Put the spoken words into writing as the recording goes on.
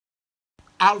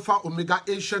Alpha, Omega,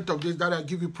 Ancient of Days, that I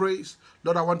give you praise.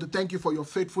 Lord, I want to thank you for your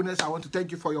faithfulness. I want to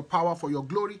thank you for your power, for your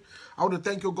glory. I want to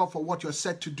thank you, God, for what you're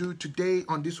set to do today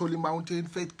on this holy mountain,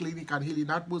 Faith Clinic and Healing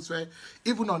Atmosphere,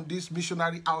 even on this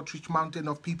missionary outreach mountain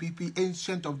of PPP,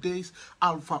 Ancient of Days,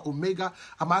 Alpha, Omega.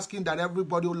 I'm asking that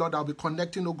everybody, oh Lord, I'll be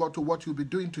connecting, oh God, to what you'll be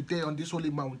doing today on this holy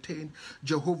mountain.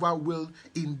 Jehovah will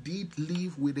indeed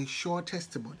live with a sure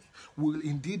testimony, will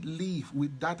indeed live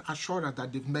with that assurance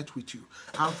that they've met with you.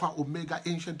 Alpha, Omega,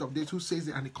 Ancient of Days, who says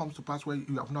it and it comes to pass where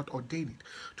you have not ordained it.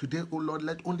 Today, oh Lord,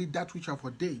 let only that which you have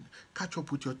ordained catch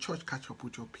up with your church, catch up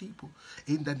with your people.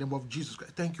 In the name of Jesus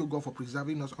Christ. Thank you, God, for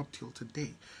preserving us up till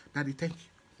today. Daddy, thank you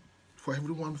for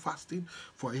everyone fasting,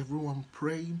 for everyone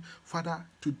praying. Father,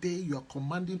 today you are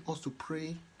commanding us to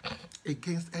pray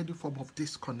against any form of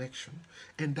disconnection,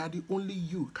 and Daddy, only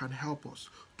you can help us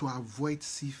to avoid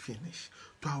see finish,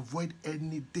 to avoid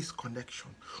any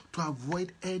disconnection, to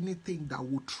avoid anything that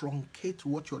will truncate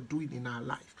what you're doing in our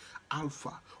life.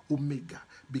 Alpha, Omega,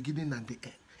 beginning and the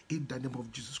end. In the name of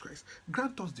Jesus Christ,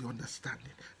 grant us the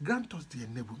understanding, grant us the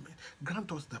enablement, grant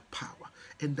us the power,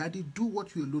 and Daddy, do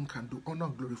what you alone can do. Honor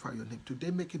and glorify your name.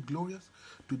 Today, make it glorious.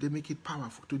 Today, make it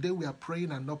powerful. Today, we are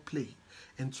praying and not playing.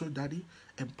 And so, Daddy,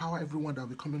 empower everyone that will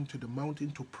be coming to the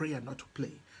mountain to pray and not to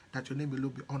play, that your name will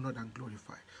be honored and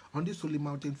glorified. On this holy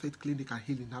mountain, Faith Clinic and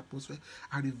Healing Atmosphere,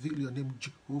 I reveal your name,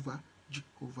 Jehovah,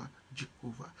 Jehovah,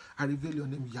 Jehovah. I reveal your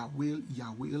name, Yahweh,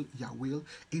 Yahweh, Yahweh,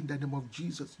 in the name of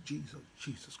Jesus, Jesus,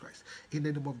 Jesus Christ. In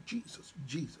the name of Jesus,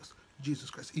 Jesus, Jesus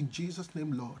Christ. In Jesus'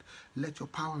 name, Lord, let your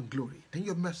power and glory and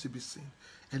your mercy be seen,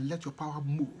 and let your power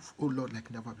move, oh Lord,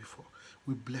 like never before.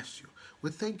 We bless you. We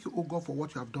thank you, oh God, for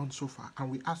what you have done so far.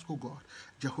 And we ask, oh God,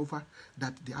 Jehovah,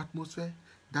 that the atmosphere,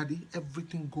 Daddy,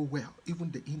 everything go well. Even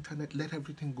the internet, let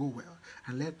everything go well.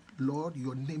 And let, Lord,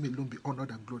 your name alone be honored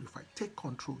and glorified. Take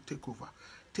control, take over.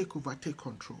 Take over, take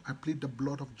control. I plead the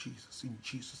blood of Jesus in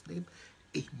Jesus' name.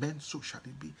 Amen, so shall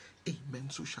it be. Amen,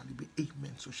 so shall it be.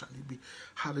 Amen, so shall it be.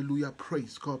 Hallelujah.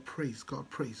 Praise God, praise God,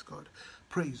 praise God.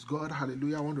 Praise God,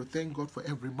 hallelujah. I want to thank God for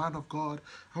every man of God.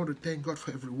 I want to thank God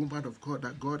for every woman of God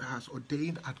that God has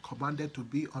ordained and commanded to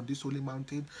be on this holy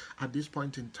mountain at this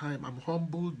point in time. I'm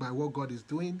humbled by what God is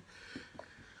doing.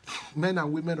 Men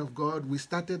and women of God, we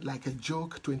started like a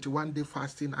joke, 21-day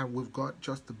fasting, and we've got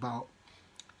just about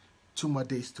 2 more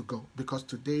days to go, because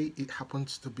today it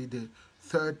happens to be the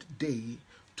 3rd day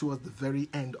towards the very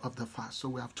end of the fast. So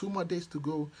we have 2 more days to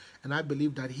go, and I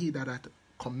believe that he that had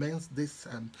commenced this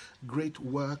great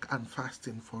work and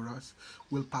fasting for us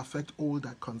will perfect all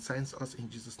that concerns us in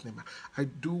Jesus' name. I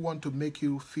do want to make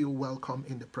you feel welcome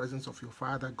in the presence of your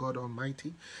Father, God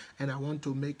Almighty, and I want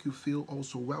to make you feel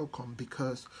also welcome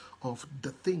because of the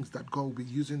things that God will be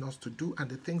using us to do and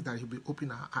the things that He'll be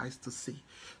opening our eyes to see.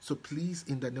 So please,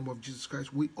 in the name of Jesus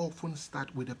Christ, we often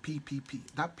start with a PPP.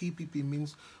 That PPP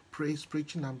means praise,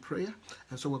 preaching, and prayer.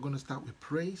 And so we're going to start with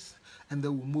praise, and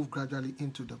then we'll move gradually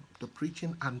into the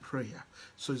preaching and prayer.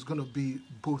 So it's going to be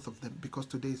both of them, because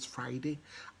today is Friday,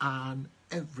 and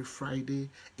every Friday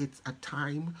it's a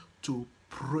time to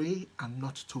pray and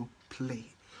not to play.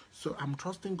 So I'm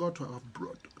trusting God to have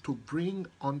bring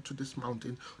onto this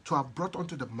mountain, to have brought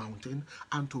onto the mountain,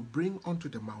 and to bring onto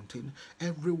the mountain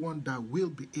everyone that will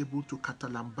be able to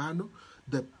catalambano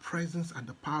the presence and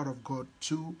the power of God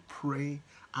to pray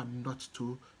and not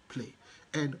to play.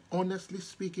 And honestly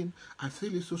speaking, I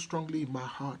feel it so strongly in my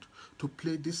heart to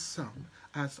play this song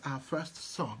as our first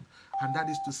song, and that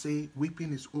is to say,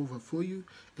 weeping is over for you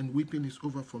and weeping is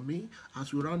over for me.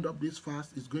 As we round up this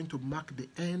fast, it's going to mark the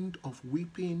end of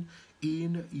weeping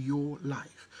in your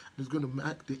life. It's going to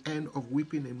mark the end of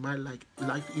weeping in my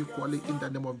life equally, in the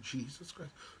name of Jesus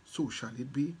Christ. So shall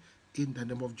it be, in the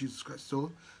name of Jesus Christ.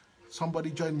 So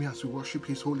somebody join me as we worship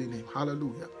His holy name.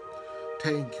 Hallelujah.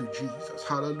 Thank you, Jesus.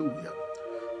 Hallelujah.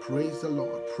 Praise the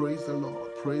Lord. Praise the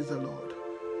Lord. Praise the Lord.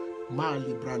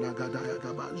 Mali brala gadaya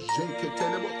gaba jeke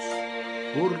telemos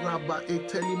uraba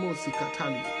etelimosi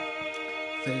katali.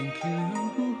 Thank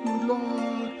you,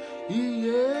 Lord.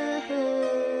 Yeah.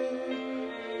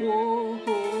 Oh,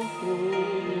 oh,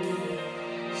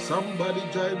 oh. Somebody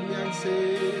join me and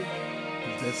say,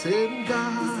 it's the same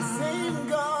God. It's the same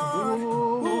God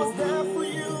who was there for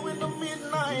you in the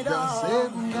midnight hour.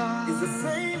 It's the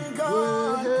same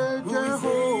God who is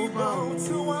able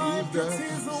to wipe your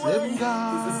tears away. It's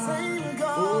the same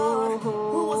God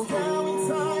who was there in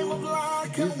time of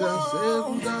lack and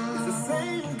want. It's the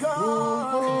same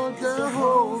God,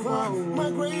 Jehovah, my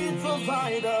great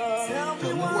provider. Tell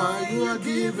me why you are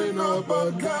giving up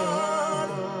on God.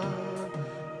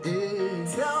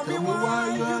 Tell me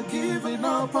why you are giving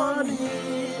up on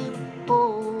Him.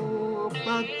 Oh,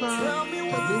 backpack. Tell me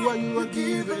why you are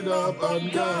giving up on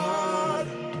God.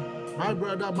 My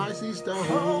brother, my sister,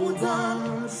 hold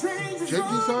on. Change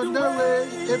is on the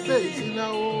way. A place in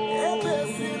our own.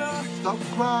 Stop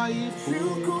crying.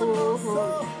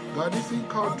 Oh, God is in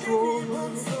control.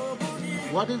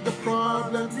 What is the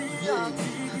problem? Yeah.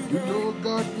 You know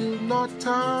God will not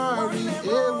tarry.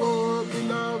 Oh,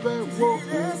 beloved, whoa.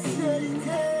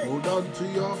 Hold on to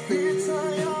your faith.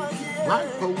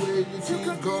 Wipe away your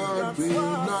tears. God will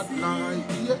not lie.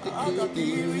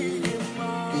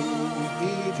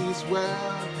 It is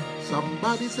well.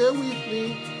 Somebody say with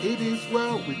me, it is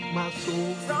well with my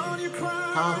soul.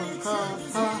 Ha, ha,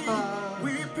 ha, ha.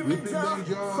 We've been measured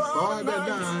for the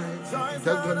night.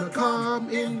 They're gonna come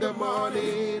in the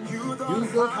morning. You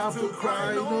don't have to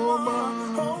cry no more.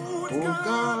 Oh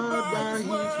God, by His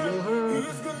word,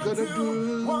 gonna do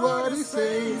what He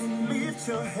says. Lift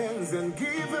your hands and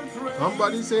give Him praise.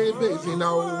 Somebody say, baby,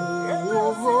 now,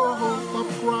 stop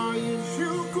crying.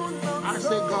 I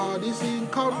say, God is in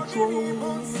control.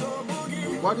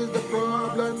 What is the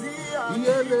problem?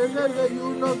 Yeah,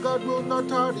 you know God will not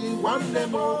tarry one day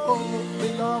more.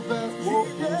 Beloved, hold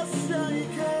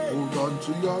on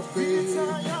to your faith.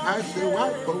 I say,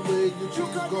 wipe away your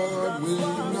tears. God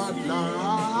will not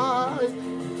lie.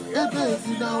 It is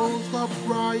now, stop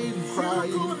crying.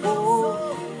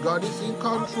 Oh, God is in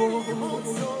control.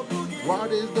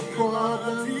 What is the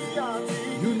problem?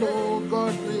 You know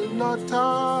God will not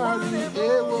tarry.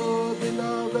 Oh,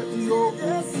 beloved,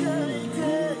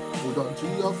 hold on to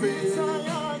your faith.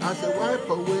 I say, wipe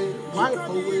away.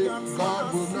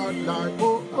 God will not lie.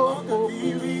 Oh,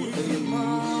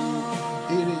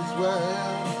 it is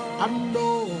well. I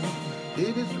know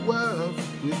it is well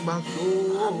with my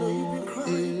soul. I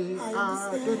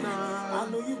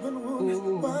know you've been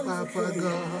wounded, but Papa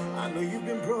God. I know you've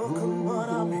been broken, but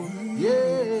I'm here.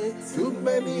 Yeah, too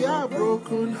many are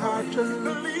broken hearted.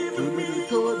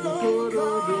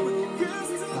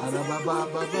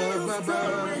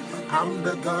 I'm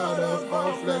the God of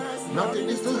all flesh. Nothing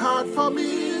is too hard for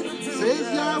me,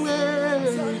 says Yahweh.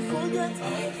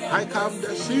 I calm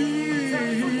the sea,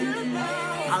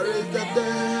 I raise the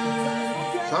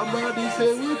dead. Somebody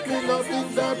say with me, nothing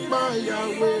that my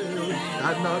Yahweh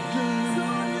cannot do.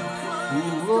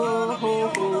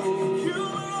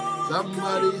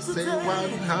 Somebody say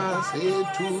one hand, say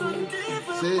two.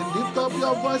 Say lift up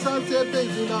your voice and say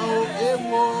baby now.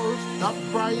 Stop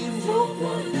crying.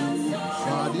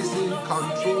 God is in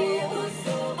control.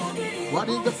 What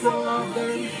is the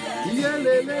problem?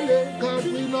 God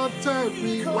will not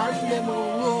tarry. One day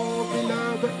more,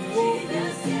 beloved.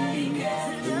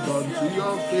 Hold on to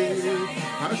your faith.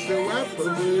 I say wipe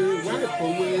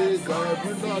away. God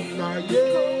will not lie.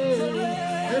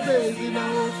 Hey baby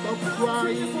now, stop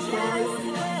crying.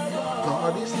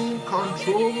 God is in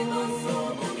control.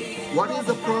 What is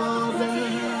the problem?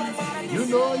 You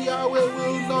know Yahweh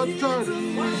will not tarry,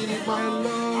 my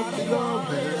love,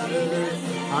 beloved.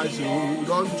 I say hold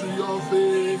on to your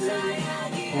faith.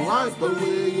 Wipe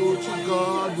away your tears,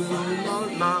 God will not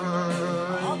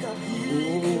lie.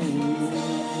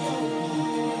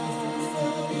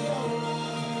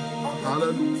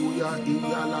 Hallelujah.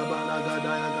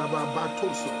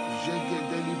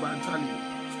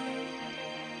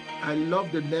 I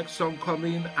love the next song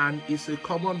coming, and it's a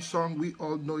common song. We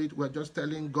all know it. We're just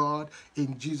telling God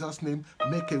in Jesus' name,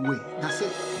 make a way. That's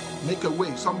it. Make a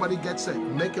way. Somebody gets it.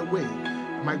 Make a way.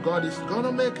 My God is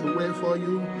gonna make a way for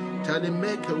you. Tell Him,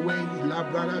 make a way.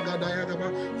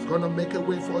 He's gonna make a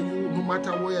way for you. No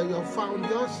matter where you found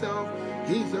yourself,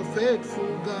 He's a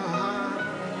faithful God.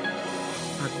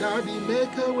 And Daddy,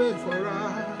 make a way for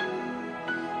us.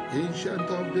 Ancient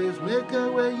of days, make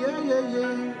a way,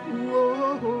 yeah.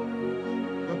 Whoa,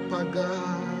 Papa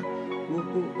God,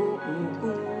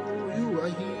 you are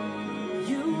here.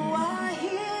 You are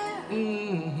here.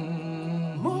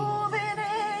 Moving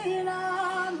in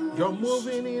our midst. You're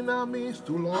moving in our midst,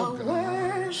 to Lord God. I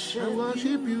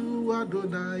worship you,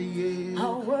 Adonai. I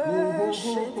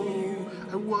worship you.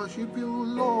 I worship you,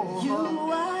 Lord. You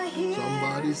are here.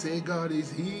 Somebody say God is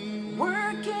here.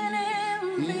 Working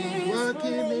He's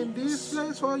working in this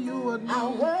place for you and me. I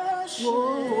worship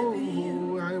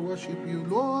you. I worship you,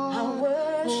 Lord. I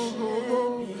worship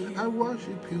you. I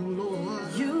worship you,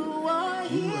 Lord. You are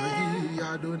here,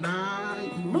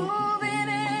 Adonai. Moving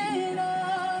in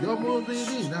us. You're moving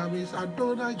in us,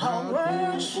 Adonai. I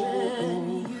worship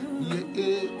you.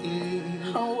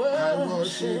 I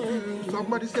worship you.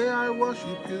 Somebody say, I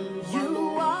worship you.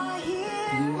 You are here.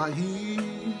 You are here.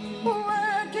 You are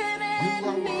working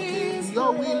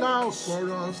your will out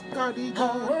for us, Daddy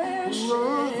God.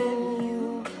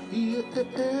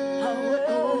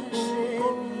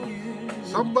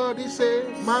 Somebody say,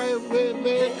 my way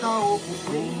maker.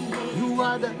 You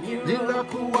are the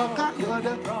miracle worker. You are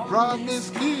the promise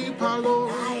keeper,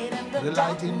 Lord. The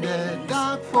light in the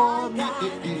dark for me.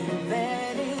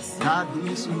 That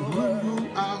is who you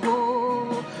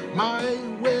are. My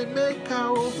way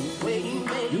maker.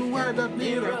 You are the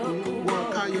miracle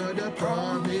worker. You are the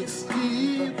promise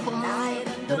keeper.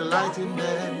 The light in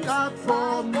the dark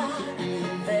for me.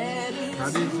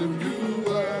 That is who you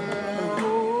are.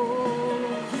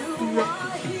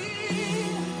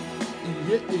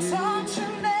 You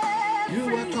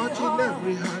are touching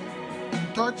every hand,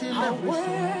 touching every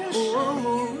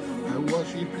soul. I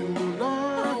worship you,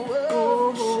 Lord.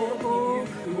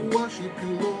 Worship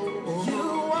you, Lord. You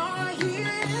are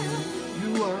here.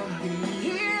 You are here.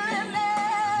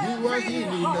 You are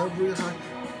healing every heart.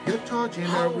 You're touching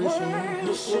every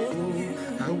soul.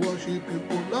 I worship you,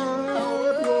 Lord.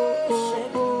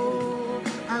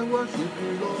 I worship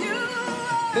you, Lord. You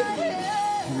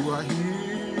are here.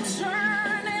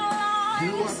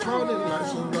 You are turning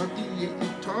lights around,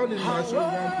 turning lights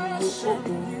around.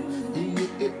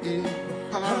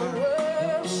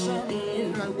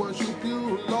 I worship you,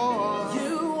 Lord.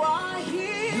 You are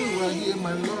here,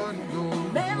 my Lord. You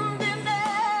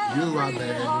are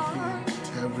mending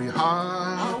every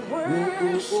heart.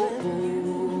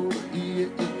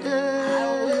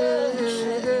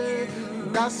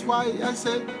 That's why I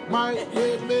say, my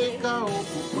way maker.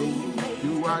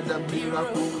 You are the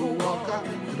miracle worker,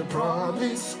 the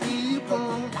promise keeper,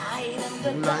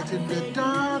 the light in the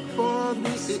dark for me.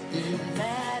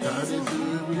 That is who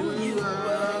you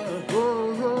are.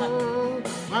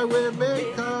 My way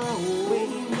maker.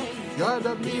 You're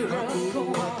the miracle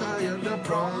worker, you're the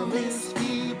promise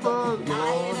keeper,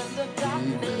 Lord. In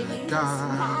the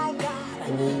dark,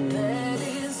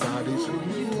 that is who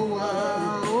you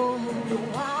are.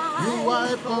 You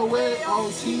wipe away all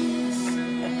tears.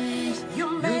 You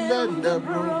mend the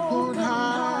broken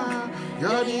heart.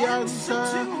 You're the answer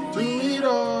to it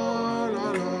all,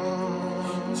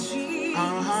 Lord.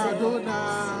 Adonai.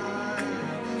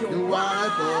 You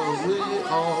wipe away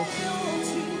all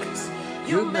tears.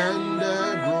 You mend the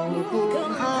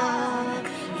broken heart.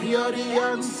 You're the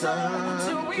answer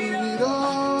to it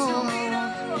all.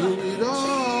 To it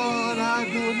all,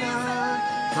 Adonai.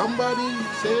 Somebody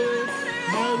say,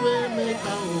 my way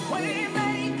maker.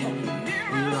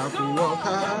 Miracle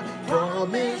worker,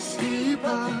 promise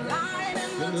keeper,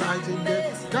 the light in the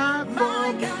dark for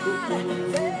me.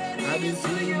 That is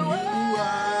who you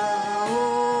are.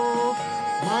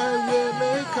 My way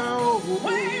maker.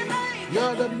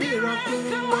 You're the miracle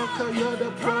worker. You're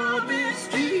the promise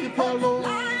keeper, Lord.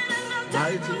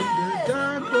 Light in the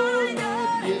dark for me.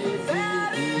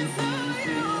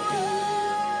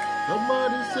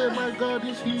 Somebody say, my God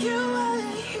is here.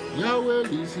 Yahweh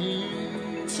is here.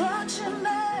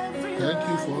 Thank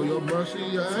you for your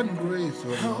mercy and grace, oh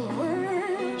Lord.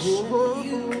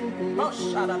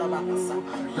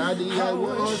 Daddy, I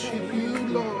worship you,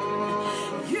 Lord.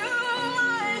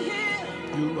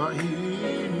 You are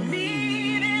here.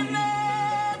 Meeting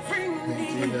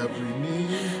every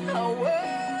need. I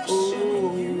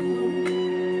worship you.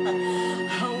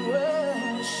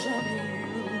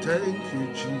 Thank you,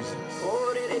 Jesus.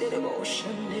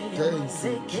 Thank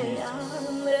you, Jesus.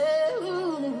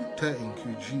 Thank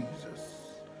you, Jesus.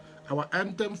 Our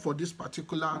anthem for this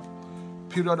particular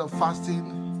period of fasting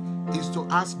is to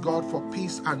ask God for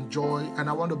peace and joy. And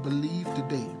I want to believe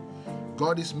today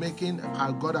God has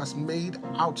made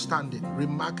outstanding,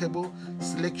 remarkable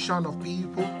selection of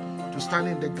people to stand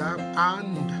in the gap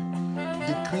and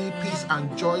decree peace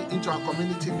and joy into our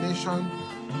community, nation,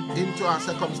 into our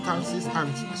circumstances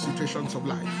and situations of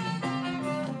life.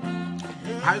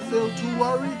 I fail to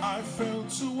worry. I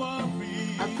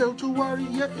fail to worry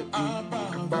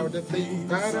about the things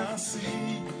that I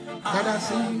see.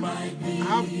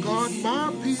 I've got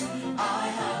my peace.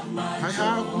 I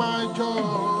have my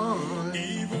joy.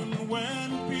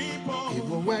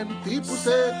 Even when people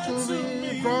say to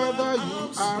me, brother, you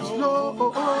are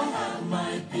slow,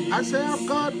 I say I've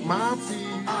got my peace.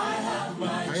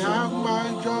 I have my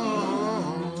joy.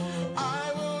 I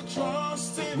will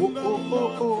trust in the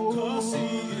Lord, 'cause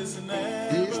He's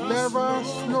never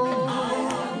slow.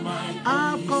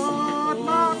 I've got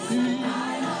my peace.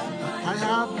 I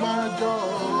have my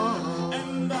joy.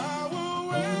 And I will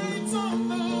wait on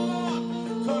the Lord,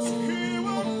 'cause He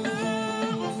will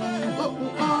never fail.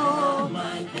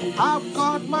 I've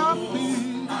got my peace.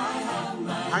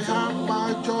 I have my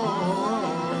joy.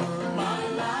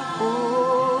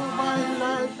 Oh, my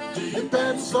life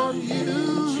depends on you,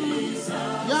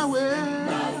 Yahweh.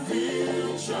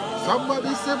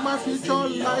 Somebody say my future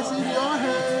lies in your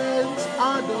hands.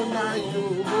 Adonai,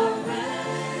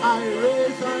 I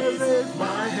raise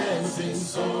my hands in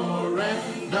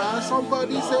surrender.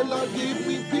 Somebody say, Lord, give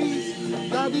me peace.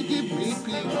 Daddy, give me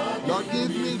peace. Lord,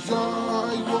 give me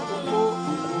joy.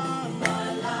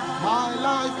 My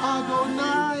life,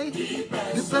 Adonai,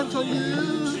 depends on you,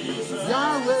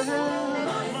 Yahweh.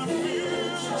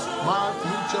 My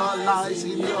future lies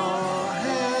in your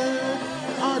hand,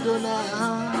 Adonai.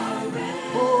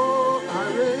 Oh, I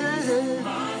raise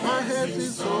my hands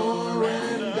in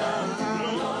surrender.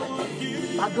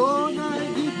 Adonai,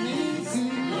 give me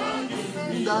peace.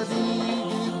 Daddy,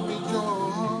 give me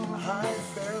joy.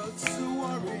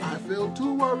 I fail to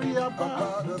worry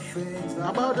about the things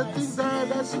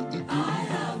that I see.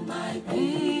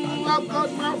 I've got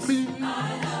my peace.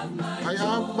 I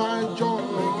have my joy.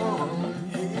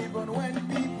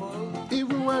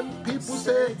 Even when people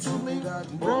say to me,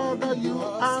 brother, you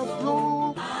are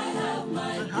slow. I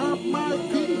have my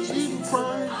peace in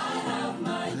Christ. I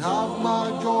have my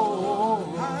joy.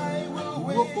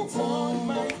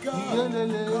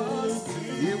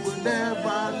 He will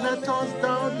never let us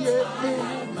down yet.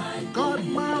 Got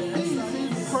my peace in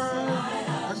Christ.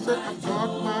 I said I've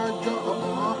got my joy.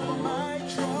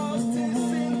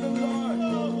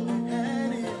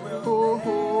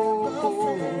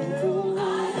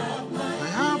 I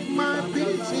have my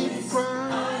peace in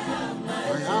Christ.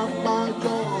 I have my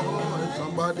joy.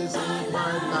 Somebody say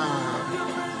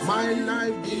my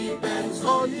life depends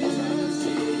on you,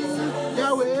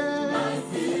 Yahweh.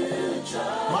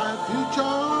 My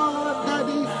future,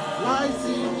 Daddy, lies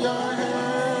in your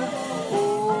hand.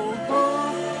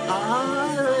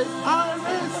 I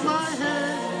raise my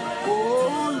hand,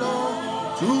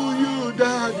 Lord, to you,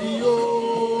 Daddy,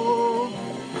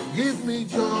 give me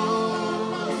joy.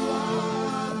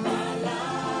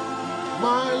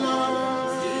 My life,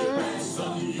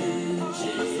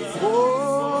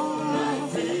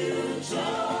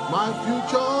 my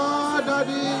future,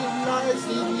 Daddy, lies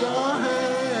in your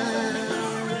hand.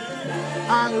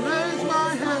 I raise my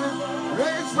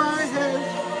hands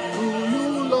to you,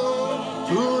 Lord,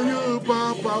 to you,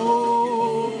 Papa,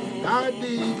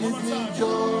 Daddy, give me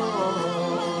joy.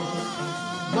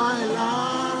 My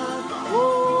life,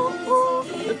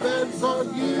 depends on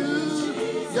you,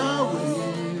 Yahweh.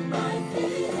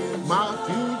 My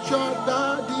future,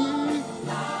 Daddy,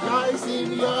 lies in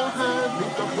your hand.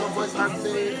 Lift up your voice and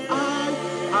say, I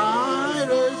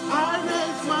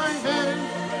raise my hand,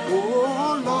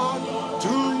 Lord,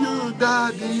 to you,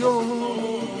 Daddy,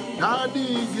 Daddy,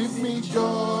 give me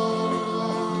joy.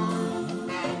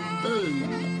 Hey.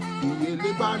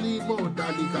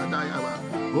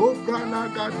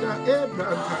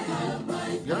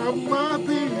 My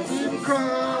peace in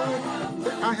Christ,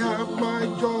 I have my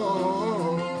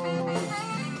joy.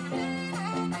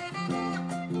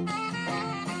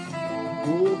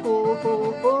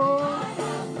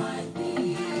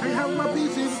 I have my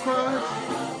peace in Christ.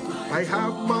 I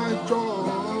have my joy.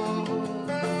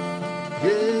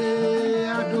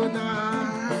 Yeah, Adonai.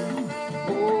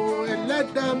 And let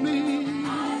them in.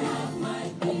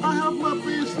 I have my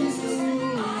peace in you.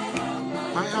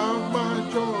 I have my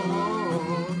joy.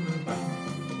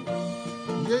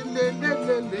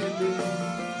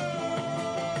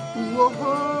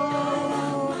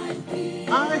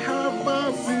 I have my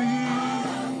peace.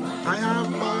 I have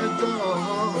my joy.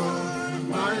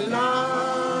 My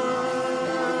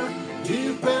life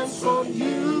depends on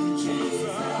you,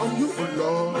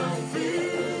 Lord.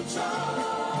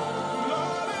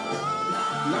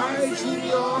 Lies in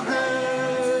your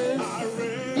hands.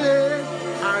 Yeah,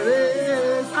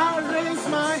 I raise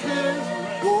my hands,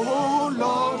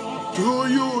 Lord, to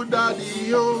you,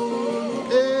 Daddy,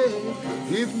 hey,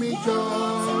 give me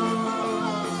joy.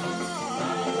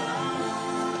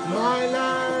 My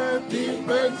life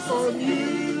depends on you.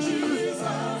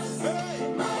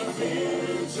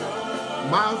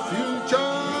 My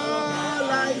future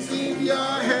lies in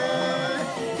your hand.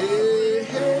 Hey,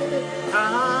 hey. I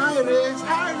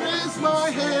raise my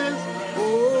hands,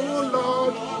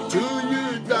 Lord, to you,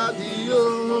 Daddy.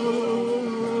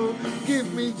 Give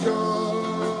me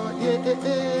joy. Yeah.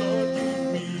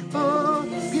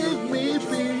 Give me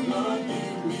peace.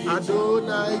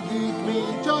 Adonai, give me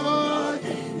joy.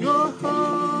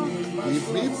 Give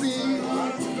me peace,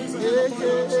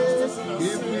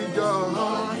 give me joy,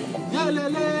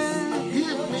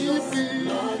 give me peace,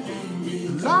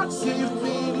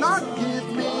 Lord give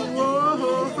me,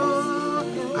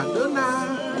 Adonai,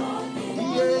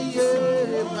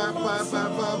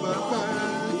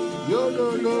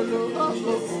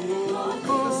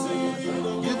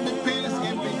 give me peace,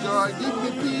 give me joy, give me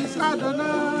peace,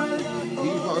 Adonai,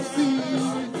 give us peace,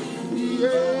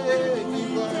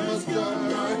 give us joy,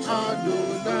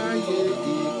 Adonai.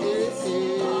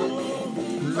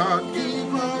 Lord,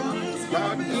 give us,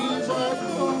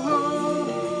 oh,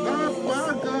 my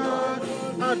God,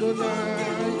 Adonai,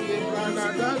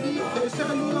 Ebranadali,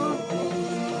 Keselu,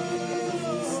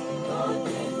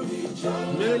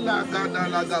 Mela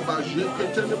Gadala Gabaje,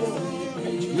 Ketelebo,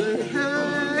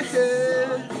 yeah,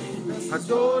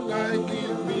 Adonai,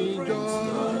 give me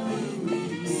joy,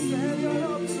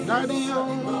 Daddy, give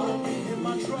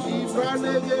me joy.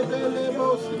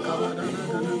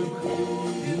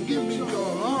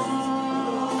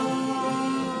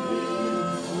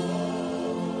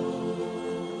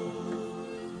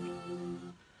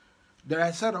 There are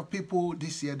a set of people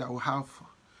this year that will have,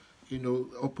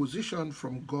 opposition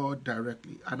from God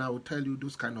directly. And I will tell you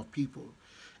those kind of people.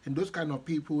 And those kind of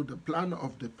people, the plan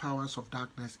of the powers of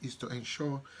darkness is to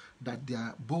ensure that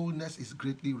their boldness is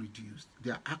greatly reduced.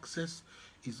 Their access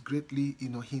is greatly,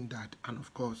 hindered. And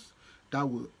of course, that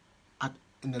will,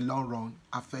 in the long run,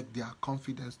 affect their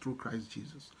confidence through Christ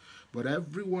Jesus. But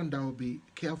everyone that will be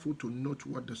careful to note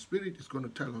what the Spirit is going to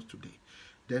tell us today,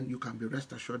 then you can be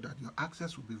rest assured that your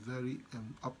access will be very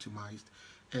optimized,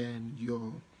 and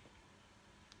your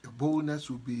boldness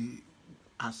will be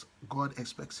as God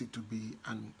expects it to be,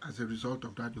 and as a result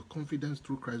of that, your confidence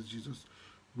through Christ Jesus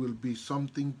will be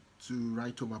something to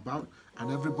write home about,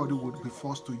 and everybody would be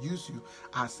forced to use you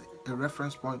as a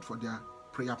reference point for their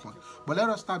prayer point. But let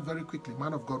us start very quickly.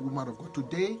 Man of God, woman of God,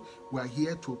 today we are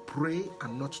here to pray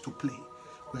and not to play.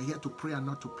 We are here to pray and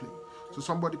not to play. So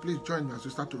somebody please join me as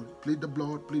we start to plead the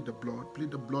blood, plead the blood,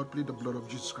 plead the blood, plead the blood of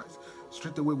Jesus Christ.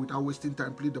 Straight away without wasting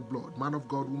time, plead the blood. Man of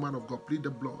God, woman of God, plead the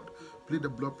blood. Plead the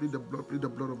blood, plead the blood, plead the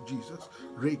blood of Jesus.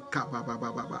 Reka baba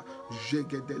baba,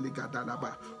 jege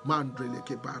delegadalaba,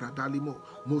 mandreleke baradalimo,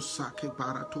 mosake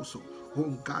baratoso.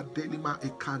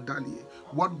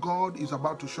 What God is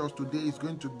about to show us today is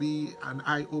going to be an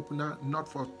eye-opener, not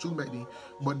for too many,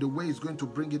 but the way it's going to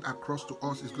bring it across to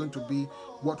us is going to be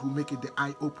what will make it the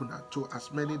eye-opener to as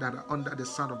many that are under the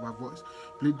sound of my voice.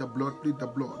 Plead the blood, plead the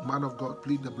blood. Man of God,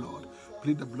 plead the blood.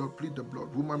 Plead the blood, plead the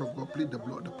blood. Woman of God, plead the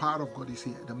blood. The power of God is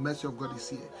here. The mercy of God is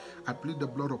here. I plead the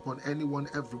blood upon anyone,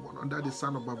 everyone. Under the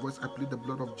sound of my voice, I plead the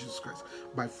blood of Jesus Christ.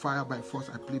 By fire, by force,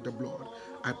 I plead the blood.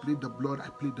 I plead the blood, I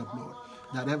plead the blood.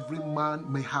 That every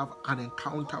man may have an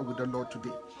encounter with the Lord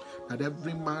today. That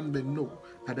every man may know,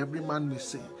 that every man may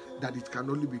say that it can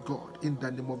only be God. In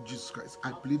the name of Jesus Christ,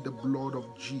 I plead the blood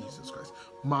of Jesus Christ.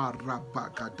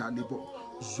 Marabagadalibo,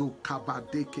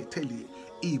 Zokabadeketeli,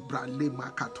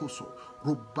 Ibralema Katoso,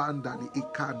 Rubandali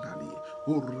Ikandali,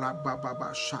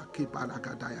 Urababa Shaki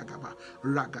Balagadayagaba,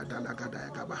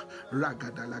 Ragadalagadayagaba,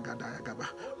 Ragadalagadayagaba,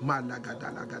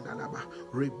 Malagadalagadalaba,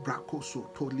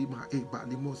 Rebrakoso, Tolima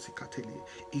Ebalimosi Kateli,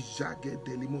 Ijage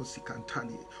Delimosi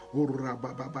Cantali,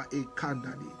 Urababa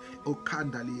Ekandali,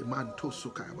 Okandali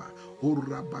Mantosukaba,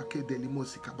 Urabake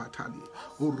Delimosi Kabatali,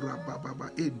 Urababa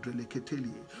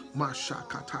Endreleketeli, Masha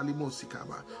Katali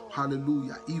Mosikaba.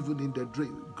 Hallelujah. Even in the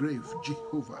grave,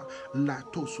 Jehovah,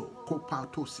 Latoso,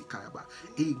 Kopatosikaba,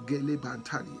 Egele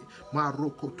Bantali,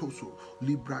 Marokotoso,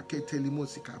 Libraketeli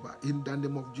in the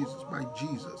name of Jesus, by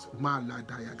Jesus,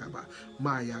 Maladayagaba,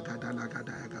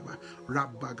 Mayagadalagadayagaba,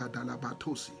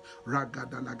 Rabbagadalabatosi,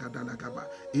 Ragadalagadalagaba,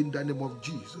 in the name of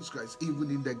Jesus Christ, even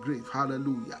in the grave,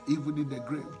 hallelujah, even in the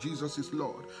grave, Jesus is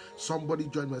Lord. Somebody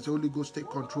join me and say, Holy Ghost, take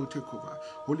control, take over.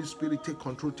 Holy Spirit, take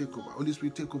control, take over. Holy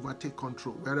Spirit, take over, take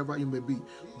control. Wherever you may be,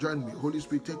 join me. Holy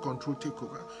Spirit, take control, take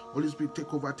over. Holy Spirit,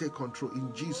 take over, take control.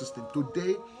 In Jesus' name.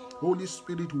 Today, Holy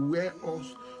Spirit, wear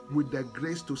us with the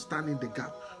grace to stand in the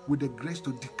gap, with the grace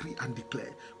to decree and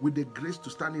declare, with the grace to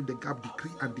stand in the gap,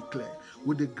 decree and declare,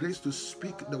 with the grace to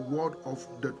speak the word of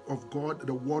God,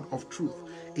 the word of truth,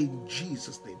 in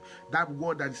Jesus' name. That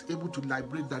word that is able to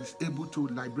liberate, that is able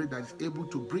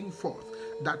to bring forth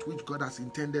that which God has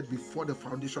intended before the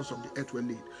foundations of the earth were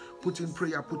laid. Put in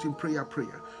prayer, put in prayer,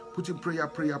 prayer. Put in prayer,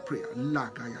 prayer, prayer.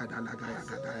 Lagayada,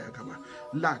 lagayagadayagaba.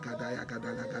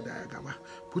 Lagadayagada.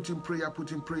 Put in prayer,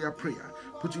 put in prayer, prayer.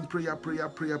 Put in prayer, prayer,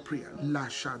 prayer, prayer. La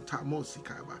shanta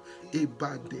mosikaba.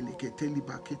 Ebandeliketeli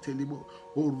baketelimo.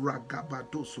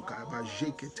 Oragabadosukaba.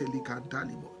 Jeketeli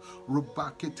kandalimo.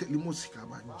 Rubaketeli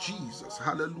mosikaba. Jesus.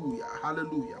 Hallelujah.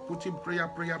 Hallelujah. Put in prayer,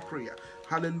 prayer, prayer.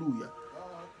 Hallelujah.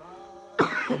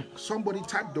 Somebody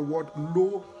type the word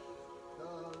low.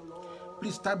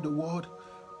 Please type the word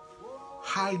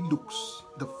high looks.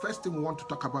 The first thing we want to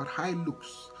talk about, high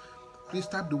looks. Please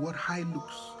type the word high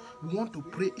looks. We want to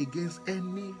pray against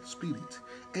any spirit,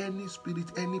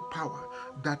 any power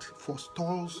that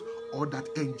forestalls or that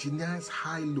engineers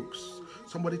high looks.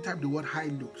 Somebody type the word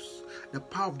high looks. The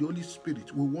power of the Holy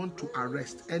Spirit will want to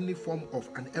arrest any form of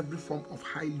and every form of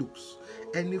high looks.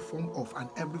 Any form of and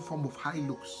every form of high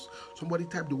looks. Somebody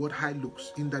type the word high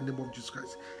looks in the name of Jesus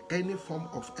Christ. Any form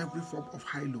of every form of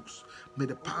high looks. May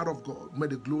the power of God, may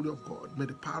the glory of God, may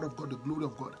the power of God, the glory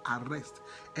of God arrest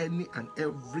any and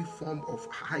every form of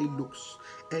high looks.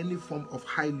 Any form of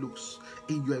high looks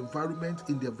in your environment,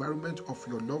 in the environment of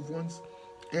your loved ones.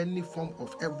 Any form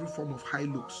of every form of high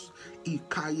looks.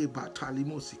 Ikaye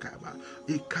batalimo sikaba.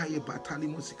 Ikaye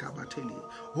batalimo sikaba tele.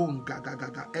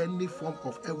 Any form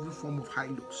of every form of high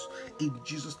looks. In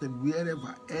Jesus' name,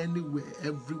 wherever, anywhere,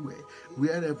 everywhere,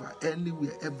 wherever,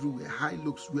 anywhere, everywhere, high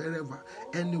looks, wherever,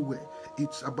 anywhere,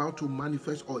 it's about to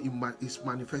manifest or it's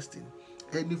manifesting.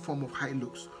 Any form of high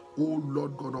looks. Oh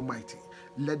Lord God Almighty,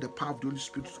 let the power of the Holy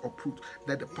Spirit uproot.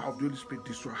 Let the power of the Holy Spirit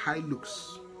destroy high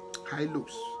looks. High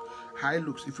looks. High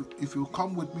looks. If you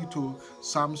come with me to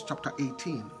Psalms chapter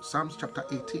 18. Psalms chapter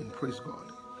 18. Praise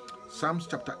God. Psalms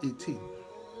chapter 18.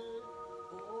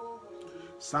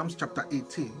 Psalms chapter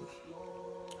 18.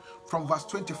 From verse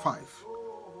 25.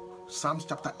 Psalms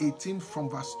chapter 18 from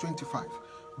verse 25.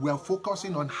 We are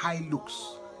focusing on high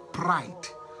looks. Pride.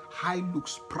 High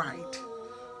looks. Pride.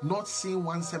 Not seeing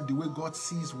oneself the way God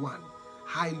sees one.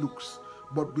 High looks.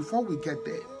 But before we get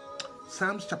there,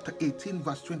 Psalms chapter 18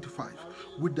 verse 25.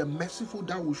 With the merciful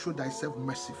thou will show thyself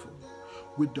merciful.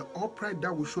 With the upright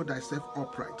thou will show thyself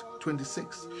upright.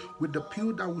 26. With the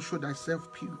pure thou will show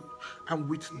thyself pure. And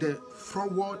with the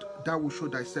froward thou will show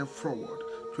thyself froward.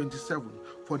 27.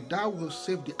 For thou wilt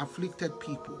save the afflicted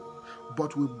people,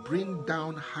 but will bring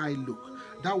down high look.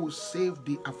 Thou wilt save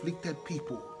the afflicted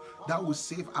people. Thou will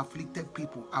save afflicted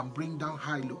people and bring down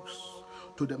high looks.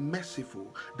 To the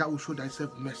merciful, thou will show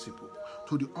thyself merciful.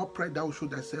 To the upright, thou will show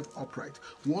thyself upright.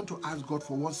 We want to ask God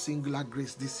for one singular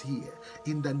grace this year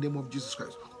in the name of Jesus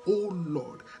Christ. Oh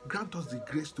Lord, grant us the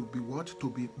grace to be what?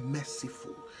 To be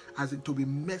merciful. As in to be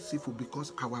merciful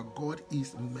because our God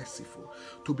is merciful.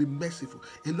 To be merciful.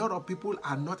 A lot of people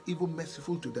are not even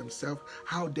merciful to themselves.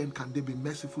 How then can they be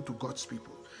merciful to God's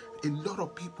people? A lot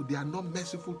of people, they are not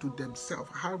merciful to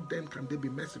themselves. How then can they be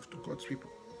merciful to God's people?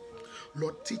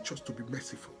 Lord, teach us to be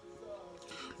merciful.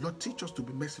 Lord, teach us to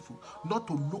be merciful, not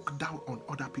to look down on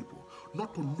other people,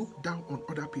 not to look down on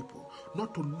other people,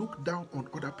 not to look down on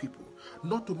other people,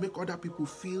 not to make other people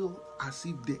feel as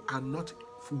if they are not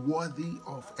worthy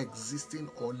of existing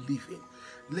or living.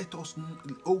 Let us,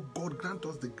 oh God, grant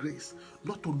us the grace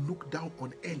not to look down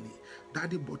on any,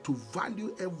 Daddy, but to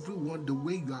value everyone the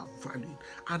way you are valuing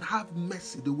and have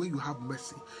mercy the way you have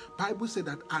mercy. Bible said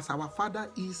that as our Father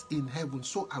is in heaven,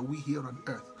 so are we here on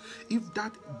earth. If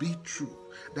that be true,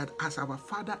 that as our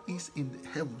Father is in the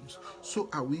heavens, so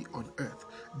are we on earth,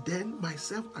 then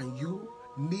myself and you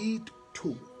need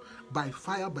to, by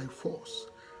fire, by force,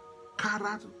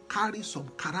 carry some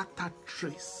character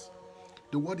trace.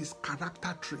 The word is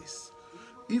character trace.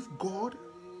 If God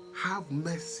have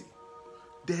mercy,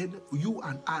 then you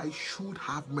and I should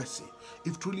have mercy.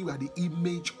 If truly we are the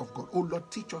image of God. Oh Lord,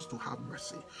 teach us to have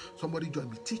mercy. Somebody join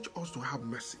me. Teach us to have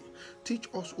mercy. Teach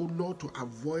us, oh Lord, to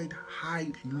avoid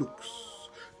high looks.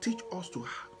 Teach us to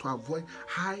avoid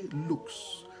high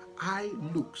looks. High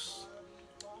looks.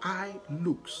 High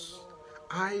looks.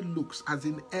 High looks, as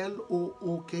in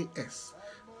L-O-O-K-S.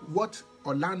 What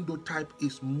Orlando type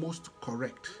is most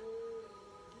correct.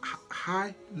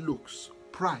 High looks,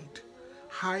 pride.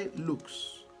 High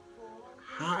looks,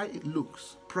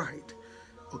 pride.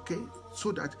 Okay,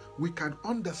 so that we can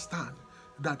understand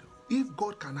that if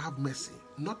God can have mercy,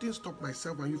 nothing stops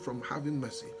myself and you from having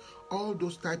mercy. All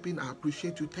those typing, I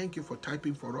appreciate you. Thank you for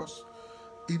typing for us.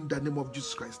 In the name of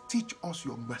Jesus Christ, teach us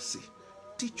your mercy.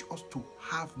 Teach us to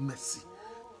have mercy.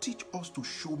 Teach us to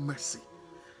show mercy.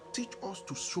 Teach us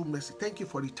to show mercy. Thank you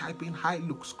for the typing. High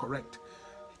looks correct.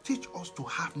 Teach us to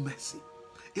have mercy.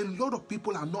 A lot of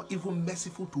people are not even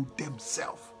merciful to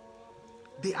themselves.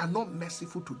 They are not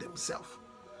merciful to themselves.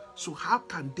 So how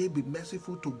can they be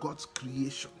merciful to God's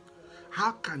creation?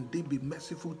 How can they be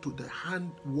merciful to the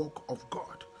handwork of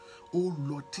God? Oh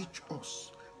Lord, teach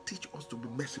us. Teach us to be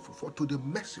merciful. For to the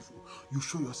merciful, you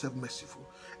show yourself merciful.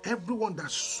 Everyone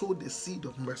that sowed the seed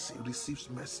of mercy receives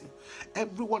mercy.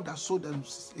 Everyone that sowed a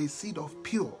seed of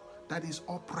pure, that is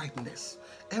uprightness.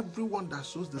 Everyone that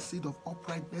sows the seed of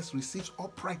uprightness receives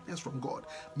uprightness from God.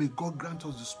 May God grant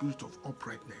us the spirit of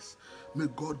uprightness. May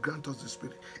God grant us the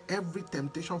spirit. Every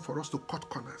temptation for us to cut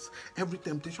corners, every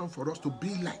temptation for us to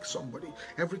be like somebody,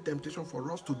 every temptation for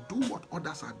us to do what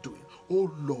others are doing, oh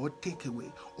Lord, take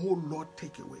away. Oh Lord,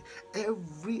 take away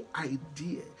every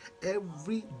idea,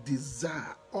 every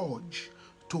desire, urge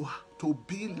to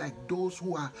be like those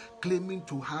who are claiming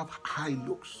to have high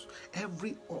looks.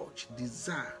 Every urge,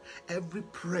 desire, every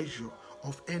pressure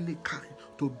of any kind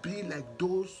to be like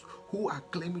those who are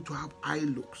claiming to have high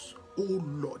looks. Oh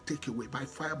Lord, take away by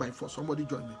fire, by force. Somebody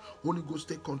join me. Holy Ghost,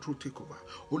 take control, take over.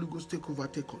 Holy Ghost, take over,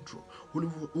 take control.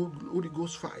 Holy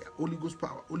Ghost, fire. Holy Ghost,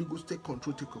 power. Holy Ghost, take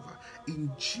control, take over.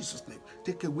 In Jesus' name,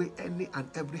 take away any and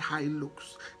every high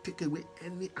looks. Take away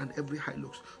any and every high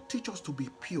looks. Teach us to be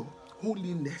pure.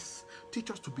 Holiness. Teach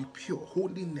us to be pure.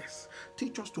 Holiness.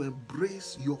 Teach us to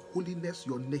embrace your holiness,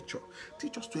 your nature.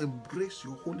 Teach us to embrace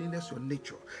your holiness, your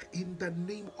nature. In the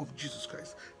name of Jesus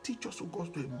Christ. Teach us, oh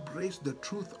God, to embrace the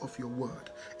truth of your word.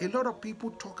 A lot of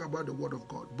people talk about the word of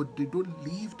God, but they don't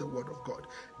live the word of God.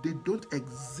 They don't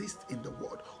exist in the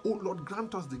word. Oh Lord,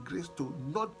 grant us the grace to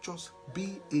not just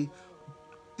be a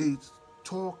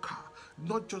talker,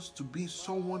 not just to be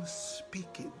someone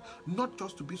speaking, not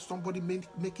just to be somebody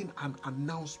making an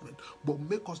announcement, but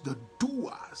make us the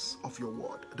doers of your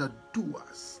word, the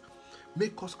doers.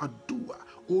 Make us a doer.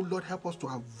 Oh Lord, help us to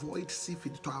avoid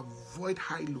syphilis, to avoid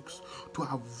high looks, to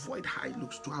avoid high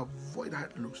looks, to avoid high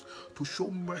looks, to show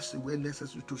mercy where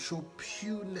necessary, to show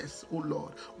pureness, oh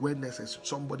Lord, where necessary.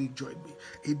 Somebody join me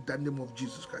in the name of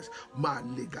Jesus Christ. In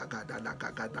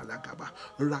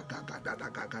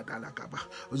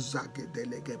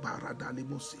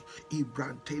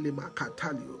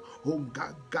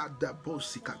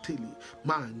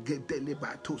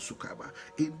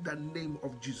the name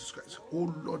of Jesus Christ.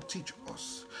 Oh Lord, teach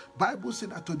us. Bible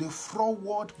said that to the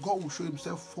forward, God will show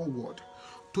himself forward.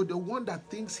 To the one that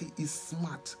thinks he is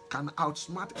smart, can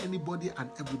outsmart anybody and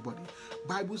everybody.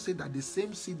 Bible said that the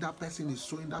same seed that person is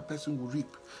sowing, that person will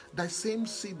reap. That same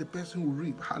seed the person will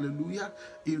reap. Hallelujah.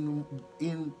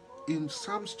 In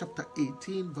Psalms chapter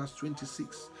 18 verse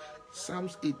 26.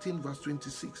 Psalms 18 verse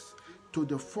 26. To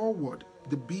the forward,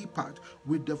 the B part,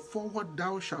 with the forward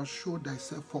thou shalt show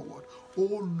thyself forward.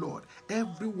 Oh Lord,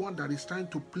 everyone that is trying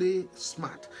to play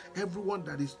smart, everyone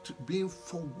that is being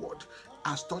forward,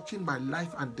 as touching my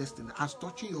life and destiny, as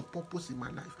touching your purpose in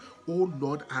my life, oh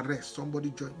Lord, arrest.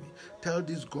 Somebody join me. Tell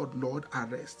this God, Lord,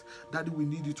 arrest. Daddy, we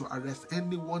need you to arrest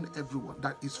anyone, everyone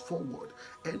that is forward.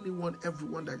 Anyone,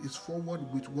 everyone that is forward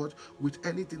with what? With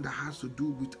anything that has to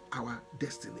do with our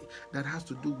destiny, that has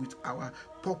to do with our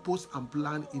purpose and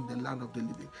plan in the land of the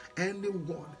living.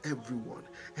 Anyone, everyone,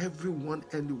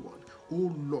 anyone,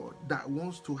 oh Lord, that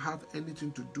wants to have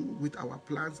anything to do with our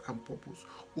plans and purpose,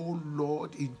 oh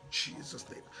Lord, in Jesus'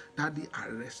 name, Daddy,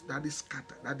 arrest, Daddy,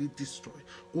 scatter, Daddy, destroy.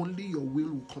 Only your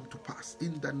will come to pass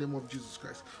in the name of Jesus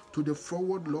Christ. To the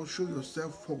forward, Lord, show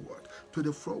yourself forward. To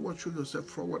the forward, show yourself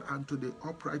forward, and to the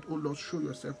upright, oh Lord, show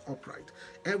yourself upright.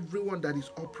 Everyone that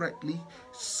is uprightly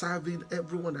serving,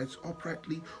 everyone that is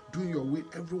uprightly doing your will,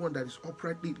 everyone that is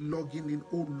uprightly logging in,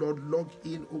 oh Lord, log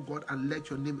in, oh God, and let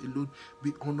your name alone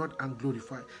be honored and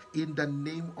glorified in the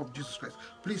name of Jesus Christ.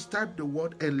 Please type the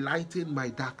word enlighten my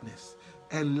darkness.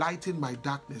 Enlighten my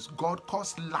darkness. God,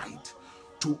 cause light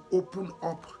to open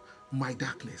up my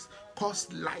darkness.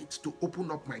 Cause light to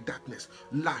open up my darkness.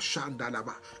 La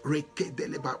shandalaba reke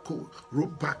delebako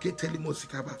robake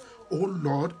telimosikaba. Oh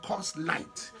Lord, cause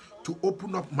light to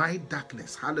open up my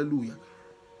darkness. Hallelujah.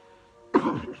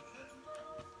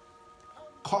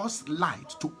 Cause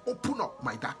light to open up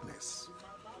my darkness.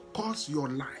 Cause your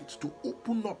light to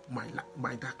open up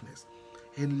my darkness.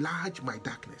 Enlarge my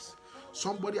darkness.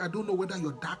 Somebody, I don't know whether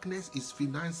your darkness is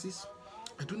finances.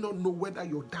 I do not know whether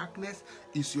your darkness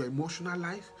is your emotional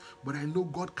life, but I know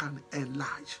God can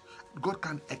enlarge. God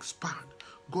can expand.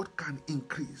 God can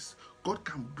increase. God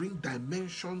can bring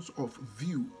dimensions of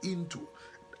view into.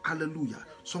 Hallelujah.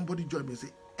 Somebody join me and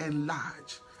say,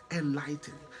 enlarge,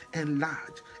 enlighten,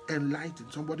 enlarge,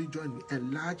 enlighten. Somebody join me.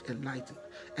 Enlarge, enlighten.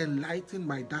 Enlighten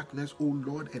my darkness, oh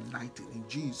Lord, enlighten in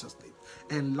Jesus' name.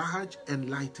 Enlarge,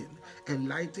 enlighten,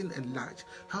 enlighten, enlarge.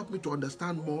 Help me to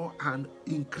understand more and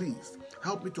increase.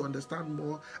 Help me to understand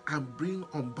more and bring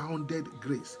unbounded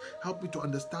grace. Help me to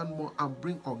understand more and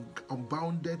bring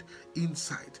unbounded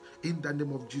insight in the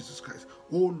name of Jesus Christ.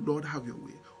 Oh Lord, have your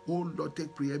way. Oh Lord,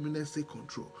 take preeminence, take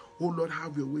control. Oh Lord,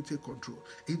 have your way, take control.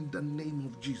 In the name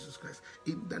of Jesus Christ.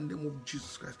 In the name of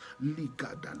Jesus Christ.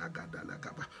 Liga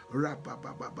dalagadalagaba.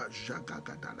 Rabababa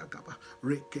jagagadalagaba.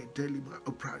 Reke telima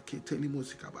uprake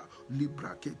telimosikaba.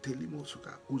 Libra ke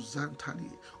telimosuka.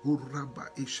 Uzantali. Uramba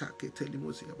eshake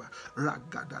telimosikaba.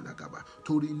 Ragadalagaba.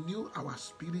 To renew our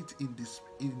spirit in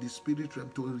the spirit realm,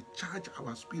 to recharge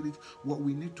our spirit. What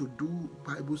we need to do,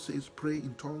 Bible says, pray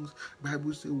in tongues.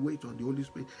 Bible says, wait on the Holy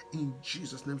Spirit. In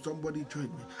Jesus' name, somebody join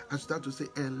me. and start to say,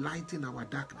 enlighten our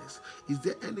darkness. Is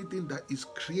there anything that is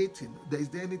creating? Is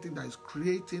there anything that is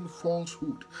creating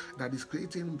falsehood, that is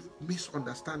creating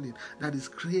misunderstanding, that is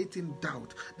creating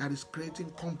doubt, that is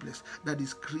creating complex, that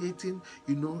is creating,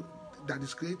 that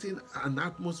is creating an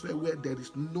atmosphere where there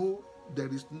is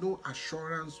no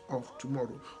assurance of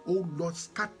tomorrow? Oh Lord,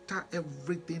 scatter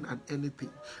everything and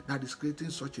anything that is creating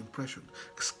such impression.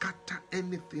 Scatter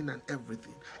anything and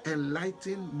everything.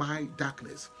 Enlighten my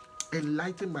darkness.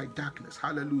 Enlighten my darkness.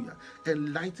 Hallelujah.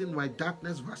 Enlighten my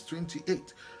darkness. Verse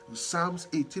 28. Psalms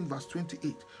 18 verse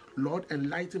 28. Lord,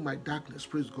 enlighten my darkness.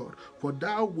 Praise God. For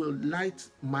thou will light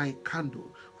my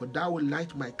candle. For thou will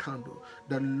light my candle.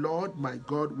 The Lord my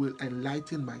God will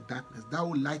enlighten my darkness. Thou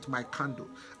will light my candle.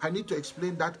 I need to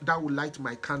explain that. Thou will light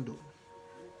my candle.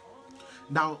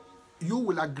 Now, you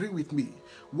will agree with me.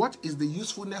 What is the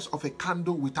usefulness of a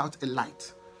candle without a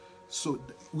light? So,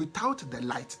 without the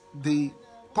light, the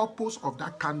purpose of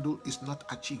that candle is not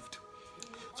achieved.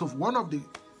 So, one of the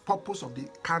purpose of the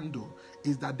candle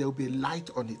is that there will be light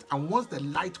on it, and once the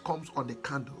light comes on the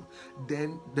candle,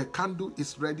 then the candle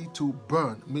is ready to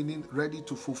burn, meaning ready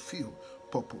to fulfill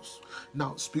purpose.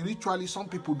 Now, spiritually, some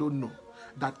people don't know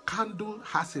that candle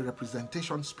has a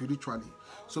representation spiritually.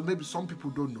 So maybe some people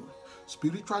don't know.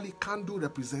 Spiritually, candle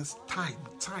represents time.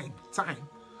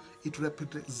 It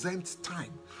represents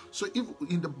time. So if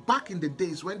back in the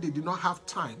days when they did not have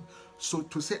time, so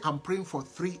to say I'm praying for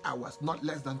 3 hours, not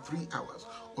less than 3 hours,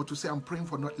 or to say I'm praying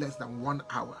for not less than 1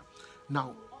 hour.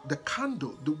 Now, the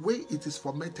candle, the way it is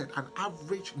formatted, an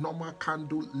average normal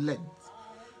candle length,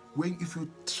 if you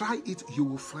try it, you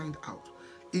will find out.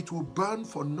 It will burn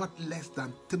for not less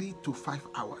than 3 to 5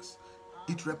 hours.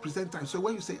 It represents time. So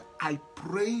when you say, I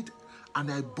prayed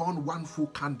and I burned one full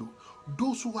candle,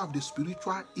 those who have the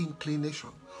spiritual inclination,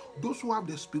 those who have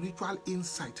the spiritual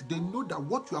insight, they know that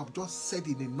what you have just said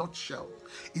in a nutshell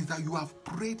is that you have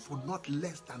prayed for not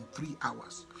less than 3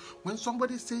 hours. When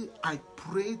somebody say, I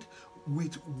prayed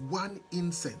with one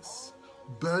incense,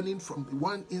 burning from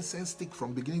one incense stick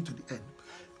from beginning to the end,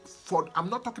 I'm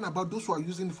not talking about those who are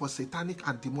using it for satanic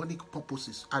and demonic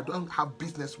purposes. I don't have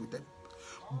business with them.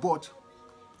 But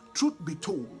truth be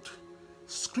told,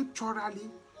 scripturally,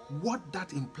 what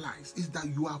that implies is that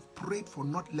you have prayed for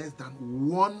not less than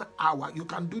 1 hour. You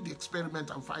can do the experiment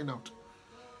and find out.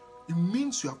 It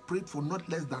means you have prayed for not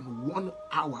less than 1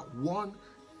 hour. One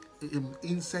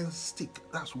incense stick,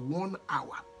 that's 1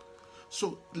 hour.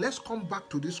 So let's come back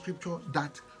to this scripture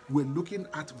that we're looking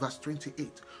at, verse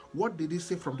 28. What did he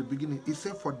say from the beginning? He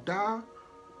said, for thou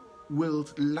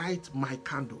wilt light my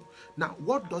candle. Now,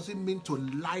 what does it mean to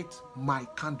light my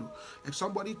candle? If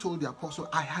somebody told the apostle,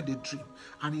 I had a dream,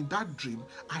 and in that dream,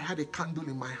 I had a candle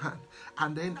in my hand,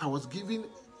 and then I was given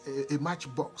a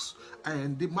matchbox,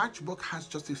 and the matchbox has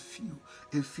just a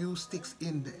few sticks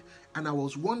in there, and I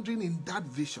was wondering in that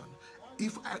vision,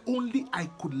 if I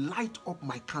could light up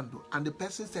my candle. And the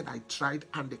person said, I tried,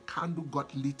 and the candle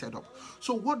got lit up.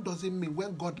 So what does it mean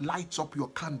when God lights up your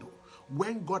candle?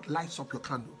 When God lights up your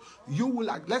candle, you will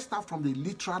let's start from the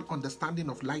literal understanding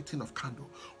of lighting of candle.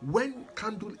 When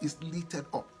candle is lit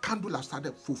up, candle has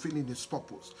started fulfilling its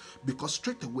purpose, because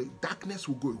straight away darkness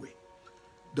will go away.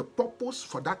 The purpose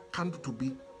for that candle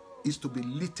is to be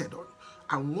lit on,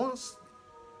 and once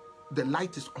the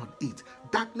light is on it,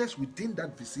 darkness within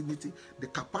that vicinity, the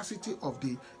capacity of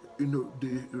the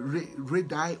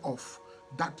radii of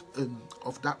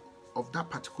that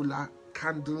particular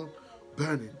candle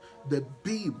burning, the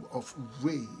beam of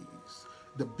ray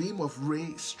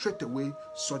straight away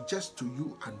suggests to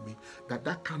you and me that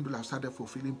candle has started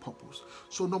fulfilling purpose.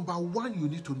 So number one, you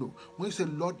need to know, when you say,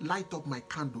 Lord, light up my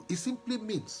candle, it simply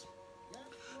means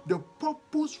the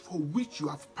purpose for which you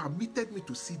have permitted me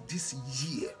to see this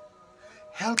year,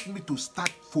 help me to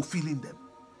start fulfilling them.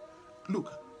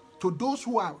 Look, to those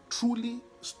who are truly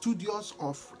studious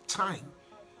of time,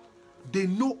 they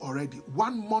know already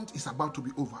 1 month is about to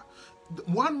be over.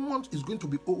 1 month is going to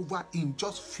be over in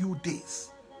just few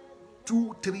days.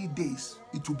 2-3 days,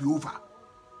 it will be over.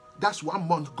 That's 1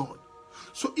 month gone.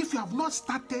 So if you have not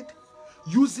started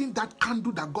using that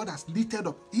candle that God has lit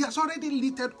up, He has already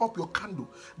lit up your candle.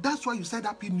 That's why you said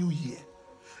Happy New Year.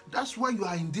 That's why you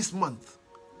are in this month.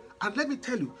 And let me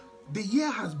tell you, the year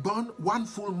has burned 1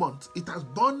 full month. It has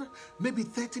burned maybe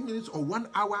 30 minutes or 1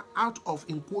 hour out of,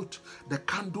 in quote, the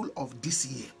candle of this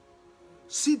year.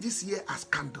 See this year as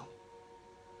candle.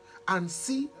 And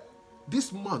see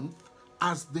this month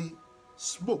as the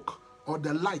smoke or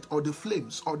the light or the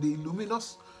flames or the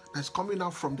luminous that's coming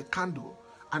out from the candle.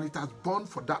 And it has burned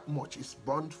for that much. It's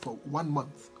burned for 1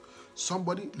 month.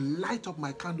 Somebody light up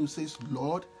my candle, says,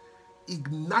 Lord,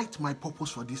 ignite my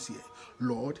purpose for this year.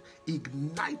 Lord,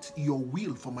 ignite your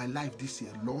will for my life this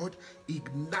year. Lord,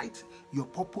 ignite your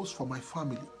purpose for my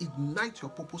family. Ignite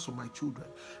your purpose for my children.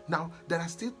 Now, there are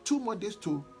still 2 more days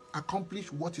to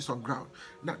accomplish what is on ground.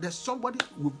 Now, there's somebody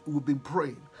we've been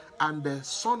praying, and the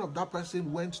son of that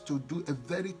person went to do a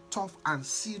very tough and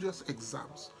serious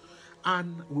exams.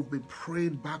 And we've been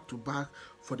praying back to back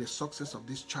for the success of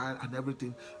this child and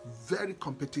everything. Very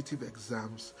competitive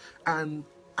exams. And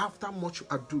after much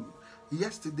ado,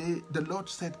 yesterday the Lord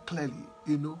said clearly,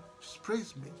 just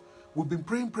praise me. We've been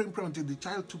praying until the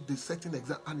child took the second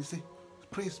exam, and he said,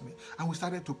 praise me. And we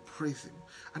started to praise him.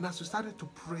 And as we started to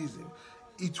praise him,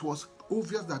 it was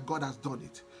obvious that God has done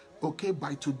it. Okay,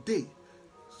 by today,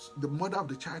 the mother of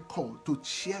the child called to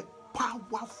share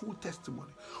powerful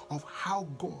testimony of how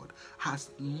God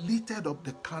has lit up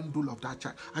the candle of that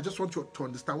child. I just want you to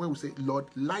understand when we say, Lord,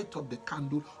 light up the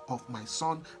candle of my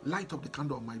son, light up the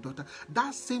candle of my daughter.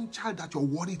 That same child that you're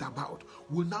worried about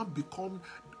will now become,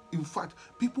 in fact,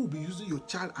 people will be using your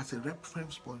child as a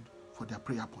reference point for their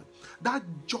prayer point. That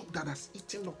job that has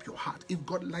eaten up your heart, if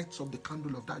God lights up the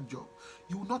candle of that job,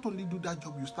 you will not only do that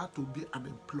job, you start to be an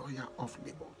employer of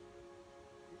labor.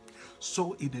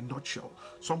 So in a nutshell,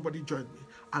 somebody join me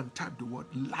and type the word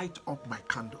light up my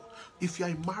candle. If you're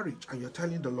in marriage and you're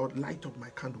telling the Lord light up my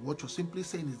candle, what you're simply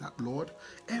saying is that, Lord,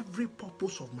 every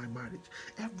purpose of my marriage,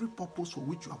 every purpose for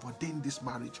which you have ordained this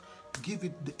marriage, give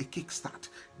it a kickstart.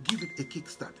 Give it a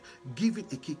kickstart. Give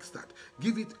it a kickstart.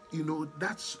 Give it,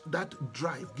 that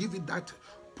drive. Give it that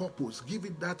purpose. Give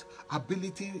it that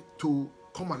ability to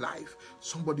come alive.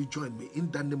 Somebody join me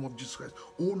in the name of Jesus Christ.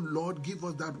 Oh Lord, give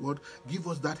us that word. Give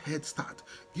us that head start.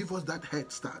 Give us that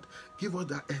head start. Give us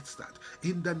that head start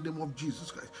in the name of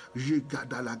Jesus Christ.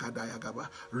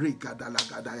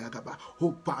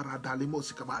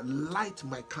 Light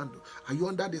my candle. Are you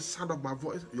under the sound of my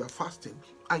voice? You are fasting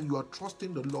and you are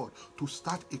trusting the Lord to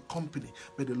start a company.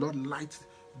 May the Lord light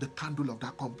the candle of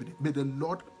that company. May the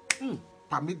Lord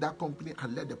permit that company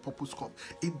and let the purpose come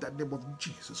in the name of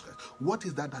Jesus Christ. What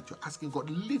is that you're asking God?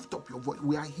 Lift up your voice.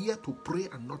 We are here to pray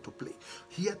and not to play.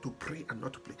 Here to pray and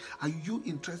not to play. Are you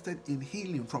interested in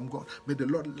healing from God? May the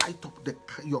Lord light up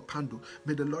your candle.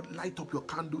 May the Lord light up your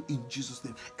candle in Jesus'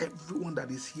 name. Everyone that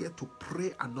is here to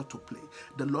pray and not to play,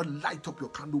 the Lord light up your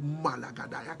candle.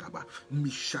 Malagadayagaba,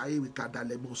 Mishai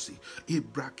Kadalemosi,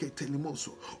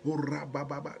 Ibraketelimoso,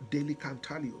 Urababa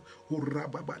Delicantalio,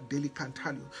 Urababa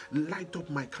Delicantalio. Light up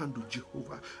my candle,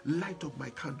 Jehovah. Light up my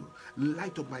candle.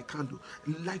 Light up my candle.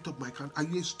 Light up my candle. Are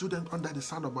you a student under the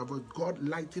sound of my voice? God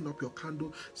lighting up your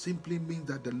candle simply means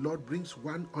that the Lord brings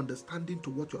 1, understanding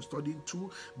to what you're studying. 2,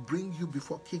 bring you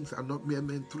before kings and not mere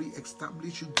men. 3,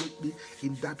 establish you greatly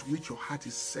in that which your heart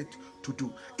is set to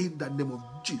do. In the name of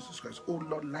Jesus Christ. Oh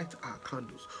Lord, light our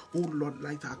candles. Oh Lord,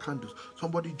 light our candles.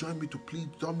 Somebody join me to plead.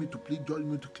 Join me to plead.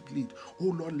 Join me to plead. Oh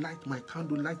Lord, light my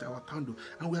candle. Light our candle.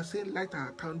 And we are saying light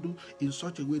our candle in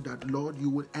such a way that, Lord, you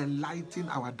will enlighten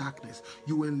our darkness.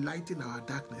 You will enlighten our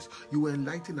darkness. You will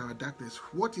enlighten our darkness.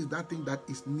 What is that thing that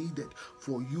is needed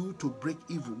for you to break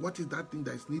evil? What is that thing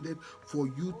that is needed for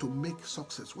you to make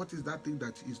success? What is that thing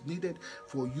that is needed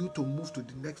for you to move to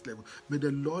the next level? May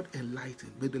the Lord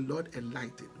enlighten. May the Lord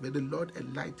enlighten. May the Lord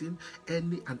enlighten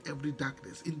any and every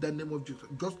darkness in the name of Jesus.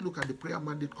 Just look at the prayer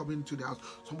mandate coming into the house.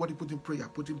 Somebody put in prayer,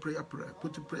 put in prayer,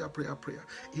 put in prayer,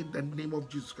 in the name of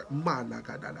Jesus Christ.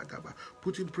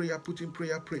 Put in prayer, put in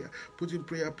prayer, put in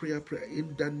prayer,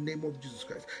 in the name of Jesus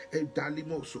Christ.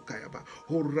 Dalimo Sukayaba,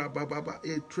 Horababa,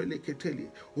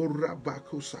 Treleketeli,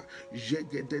 Horabakosa,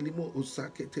 Jegedelimo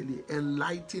Osaketeli,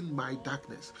 enlighten my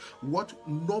darkness. What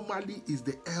normally is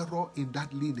the error in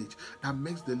that lineage that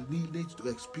makes the lineage to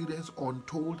experience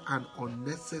untold and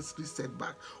unnecessary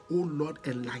setback? Oh Lord,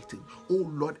 enlighten. Oh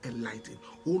Lord, enlighten.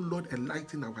 Oh Lord,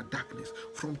 enlighten our darkness.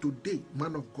 From today,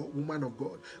 man of God, woman of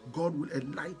God, God will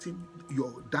enlighten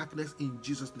your darkness in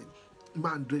Jesus' name.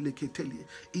 Mandrele Keteli,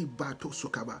 Ibato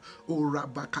Sokaba,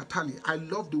 Orabakatali. I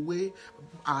love the way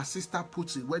our sister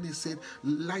puts it when he said,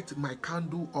 light my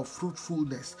candle of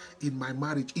fruitfulness in my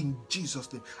marriage in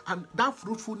Jesus' name. And that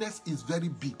fruitfulness is very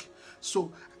big.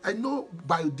 So I know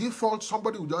by default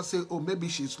somebody will just say, oh, maybe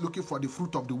she's looking for the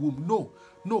fruit of the womb.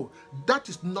 No, that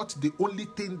is not the only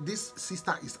thing this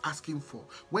sister is asking for.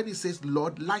 When he says,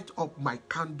 Lord, light up my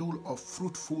candle of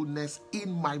fruitfulness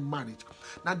in my marriage.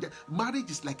 Now, the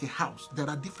marriage is like a house. There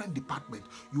are different departments.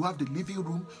 You have the living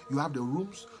room, you have the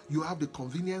rooms, you have the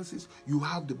conveniences, you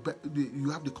have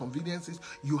the conveniences,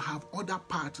 you have other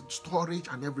parts, storage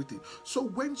and everything. So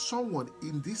when someone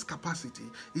in this capacity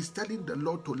is telling the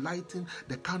Lord to lighten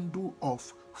the candle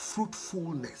of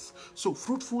fruitfulness. So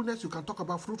fruitfulness, you can talk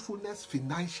about fruitfulness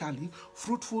financially,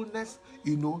 fruitfulness,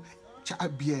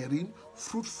 childbearing,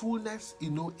 fruitfulness,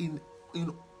 in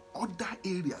other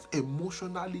areas,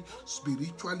 emotionally,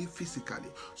 spiritually, physically.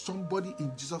 Somebody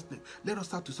in Jesus' name, let us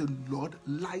start to say, Lord,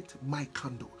 light my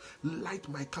candle,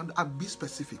 and be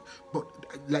specific. But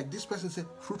like this person said,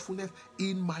 fruitfulness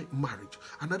in my marriage.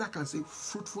 Another can say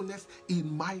fruitfulness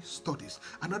in my studies.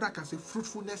 Another can say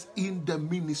fruitfulness in the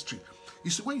ministry. You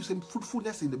see, when you say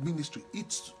fruitfulness in the ministry,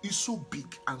 it's so big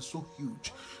and so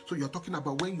huge. So you're talking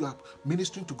about when you are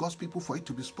ministering to God's people for it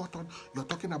to be spot on. You're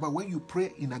talking about when you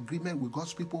pray in agreement with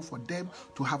God's people for them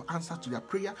to have answers to their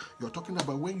prayer. You're talking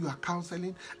about when you are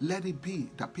counseling, let it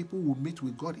be that people will meet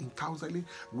with God in counseling.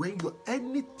 When you're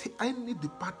any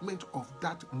department of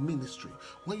that ministry,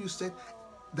 when you said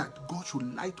that God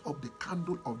should light up the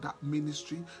candle of that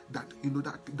ministry, that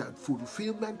that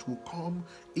fulfillment will come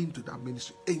into that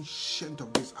ministry. Ancient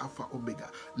of this, Alpha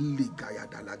Omega, Ligaya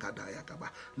Dalagadaya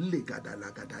Gaba, Ligada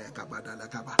Lagadaya Gaba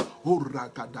Dalagaba,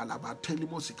 Oragadalaba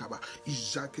Telimosikaba,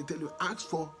 Ijaketelu. Ask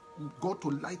for God to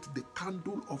light the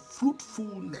candle of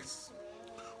fruitfulness.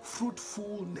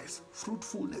 Fruitfulness,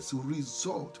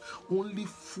 result. Only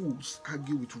fools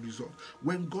argue with result.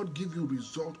 When God gives you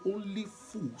result, only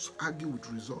fools argue with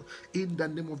result. In the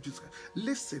name of Jesus.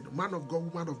 Listen, man of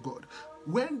God, woman of God.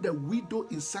 When the widow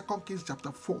in 2 Kings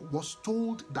chapter 4 was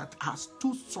told that her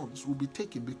 2 sons will be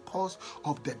taken because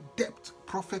of the debt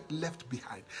prophet left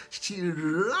behind, she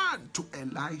ran to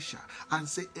Elisha and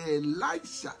said,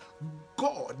 Elisha,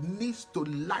 God needs to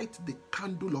light the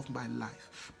candle of my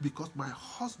life, because my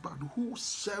husband, who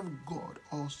served God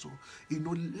also,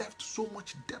 left so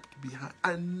much debt behind,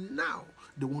 and now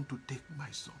they want to take my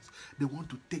sons. They want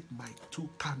to take my 2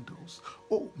 candles.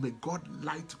 Oh, may God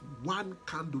light one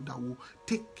candle that will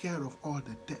take care of all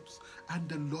the debts. And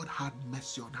the Lord had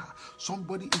mercy on her.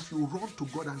 Somebody, if you run to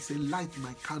God and say, light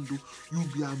my candle, you'll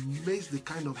be amazed the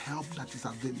kind of help that is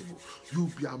available.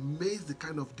 You'll be amazed the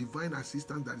kind of divine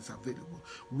assistance that is available.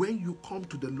 When you come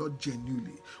to the Lord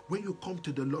genuinely, when you come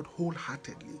to the Lord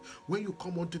wholeheartedly, when you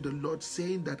come unto the Lord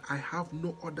saying that I have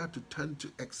no other to turn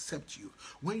to except you,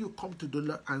 when you come to the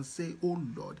Lord and say, oh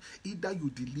Lord, either you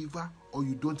deliver or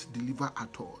you don't deliver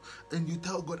at all, and you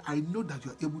tell God, I know that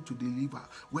you're able to deliver,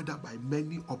 whether by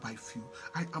many or by few.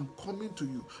 I am coming to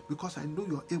you because I know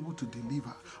you're able to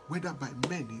deliver, whether by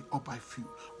many or by few.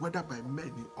 Whether by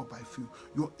many or by few,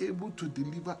 you're able to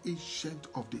deliver Ancient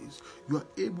of Days. You're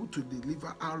able to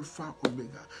deliver Alpha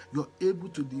Omega. You're able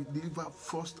to deliver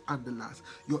first and the last.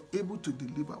 You're able to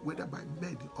deliver whether by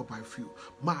many or by few.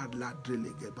 Marla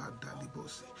drelege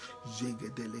bandalibosi, jege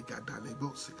delega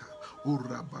dalebosika,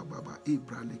 ora baba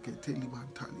ibraleke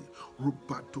telimantali,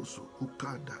 rupatoso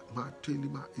ukanda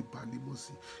matelima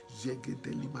ibalimosi, jege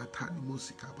delimatali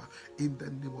mosikaba. In the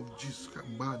name of Jesus,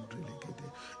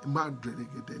 mandrelegede,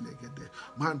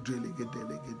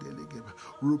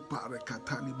 rupare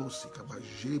katali mosikaba,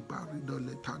 je barino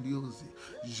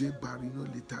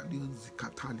letalionzi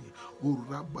katali,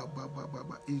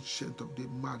 urababa, ancient of the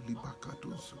mali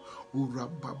bakatoso,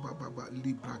 urababa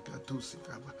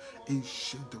librakatosikaba,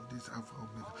 ancient of this Alpha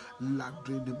Omega,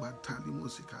 ladrene mantali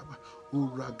mosikaba,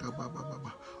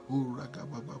 uragababa,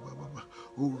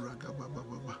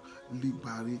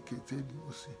 libareketeli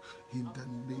mosi. In the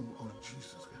name of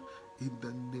Jesus. In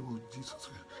the name of Jesus.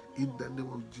 In the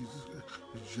name of Jesus.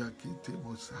 Jakite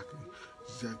Mosaki.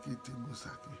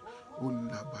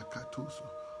 Ola bakatoso.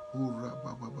 Ora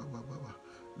baba.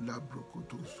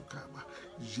 Labrokotoso kaba.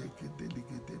 Jeke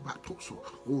delegate batoso.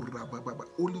 Ora baba.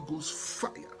 Holy Ghost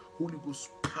fire. Holy Ghost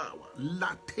power.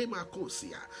 Latema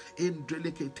kosia.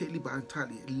 Endreleke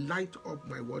telibantali. Light up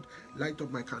my word. Light up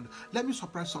my candle. Let me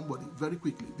surprise somebody very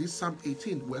quickly. This Psalm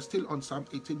 18. We're still on Psalm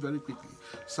 18 very quickly.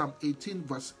 Psalm 18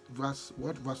 verse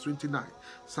 29.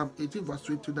 Psalm 18 verse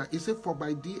 29. It says, for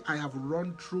by thee I have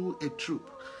run through a troop,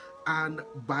 and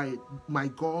by my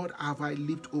God have I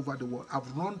leaped over the wall. I've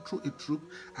run through a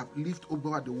troop. I've leaped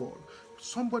over the wall.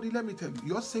 Somebody, let me tell you,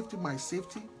 your safety, my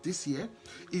safety this year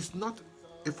is not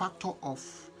a factor of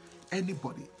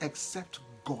anybody except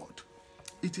God.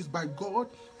 It is by God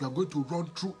you are going to run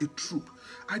through a troop.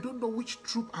 I don't know which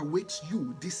troop awaits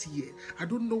you this year. I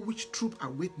don't know which troop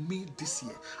awaits me this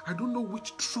year. I don't know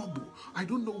which trouble. I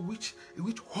don't know which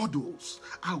hurdles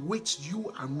awaits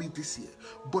you and me this year.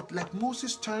 But like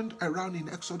Moses turned around in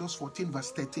Exodus 14 verse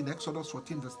 13,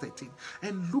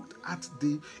 and looked at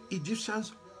the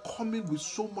Egyptians coming with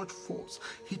so much force,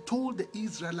 he told the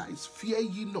Israelites, fear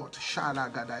ye not.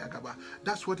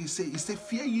 That's what he said. He said,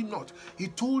 fear ye not. He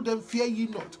told them, fear ye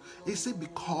not. He said,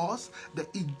 because the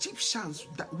Egyptians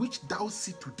that which thou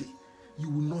see today, you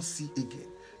will not see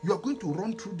again. You are going to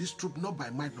run through this troop not by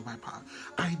might, not by power.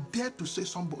 I dare to say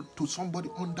to somebody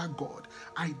under God.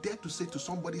 I dare to say to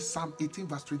somebody, Psalm 18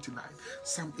 verse 29.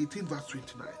 Psalm 18 verse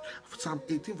 29. Psalm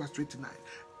 18 verse 29.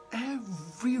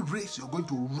 Every race you're going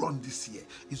to run this year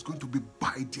is going to be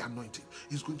by the anointing.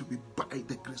 It's going to be by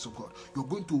the grace of God. You're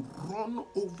going to run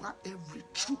over every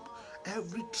troop.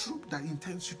 Every troop that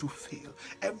intends you to fail,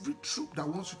 every troop that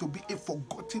wants you to be a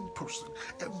forgotten person,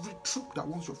 every troop that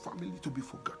wants your family to be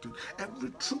forgotten,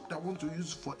 every troop that wants to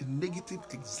use for a negative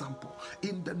example,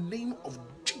 in the name of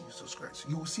Jesus Christ,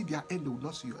 you will see their end, they will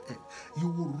not see your end. You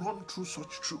will run through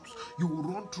such troops. You will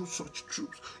run through such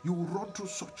troops. You will run through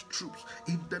such troops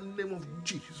in the name of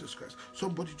Jesus Christ.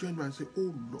 Somebody join me and say,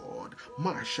 oh Lord,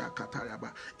 Masha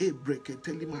Kataraba,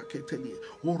 Ebreketeli Maketeli,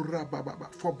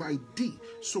 Orababa, for by thee,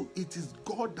 so it is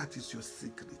God that is your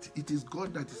secret. It is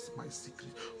God that is my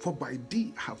secret. For by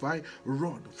thee have I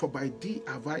run. For by thee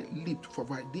have I leaped. For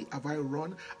by thee have I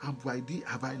run. And by thee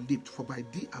have I leaped. For by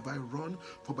thee have I run.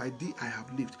 For by thee I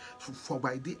have leaped. For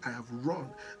by thee I have run.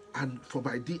 And for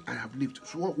by thee I have leaped.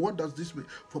 So what does this mean?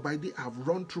 For by thee I have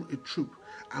run through a troop,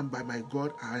 and by my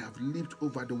God I have leaped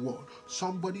over the wall.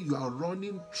 Somebody, you are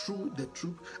running through the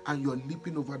troop and you're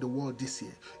leaping over the wall this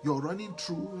year. You're running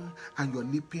through and you're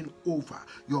leaping over.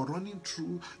 You're running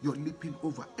through, you're leaping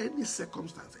over. Any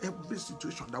circumstance, every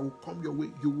situation that will come your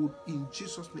way, you will, in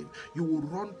Jesus' name, you will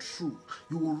run through.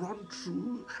 You will run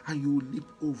through and you will leap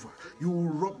over. You will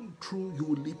run through, you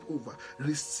will leap over.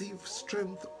 Receive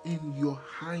strength in your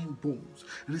hind bones.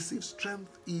 Receive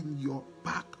strength in your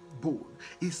backbone.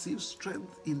 Receive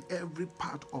strength in every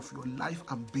part of your life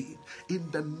and being. In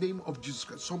the name of Jesus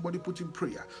Christ. Somebody put in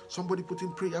prayer. Somebody put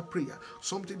in prayer.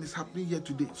 Something is happening here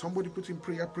today. Somebody put in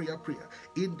prayer.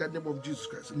 In the name of Jesus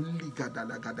Christ.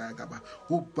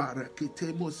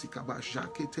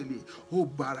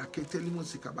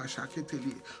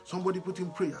 Somebody put in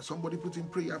prayer. Somebody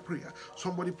put in prayer.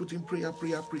 Somebody put in prayer.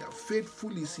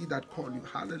 Faithful is he that call you.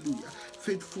 Hallelujah.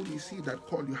 Faithful is he that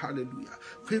call you. Hallelujah.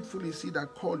 Faithful is he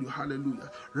that call you. Hallelujah.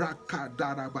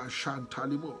 Rakadaraba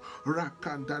shantalimo.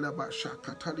 Rakandalaba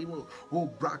shakatalimo. O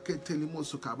braketelimo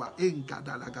sukaba.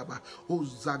 Engadalagaba. O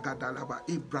zagadalaba.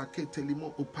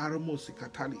 Ibraketelimo. O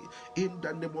paramosikatali. In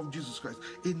the name of Jesus Christ.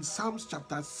 In Psalms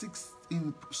chapter 6.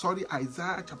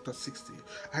 Isaiah chapter 60.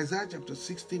 Isaiah chapter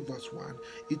 60 verse 1.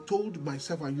 It told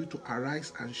myself and you to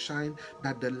arise and shine,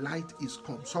 that the light is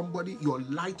come. Somebody, your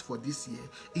light for this year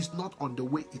is not on the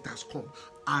way, it has come.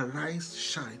 Arise,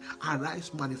 shine.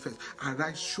 Arise, manifest.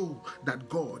 Arise, show that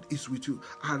God is with you.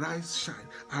 Arise, shine.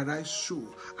 Arise, show.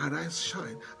 Arise,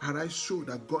 shine. Arise, show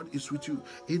that God is with you.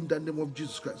 In the name of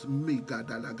Jesus Christ.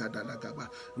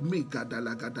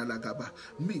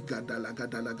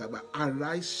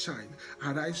 Arise, shine.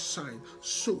 Arise, shine.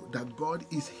 Show that God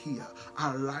is here.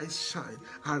 Arise, shine.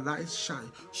 Arise,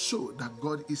 shine. Show that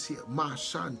God is here.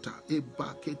 Mashanta.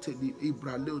 Ebaketeli.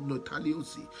 Ibraleo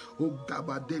notaliosi.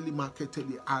 Ogabadeli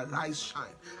maketeli. Arise,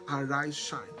 shine. Arise,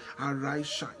 shine. Arise,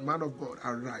 shine. Man of God,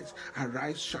 arise.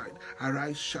 Arise, shine.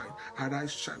 Arise, shine.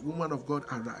 Arise, shine. Woman of God,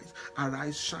 arise.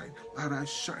 Arise, shine.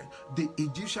 Arise, shine. The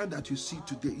Egyptian that you see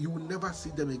today, you will never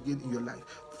see them again in your life.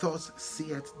 Thus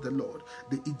saith the Lord.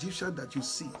 The Egyptian that you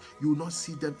see, you will not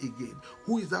see them again.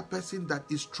 Who is that person that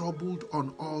is troubled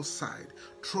on all sides?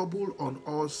 Trouble on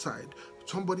all sides.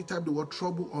 Somebody type the word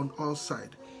trouble on all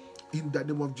sides. In the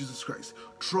name of Jesus Christ.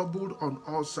 Troubled on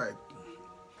all sides.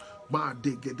 Troubled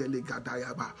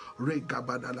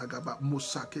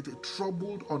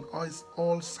on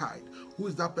all sides. Who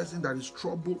is that person that is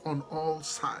troubled on all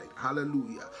sides?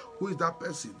 Hallelujah. Who is that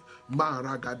person?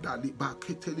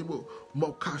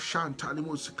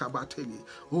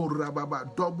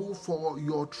 Double for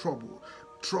your trouble.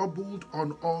 Troubled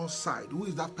on all sides. Who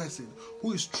is that person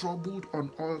who is troubled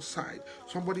on all sides?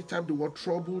 Somebody type the word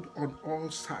troubled on all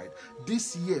sides.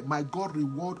 This year, my God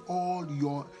reward all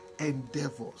your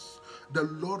endeavors. The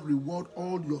Lord reward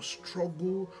all your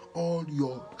struggle, all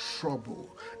your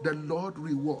trouble. The Lord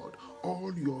reward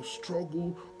all your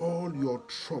struggle, all your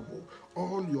trouble,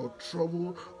 all your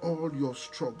trouble, all your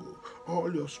struggle,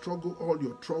 all your struggle, all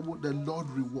your trouble. The Lord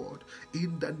reward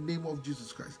in the name of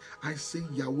Jesus Christ. I say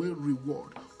Yahweh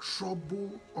reward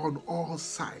trouble on all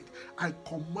sides. I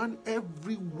command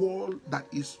every wall that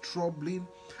is troubling.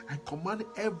 I command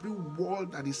every wall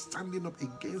that is standing up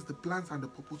against the plans and the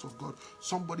purpose of God.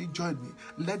 Somebody join me.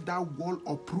 Let that wall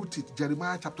uproot it.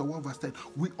 Jeremiah chapter 1 verse 10.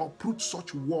 We uproot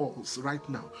such walls right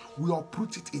now. We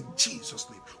uproot it in Jesus'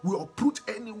 name. We uproot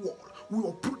any wall. We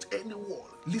uproot any wall.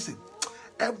 Listen.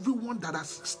 Everyone that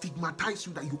has stigmatized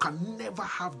you that you can never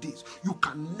have this, you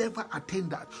can never attain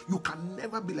that, you can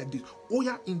never be like this. Oh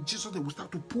yeah, in Jesus' name, we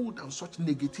start to pull down such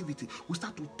negativity. We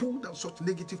start to pull down such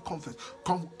negative confession.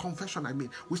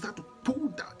 We start to pull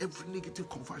down every negative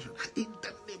confession in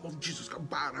the name of Jesus.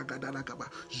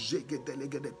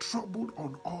 Troubled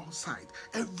on all sides.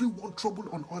 Everyone troubled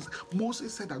on all sides.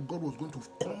 Moses said that God was going to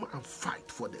come and fight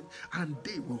for them, and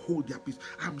they will hold their peace.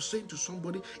 I'm saying to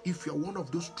somebody, if you're one of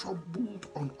those troubled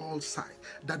on all sides,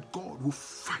 that God will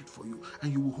fight for you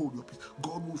and you will hold your peace.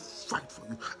 God will fight for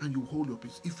you and you will hold your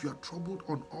peace. If you are troubled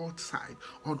on all sides,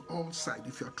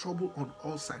 if you are troubled on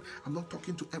all sides, I'm not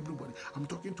talking to everybody. I'm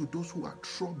talking to those who are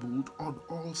troubled on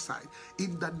all sides.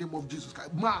 In the name of Jesus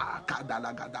Christ.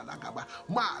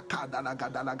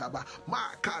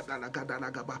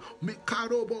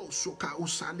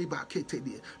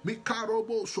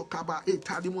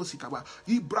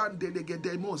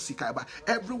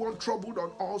 Everyone troubled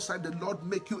on all sides, the Lord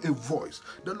make you a voice.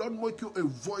 The Lord make you a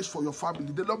voice for your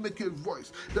family. The Lord make you a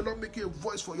voice. The Lord make you a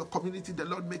voice for your community. The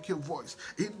Lord make you a voice.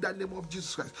 In the name of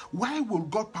Jesus Christ. Why will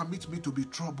God permit me to be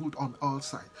troubled on all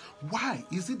sides? Why?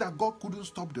 Is it that God couldn't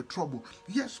stop the trouble?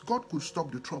 Yes, God could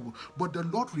stop the trouble, but the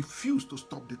Lord refused to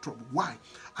stop the trouble. Why?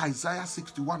 Isaiah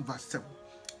 61 verse 7.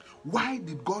 Why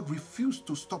did God refuse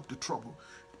to stop the trouble?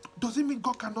 Does it mean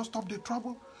God cannot stop the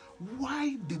trouble?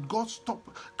 Why did God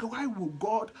stop? Why will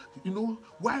God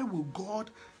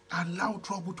allow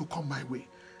trouble to come my way?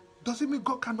 Does it mean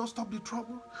God cannot stop the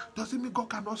trouble? Does it mean God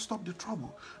cannot stop the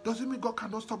trouble? Does it mean God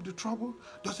cannot stop the trouble?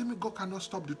 Does it mean God cannot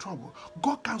stop the trouble?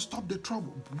 God can stop the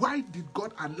trouble. Why did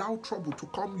God allow trouble to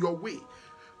come your way?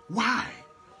 Why?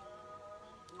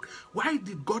 Why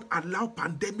did God allow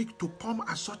pandemic to come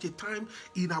at such a time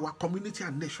in our community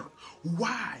and nation?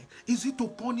 Why? Is it to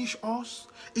punish us?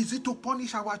 Is it to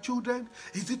punish our children?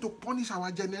 Is it to punish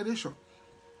our generation?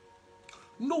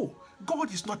 No,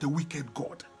 God is not a wicked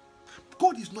God.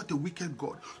 God is not a wicked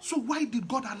God. So why did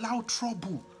God allow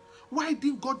trouble? Why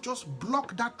didn't God just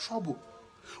block that trouble?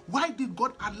 Why did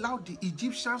God allow the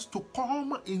Egyptians to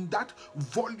come in that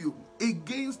volume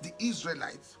against the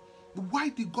Israelites? Why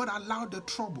did God allow the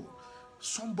trouble?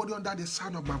 Somebody under the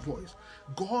sound of my voice,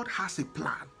 God has a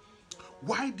plan.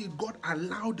 Why did God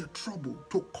allow the trouble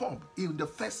to come in the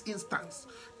first instance?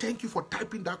 Thank you for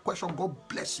typing that question. God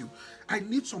bless you. I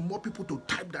need some more people to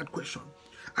type that question.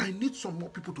 I need some more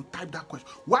people to type that question.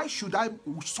 Why should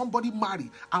somebody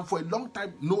marry and for a long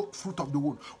time no fruit of the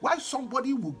womb? Why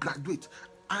somebody will graduate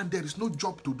and there is no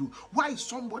job to do? Why is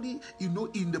somebody, in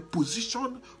the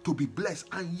position to be blessed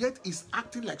and yet is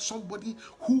acting like somebody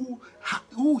who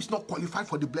is not qualified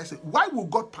for the blessing? Why will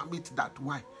God permit that?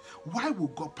 Why? Why will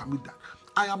God permit that?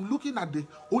 I am looking at the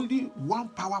only one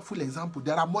powerful example.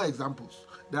 There are more examples.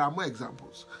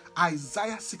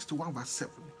 Isaiah 61 verse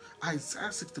 7.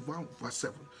 Isaiah 61 verse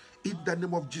 7. In the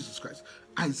name of Jesus Christ.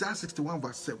 Isaiah 61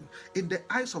 verse 7. In the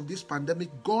eyes of this pandemic,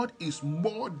 God is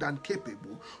more than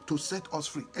capable to set us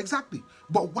free. Exactly.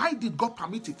 But why did God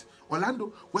permit it?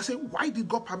 Orlando, we're saying, why did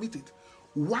God permit it?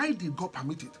 Why did God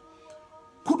permit it?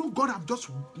 Couldn't God have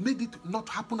just made it not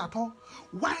happen at all?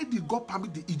 Why did God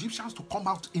permit the Egyptians to come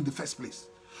out in the first place?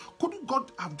 Couldn't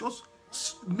God have just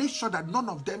made sure that none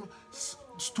of them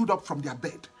stood up from their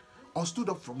bed or stood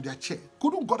up from their chair?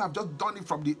 Couldn't God have just done it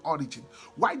from the origin?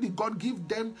 Why did God give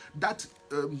them that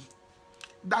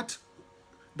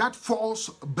false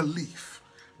belief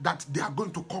that they are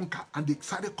going to conquer, and they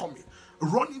started coming,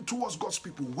 running towards God's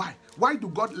people? Why? Why do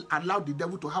God allow the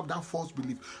devil to have that false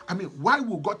belief? I mean, why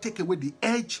will God take away the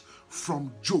edge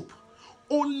from Job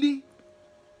only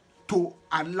to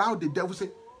allow the devil to say,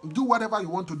 do whatever you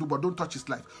want to do, but don't touch his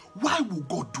life? Why will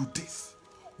God do this?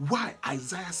 Why?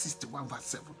 Isaiah 61 verse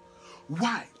 7.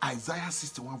 Why? Isaiah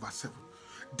 61 verse 7.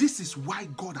 This is why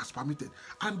God has permitted.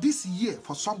 And this year,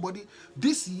 for somebody,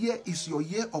 this year is your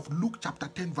year of Luke chapter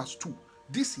 10 verse 2.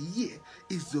 This year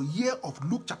is the year of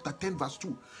Luke chapter 10 verse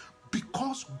 2.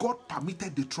 Because God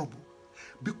permitted the trouble.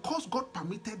 Because God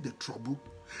permitted the trouble,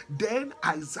 then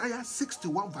Isaiah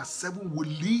 61 verse 7 will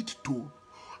lead to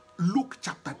Luke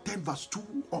chapter 10 verse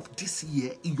 2 of this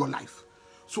year in your life.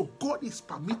 So God is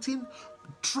permitting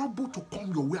trouble to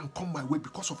come your way and come my way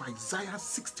because of Isaiah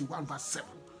 61 verse 7.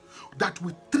 That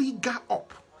will trigger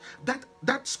up.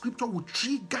 That scripture will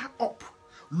trigger up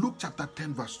Luke chapter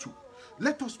 10 verse 2.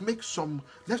 Let us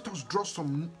draw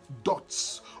some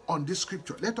dots on this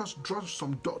scripture. Let us draw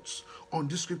some dots on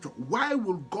this scripture. Why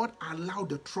will God allow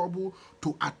the trouble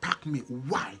to attack me?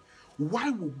 Why?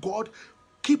 Why will God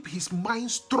keep his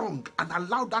mind strong and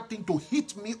allow that thing to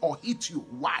hit me or hit you?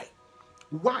 Why?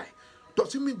 Why?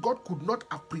 Does it mean God could not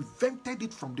have prevented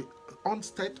it from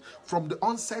onset,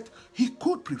 he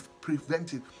could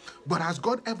prevent it. But has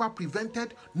God ever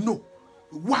prevented? No.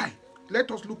 Why?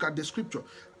 Let us look at the scripture.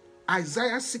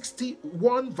 Isaiah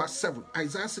 61 verse 7.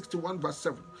 Isaiah 61 verse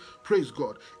 7. Praise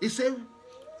God. It says,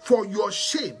 for your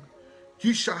shame,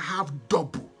 you shall have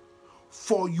double.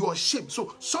 For your shame.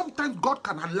 So sometimes God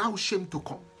can allow shame to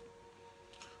come.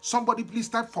 Somebody please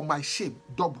type, for my shame,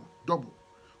 double, double.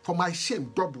 For my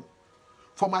shame, double.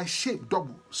 For my shame,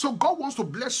 double. So God wants to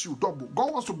bless you double.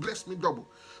 God wants to bless me double.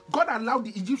 God allowed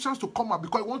the Egyptians to come out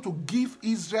because he wants to give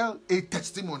Israel a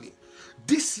testimony.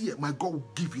 This year, my God will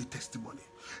give you a testimony.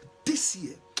 This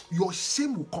year, your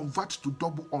shame will convert to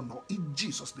double honor in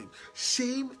Jesus' name.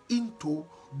 Shame into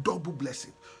double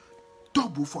blessing.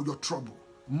 Double for your trouble.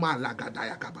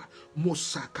 Malagadayagaba,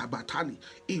 Mosakabatali,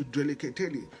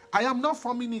 Idreleketeli. I am not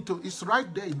forming it. It's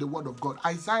right there in the word of God.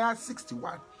 Isaiah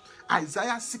 61.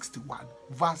 Isaiah 61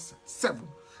 verse 7.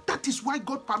 That is why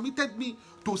God permitted me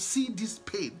to see this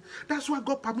pain. That's why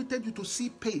God permitted you to see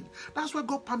pain. That's why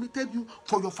God permitted you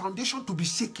for your foundation to be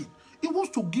shaken. He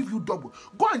wants to give you double.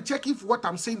 Go and check if what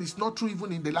I'm saying is not true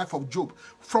even in the life of Job.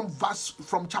 From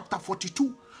chapter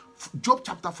 42. Job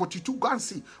chapter 42. Go and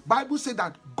see. Bible said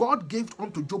that God gave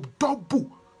unto Job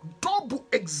double. Double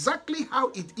exactly how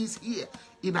it is here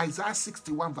in Isaiah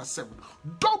 61 verse 7.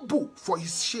 Double for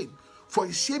his shame. For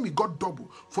his shame, he got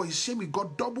double. For his shame, he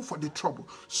got double for the trouble.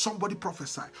 Somebody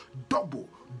prophesy. Double,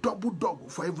 double, double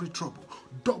for every trouble.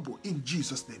 Double in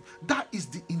Jesus' name. That is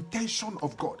the intention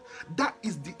of God. That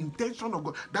is the intention of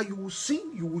God. That you will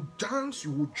sing, you will dance,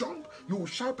 you will jump, you will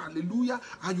shout hallelujah,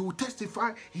 and you will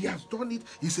testify he has done it.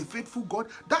 He's a faithful God.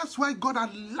 That's why God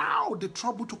allowed the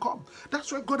trouble to come.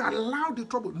 That's why God allowed the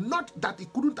trouble. Not that he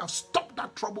couldn't have stopped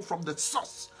that trouble from the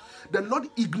source. The Lord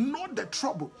ignored the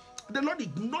trouble. The Lord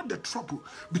ignored the trouble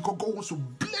because God wants to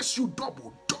bless you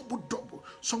double, double, double.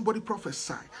 Somebody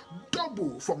prophesy.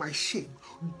 Double for my shame.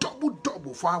 Double,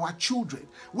 double for our children.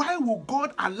 Why will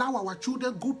God allow our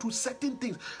children go through certain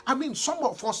things? I mean, some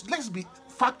of us, let's be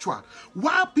factual.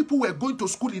 While people were going to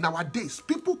school in our days,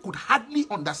 people could hardly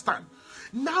understand.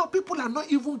 Now people are not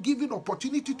even given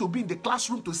opportunity to be in the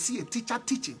classroom to see a teacher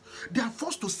teaching. They are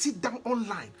forced to sit down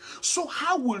online. So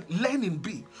how will learning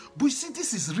be? But you see,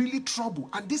 this is really trouble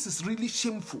and this is really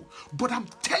shameful. But I'm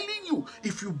telling you,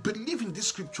 if you believe in this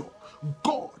scripture,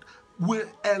 God will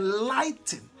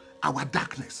enlighten our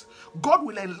darkness. God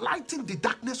will enlighten the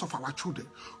darkness of our children.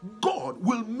 God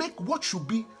will make what should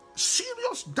be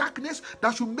serious darkness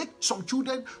that should make some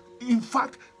children, in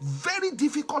fact, very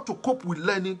difficult to cope with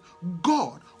learning.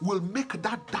 God will make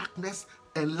that darkness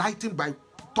enlightened by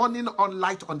turning on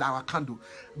light on our candle.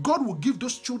 God will give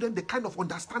those children the kind of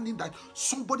understanding that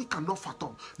somebody cannot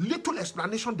fathom. Little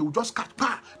explanation, they will just catch.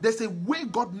 There's a way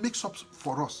God makes up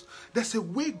for us. There's a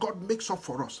way God makes up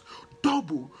for us.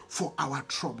 Double for our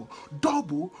trouble.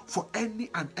 Double for any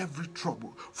and every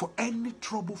trouble. For any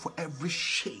trouble, for every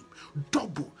shame.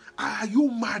 Double. Are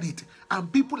you married?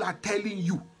 And people are telling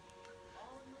you,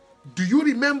 do you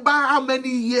remember how many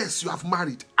years you have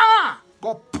married?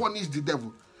 God punished the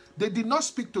devil. They did not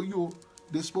speak to you.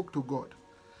 They spoke to God.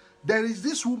 There is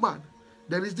this woman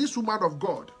of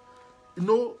God. You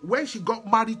know, when she got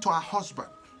married to her husband,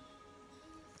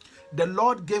 the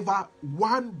Lord gave her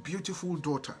one beautiful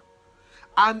daughter.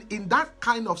 And in that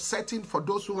kind of setting, for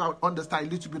those who understand a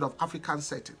little bit of African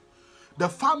setting, the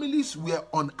families were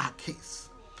on her case.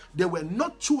 They were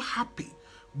not too happy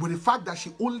with the fact that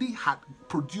she only had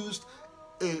produced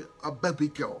a baby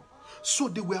girl. So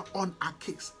they were on her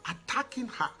case, attacking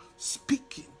her,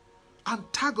 speaking,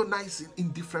 antagonizing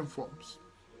in different forms.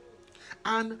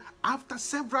 And after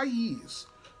several years,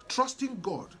 trusting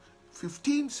God,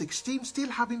 15, 16, still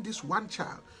having this one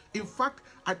child. In fact,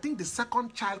 I think the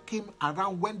second child came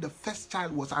around when the first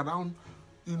child was around,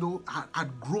 you know, had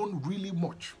grown really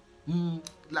much.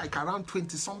 Like around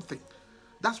 20 something.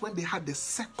 That's when they had the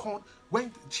second,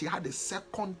 when she had the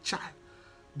second child.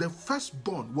 The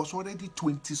firstborn was already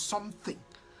 20 something.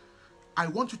 I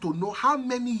want you to know how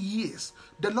many years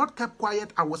the Lord kept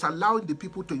quiet and was allowing the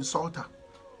people to insult her.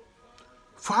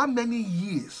 For how many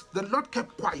years the Lord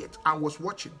kept quiet and was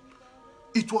watching.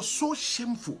 It was so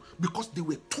shameful because they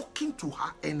were talking to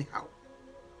her anyhow.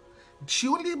 She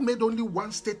only made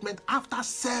one statement after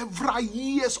several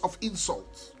years of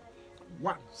insults.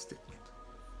 One statement.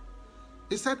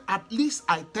 He said, at least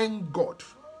I thank God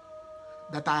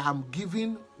that I am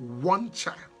giving one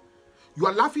child. You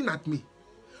are laughing at me.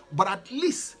 But at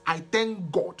least I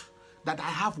thank God that I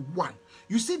have one.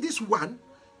 You see this one,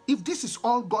 if this is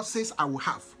all God says I will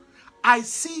have, I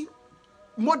see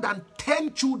more than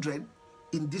 10 children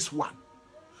in this one.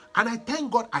 And I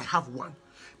thank God I have one.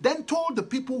 then told the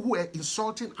people who were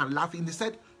insulting and laughing, they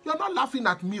said, you're not laughing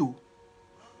at me.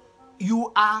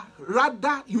 You are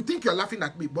rather, you think you're laughing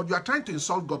at me, but you are trying to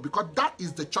insult God, because that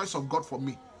is the choice of God for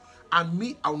me. And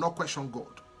me, I will not question God.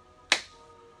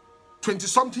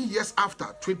 20-something years after,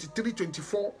 23,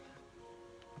 24,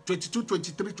 22,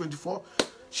 23, 24,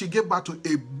 she gave birth to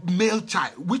a male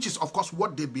child, which is, of course,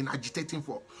 what they've been agitating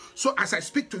for. So as I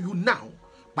speak to you now,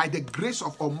 by the grace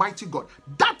of Almighty God,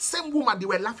 that same woman they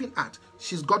were laughing at,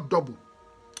 she's got double.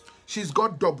 She's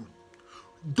got double.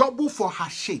 Double for her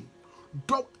shame.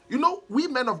 You know, we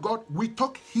men of God, we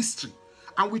talk history.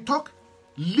 And we talk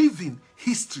living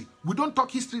history. We don't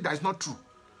talk history that is not true.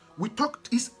 We talk,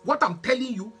 what I'm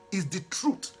telling you is the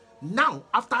truth. Now,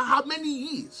 after how many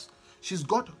years? She's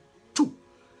got 2.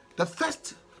 The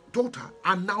first daughter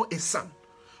and now a son,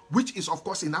 which is, of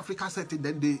course, in Africa setting,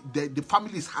 then the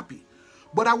family is happy.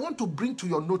 But I want to bring to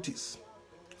your notice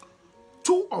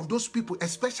 2 of those people,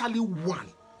 especially one,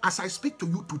 as I speak to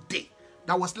you today,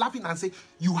 that was laughing and saying,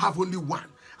 you have only one,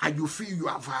 and you feel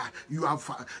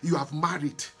you have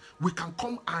married. We can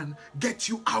come and get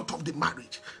you out of the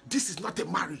marriage. This is not a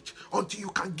marriage until you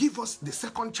can give us the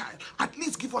second child. At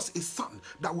least give us a son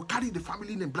that will carry the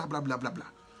family name, blah, blah, blah, blah, blah.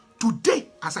 Today,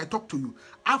 as I talk to you,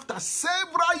 after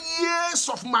several years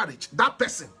of marriage, that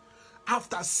person,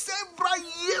 after several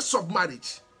years of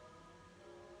marriage,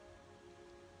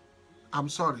 I'm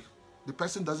sorry, the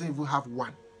person doesn't even have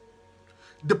one.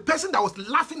 The person that was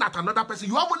laughing at another person,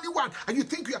 you have only one, and you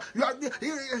think you are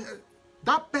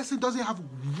that person doesn't have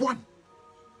one.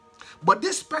 But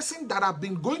this person that have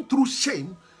been going through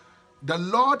shame, the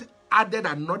Lord added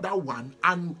another one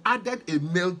and added a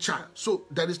male child. So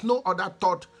there is no other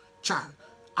third child.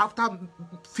 After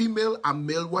female and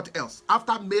male, what else?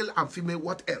 After male and female,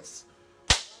 what else?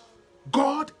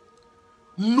 God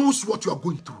knows what you are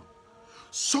going through.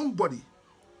 Somebody,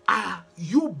 are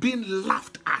you being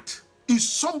laughed at? Is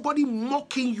somebody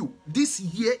mocking you? This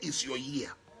year is your year.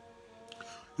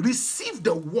 Receive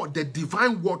the word, the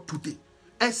divine word today.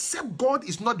 Except God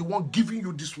is not the one giving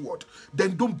you this word,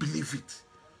 then don't believe it.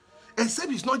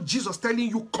 Except it's not Jesus telling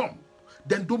you come,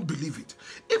 then don't believe it.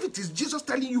 If it is Jesus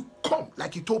telling you come,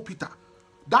 like he told Peter,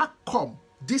 that come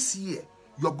this year,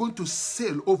 you're going to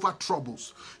sail over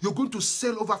troubles. You're going to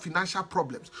sail over financial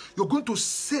problems. You're going to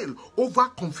sail over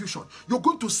confusion. You're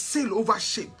going to sail over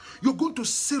shame. You're going to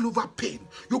sail over pain.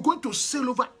 You're going to sail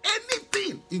over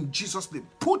anything in Jesus' name.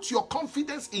 Put your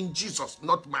confidence in Jesus,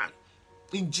 not man.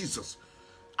 In Jesus.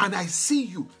 And I see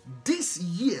you. This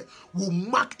year will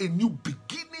mark a new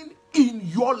beginning in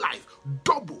your life.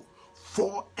 Double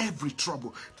for every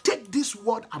trouble. Take this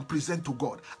word and present to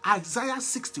God. Isaiah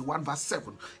 61 verse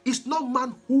 7. It's not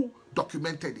man who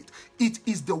documented it. It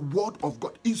is the word of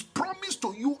God. It's promised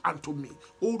to you and to me.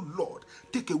 Oh Lord,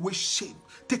 take away shame.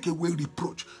 Take away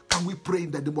reproach. Can we pray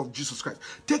in the name of Jesus Christ?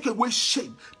 Take away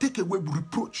shame. Take away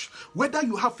reproach. Whether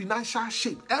you have financial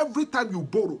shame, every time you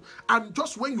borrow, and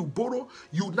just when you borrow,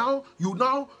 you now,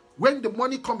 when the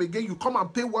money come again, you come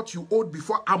and pay what you owed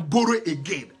before and borrow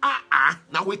again.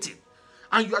 Now waiting.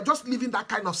 And you are just living that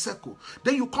kind of circle.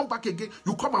 Then you come back again,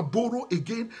 you come and borrow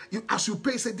again. As you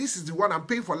pay, say, this is the one I'm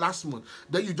paying for last month.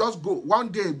 Then you just go. One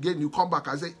day again, you come back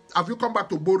and say, have you come back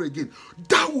to borrow again?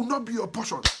 That will not be your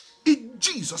portion. In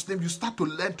Jesus' name, you start to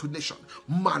lend to nation.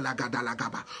 They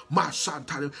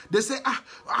say,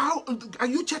 how, are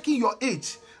you checking your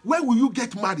age? When will you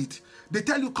get married? They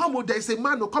tell you, come on, there is a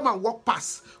man who come and walk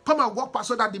past. Come and walk past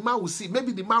so that the man will see.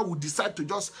 Maybe the man will decide to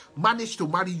just manage to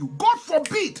marry you. God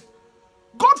forbid.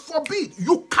 God forbid,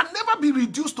 you can never be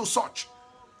reduced to such.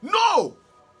 No,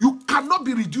 you cannot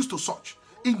be reduced to such.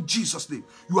 In Jesus' name,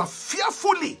 you are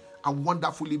fearfully and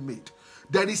wonderfully made.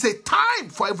 There is a time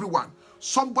for everyone.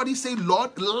 Somebody say,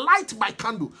 Lord, light my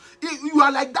candle. You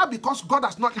are like that because God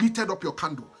has not lit up your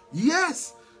candle.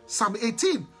 Yes, Psalm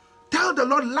 18. Tell the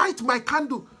Lord, light my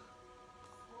candle.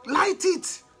 Light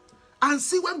it. And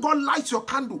see when God lights your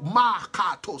candle.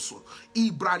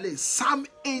 Psalm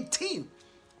 18.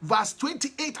 Verse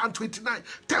 28 and 29.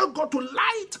 Tell God to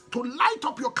light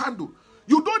up your candle.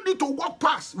 You don't need to walk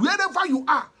past. Wherever you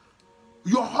are,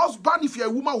 your husband, if you're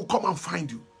a woman, will come and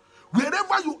find you.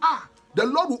 Wherever you are, the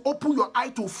Lord will open your eye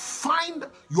to find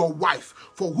your wife.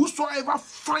 For whosoever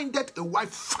findeth a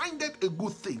wife, findeth a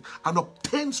good thing and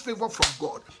obtains favor from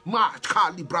God.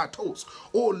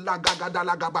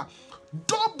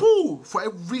 Double for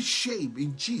every shame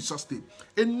in Jesus' name.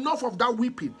 Enough of that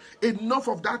weeping. Enough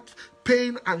of that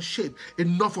pain and shame.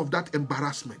 Enough of that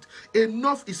embarrassment.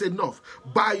 Enough is enough.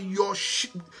 Bible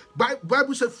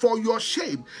said, for your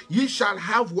shame ye shall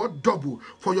have what? Double.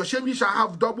 For your shame ye shall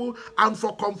have double, and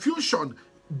for confusion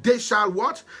they shall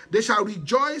what? They shall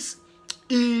rejoice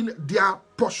in their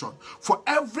portion. For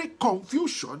every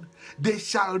confusion, they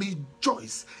shall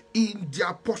rejoice in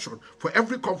their portion. For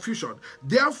every confusion,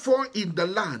 therefore in the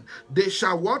land, they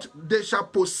shall what? They shall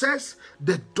possess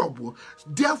the double.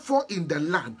 Therefore in the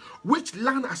land, which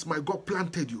land has my God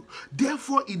planted you?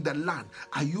 Therefore in the land,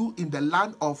 are you in the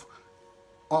land of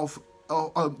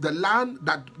the land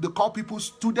that they call people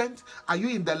students? Are you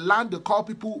in the land they call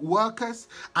people workers?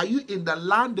 Are you in the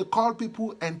land they call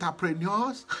people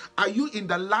entrepreneurs? Are you in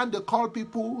the land they call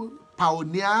people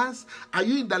pioneers? Are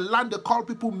you in the land they call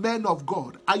people men of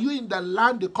God? Are you in the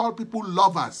land they call people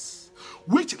lovers?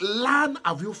 Which land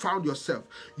have you found yourself?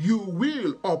 You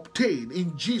will obtain,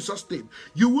 in Jesus' name,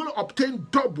 you will obtain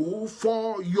double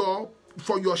for your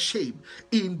shame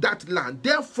in that land.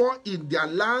 Therefore in their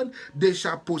land they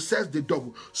shall possess the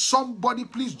double. Somebody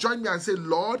please join me and say,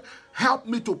 Lord, help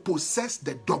me to possess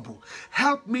the double.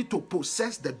 Help me to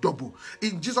possess the double.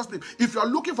 In Jesus' name. If you're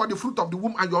looking for the fruit of the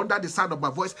womb and you're under the sound of my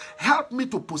voice, help me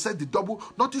to possess the double.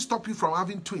 Not to stop you from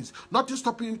having twins. Not to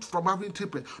stop you from having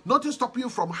triplets. Not to stop you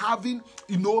from having,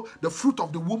 the fruit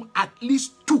of the womb, at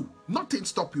least 2. Nothing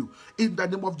stop you. In the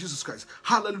name of Jesus Christ.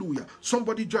 Hallelujah.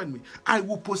 Somebody join me. I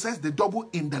will possess the double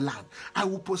in the land. I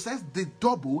will possess the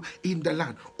double in the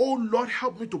land. Oh Lord,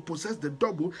 help me to possess the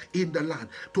double in the land.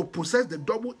 To possess the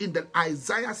double in the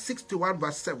Isaiah 61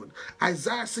 verse 7.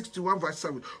 Isaiah 61 verse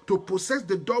 7. To possess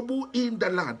the double in the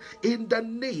land. In the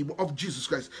name of Jesus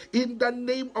Christ. In the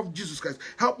name of Jesus Christ.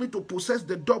 Help me to possess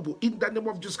the double in the name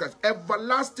of Jesus Christ.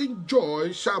 Everlasting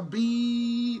joy shall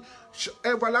be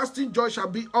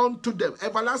unto them.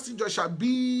 Everlasting joy shall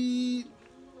be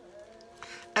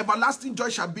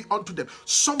unto them.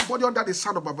 Somebody under the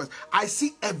sound of my voice, I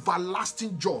see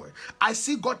everlasting joy. I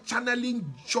see God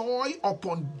channeling joy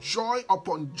upon joy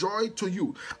upon joy to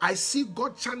you. I see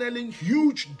God channeling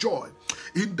huge joy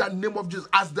in the name of Jesus,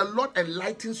 as the Lord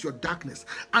enlightens your darkness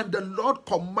and the Lord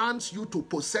commands you to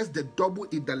possess the double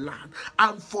in the land.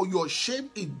 And for your shame,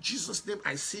 in Jesus' name,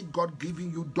 I see God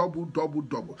giving you double.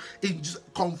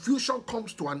 Confusion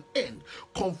comes to an end.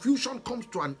 Confusion comes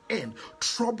to an end.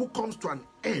 Trouble comes to an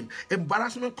end.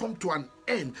 Embarrassment comes to an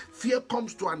end. Fear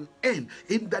comes to an end.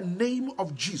 In the name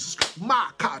of Jesus.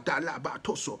 Maka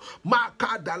dalabatoso.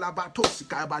 Maka dalabatosi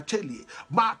kabateli.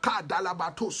 Maka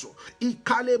dalabatoso.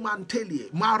 Ikale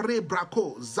manteli. Mare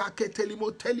brako. Zake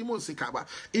telimo sikaba.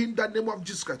 In the name of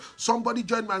Jesus Christ. Somebody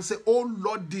join me and say, oh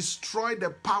Lord, destroy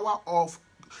the power of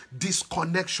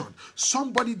disconnection.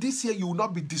 Somebody this year, you will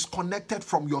not be disconnected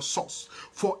from your source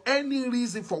for any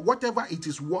reason, for whatever it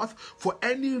is worth, for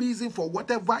any reason, for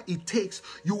whatever it takes.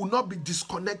 You will not be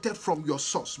disconnected from your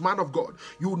source, man of God.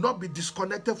 You will not be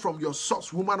disconnected from your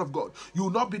source, woman of God. You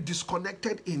will not be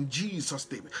disconnected in Jesus'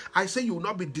 name. I say you will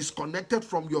not be disconnected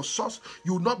from your source.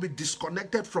 You will not be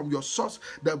disconnected from your source.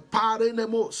 The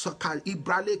parenemo saka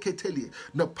ibrale keteli,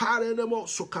 the parenemo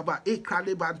sokaba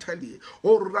ekrale banteli.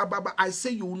 Oh rababa, I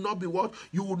say you will not be what?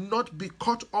 You will not be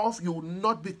cut off. You will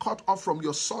not be cut off from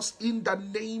your source in the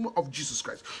name of Jesus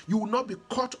Christ. You will not be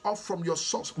cut off from your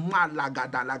source.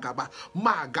 Malagadalagaba,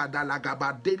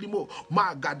 magadalagaba, delimo,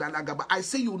 magadalagaba. I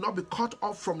say you will not be cut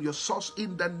off from your source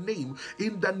in the name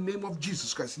of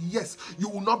Jesus Christ. Yes, you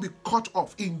will not be cut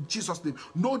off in Jesus' name.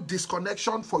 No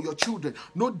disconnection for your children.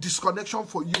 No disconnection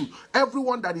for you.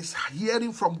 Everyone that is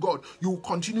hearing from God, you will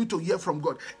continue to hear from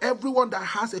God. Everyone that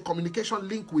has a communication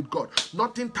link with God,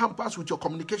 nothing tampers with your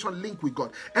communication link with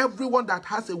God. Everyone that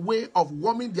has a way of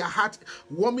warming their heart,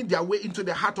 warming their way into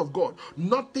the heart of God,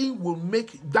 nothing will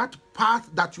make that path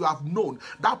that you have known,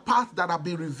 that path that have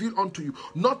been revealed unto you,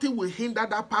 nothing will hinder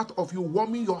that path of you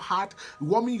warming your heart,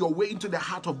 warming your way into the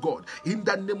heart of God. In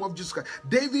the name of Jesus Christ.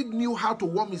 David knew how to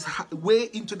warm his way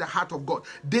into the heart of God.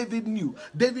 David knew,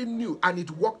 and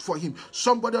it worked for him.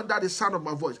 Somebody under the sound of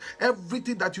my voice,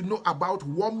 everything that you know about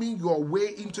warming your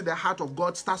way into the heart of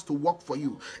God starts to work for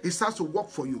you. It starts to work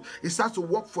for you. It starts to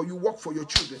work for you, work for your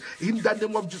children. In the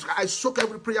name of Jesus Christ, I soak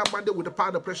every prayer mandate with the power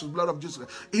and the precious blood of Jesus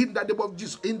Christ. In the name of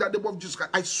Jesus, in the name of Jesus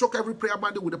Christ, I soak every prayer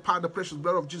mandate with the power and the precious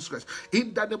blood of Jesus Christ.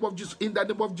 In the name of Jesus, in the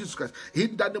name of Jesus Christ,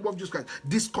 in the name of Jesus Christ.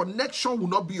 Disconnection will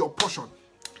not be your portion.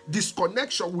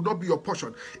 Disconnection will not be your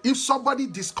portion. If somebody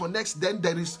disconnects, then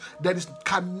there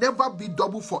can never be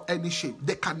double for any shame.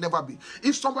 There can never be.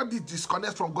 If somebody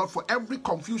disconnects from God for every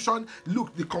confusion,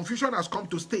 look, the confusion has come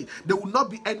to stay. There will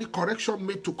not be any correction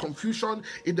made to confusion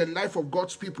in the life of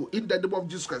God's people. In the name of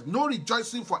Jesus Christ, no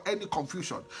rejoicing for any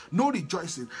confusion. No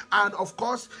rejoicing. And of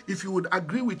course, if you would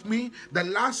agree with me, the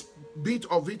last bit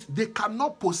of it, they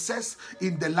cannot possess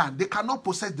in the land. They cannot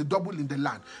possess the double in the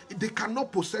land. They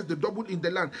cannot possess the double in the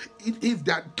land if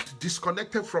they are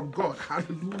disconnected from God.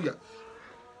 Hallelujah.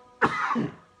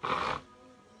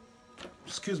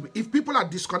 excuse me, if people are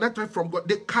disconnected from God,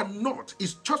 they cannot.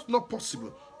 It's just not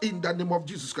possible. In the name of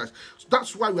Jesus Christ.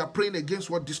 That's why we are praying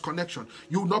against what disconnection.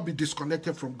 You will not be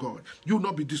disconnected from God. You will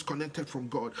not be disconnected from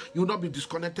God. You will not be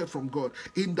disconnected from God.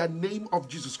 In the name of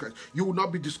Jesus Christ. You will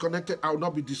not be disconnected. I will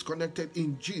not be disconnected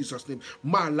in Jesus' name.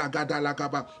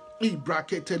 Malagadalagaba.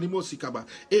 Ibraketelimosikaba,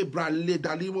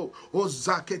 Ebraledalimo,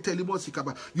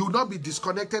 Ozaketelimosikaba. You will not be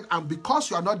disconnected, and because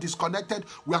you are not disconnected,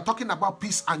 we are talking about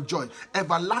peace and joy.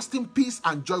 Everlasting peace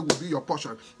and joy will be your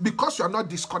portion. Because you are not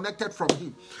disconnected from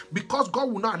Him. Because God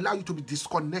will not allow you to be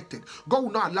disconnected. God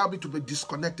will not allow me to be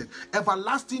disconnected.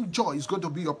 Everlasting joy is going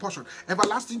to be your portion.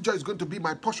 Everlasting joy is going to be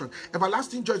my portion.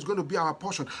 Everlasting joy is going to be our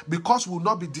portion. Because we will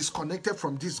not be disconnected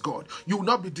from this God. You will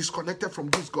not be disconnected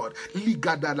from this God.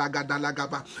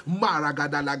 Ligadalagadalagaba.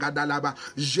 Maragadalagadalaba,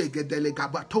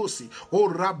 Jegedelegabatosi,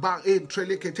 Oraba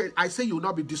Entrelekete. I say you will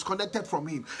not be disconnected from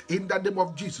Him in the name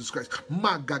of Jesus Christ.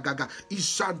 Magagaga,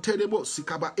 Ishantenemo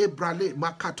Sikaba, Ebrale,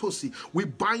 Makatosi. We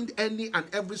bind any and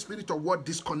every spirit of what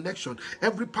disconnection,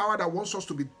 every power that wants us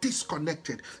to be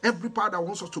disconnected, every power that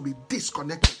wants us to be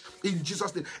disconnected in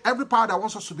Jesus' name, every power that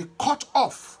wants us to be cut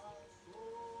off.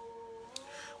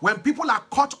 When people are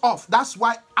cut off, that's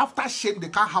why after shame, they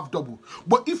can't have double.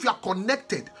 But if you are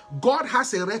connected, God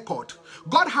has a record.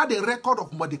 God had a record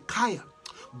of Mordecai.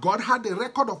 God had a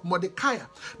record of Mordecai.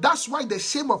 That's why the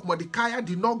shame of Mordecai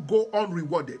did not go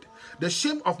unrewarded. The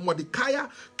shame of Mordecai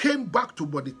came back to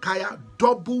Mordecai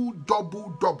double,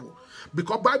 double, double.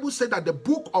 Because Bible said that the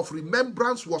book of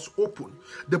remembrance was open.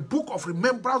 The book of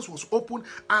remembrance was open,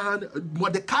 and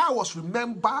Mordecai was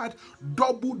remembered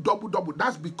double, double, double.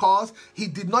 That's because he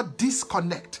did not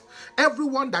disconnect.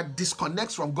 Everyone that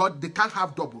disconnects from God, they can't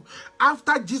have double.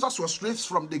 After Jesus was raised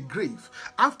from the grave,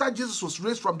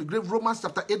 Romans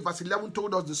chapter 8 verse 11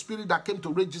 told us the spirit that came to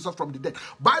raise Jesus from the dead.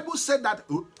 Bible said that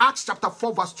Acts chapter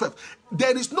 4 verse 12,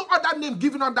 there is no other name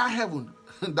given under heaven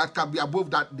that can be above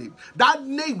that name. That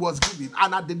name was given,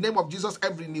 and at the name of Jesus,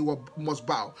 every knee must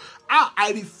bow.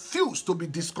 I refuse to be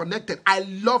disconnected. I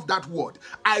love that word.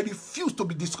 I refuse to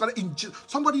be disconnected.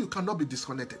 Somebody, you cannot be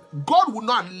disconnected. God will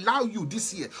not allow you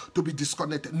this year to be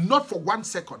disconnected, not for 1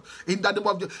 second. In the name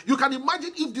of Jesus, you can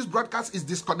imagine if this broadcast is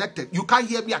disconnected. You can't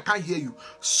hear me, I can't hear you.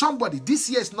 Somebody, this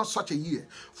year is not such a year.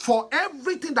 For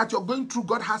everything that you're going through,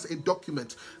 God has a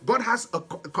document. God has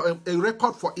a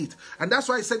record for it, and that's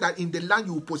why I said that in the land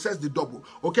you will possess the double.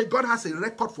 Okay, God has a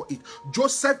record for it.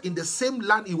 Joseph, in the same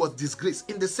land he was disgraced.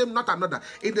 In the same, not another.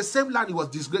 In the same land he was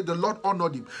disgraced. The Lord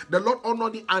honored him. The Lord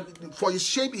honored him, and for his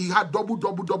shame he had double,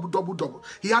 double, double, double, double.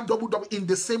 He had double, double in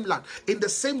the same land. In the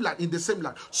same land. In the same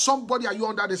land. Somebody, are you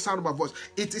under the sound of my voice?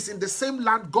 It is in the same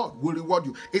land God will reward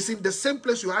you. It's in the same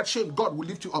place you had shame, God will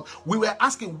lift you up. We were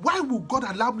asking, why will God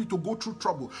allow me to go through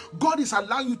trouble? God is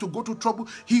allowing you to go through trouble.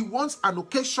 He wants an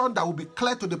occasion that will be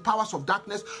clear to the powers of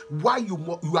darkness why you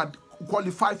are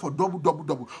qualified for double, double,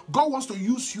 double. God wants to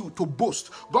use you to boast.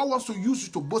 God wants to use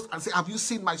you to boast and say, have you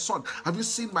seen my son? Have you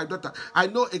seen my daughter? I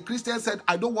know a Christian said,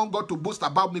 I don't want God to boast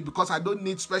about me because I don't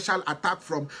need special attack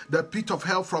from the pit of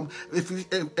hell from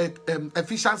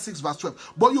Ephesians 6 verse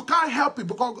 12. But you can't help it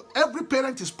because every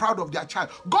parent is proud of their child.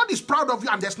 God is proud of you,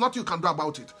 and there's nothing you can do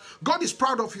about it. God is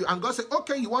proud of you, and God said,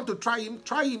 okay, you want to try him?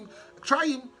 Try him. Try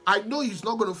him. I know he's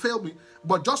not going to fail me,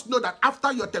 but just know that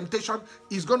after your temptation,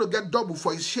 he's going to get double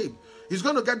for his shame. He's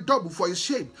going to get double for his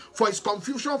shame, for his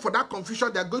confusion. For that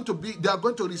confusion, they are going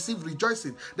to receive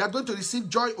rejoicing. They are going to receive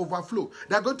joy overflow.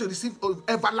 They are going to receive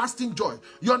everlasting joy.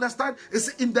 You understand? It's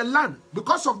in the land.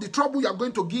 Because of the trouble you are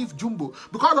going to give Jumbo,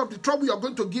 because of the trouble you are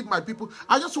going to give my people,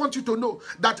 I just want you to know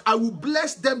that I will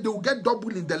bless them. They will get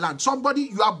double in the land. Somebody,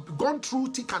 you have gone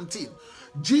through thick and thin.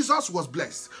 Jesus was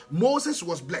blessed. Moses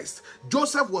was blessed.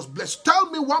 Joseph was blessed.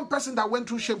 Tell me one person that went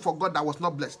through shame for God that was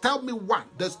not blessed. Tell me one.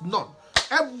 There's none.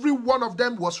 Every one of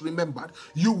them was remembered.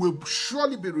 You will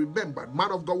surely be remembered.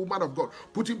 Man of God, woman of God.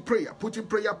 Put in prayer. Put in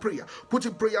prayer, prayer. Put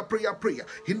in prayer, prayer, prayer.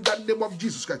 In the name of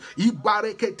Jesus Christ.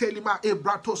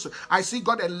 I see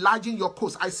God enlarging your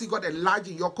coast. I see God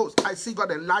enlarging your coast. I see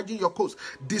God enlarging your coast.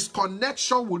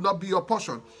 Disconnection will not be your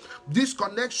portion.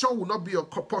 Disconnection will not be your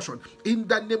portion. In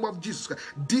the name of Jesus Christ.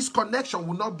 Disconnection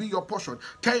will not be your portion.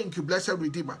 Thank you, blessed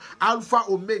Redeemer. Alpha,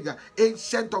 Omega,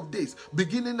 Ancient of Days,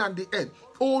 beginning and the end.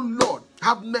 Oh Lord,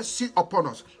 have mercy upon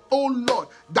us. Oh Lord,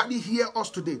 Daddy, hear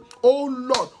us today. Oh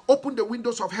Lord, open the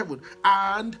windows of heaven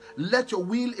and let your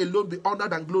will alone be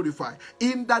honored and glorified.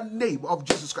 In the name of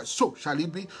Jesus Christ. So shall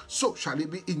it be. So shall it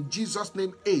be. In Jesus'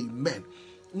 name, amen.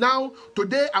 Now,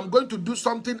 today I'm going to do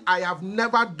something I have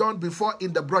never done before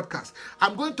in the broadcast.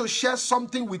 I'm going to share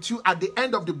something with you at the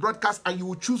end of the broadcast, and you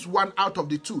will choose one out of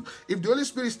the two. If the Holy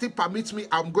Spirit still permits me,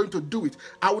 I'm going to do it.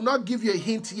 I will not give you a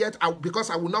hint yet because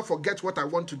I will not forget what I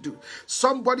want to do.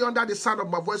 Somebody under the sound of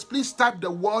my voice, please type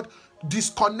the word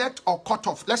disconnect or cut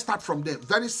off. Let's start from there.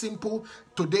 Very simple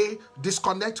today.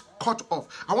 Disconnect, cut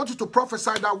off. I want you to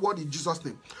prophesy that word in Jesus'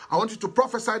 name. I want you to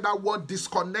prophesy that word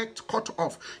disconnect, cut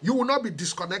off. You will not be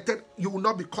disconnected. You will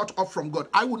not be cut off from God.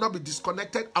 I will not be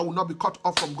disconnected. I will not be cut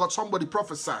off from God. Somebody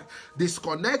prophesy.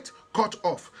 Disconnect, cut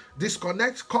off.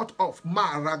 Disconnect, cut off.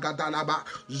 Ma ragadalaba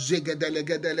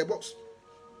zegedelegedelebos.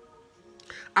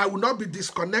 I will not be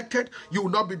disconnected. You will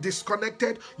not be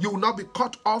disconnected. You will not be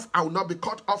cut off. I will not be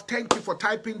cut off. Thank you for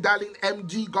typing, darling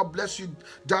MD. God bless you,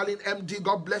 darling MD.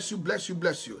 God bless you, bless you,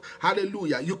 bless you.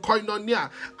 Hallelujah. You koinonia.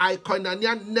 I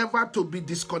koinonia never to be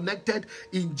disconnected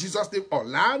in Jesus' name.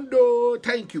 Orlando.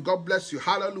 Thank you. God bless you.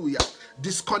 Hallelujah.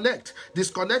 Disconnect.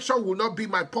 Disconnection will not be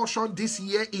my portion this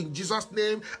year in Jesus'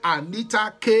 name.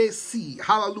 Anita KC.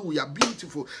 Hallelujah.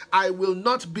 Beautiful. I will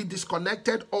not be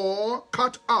disconnected or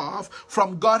cut off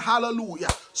from God. Hallelujah.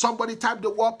 Somebody type the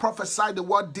word, prophesy the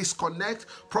word disconnect,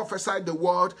 prophesy the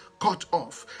word cut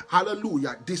off.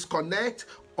 Hallelujah. Disconnect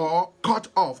or cut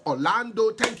off.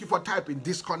 Orlando, thank you for typing.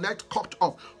 Disconnect, cut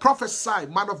off. Prophesy,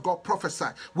 man of God, prophesy.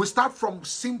 We start from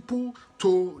simple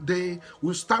to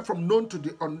we start from known to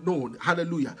the unknown.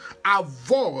 Hallelujah.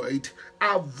 Avoid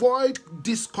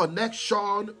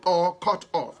disconnection or cut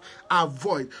off.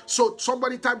 Avoid. So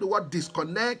somebody type the word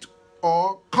disconnect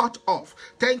or cut off.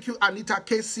 Thank you, Anita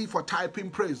KC, for typing.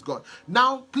 Praise God.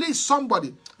 Now, please,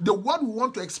 somebody, the word we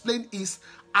want to explain is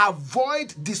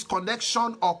avoid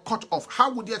disconnection or cut off.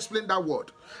 How would you explain that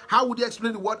word? How would you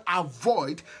explain the word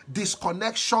avoid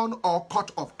disconnection or cut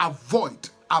off?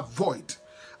 Avoid.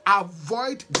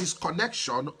 Avoid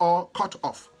disconnection or cut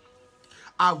off.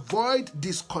 Avoid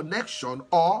disconnection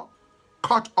or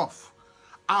cut off.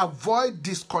 Avoid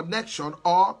disconnection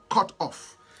or cut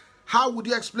off. How would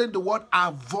you explain the word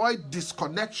avoid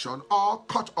disconnection or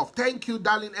cut off? Thank you,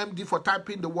 darling MD, for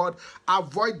typing the word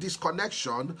avoid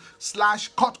disconnection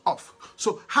 / cut off.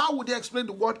 So how would you explain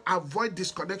the word avoid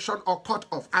disconnection or cut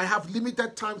off? I have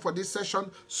limited time for this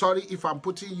session. Sorry if I'm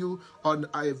putting you on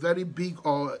a very big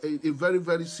or a very,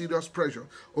 very serious pressure.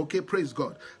 Okay, praise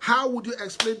God. How would you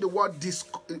explain the word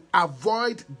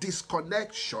avoid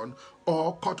disconnection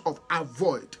or cut off?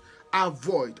 Avoid.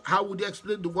 Avoid. How would you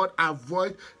explain the word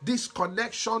avoid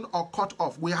disconnection or cut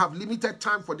off? We have limited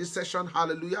time for this session.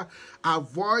 Hallelujah.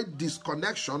 Avoid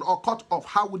disconnection or cut off.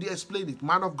 How would you explain it,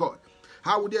 man of God?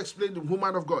 How would you explain it,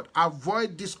 woman of God?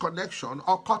 Avoid disconnection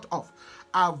or cut off.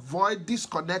 Avoid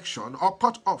disconnection or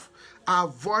cut off.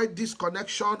 Avoid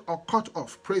disconnection or cut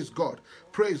off. Praise God.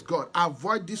 Praise God.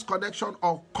 Avoid disconnection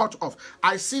or cut off.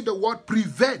 I see the word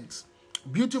prevent.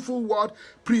 Beautiful word.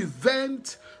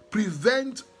 Prevent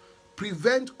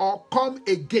or come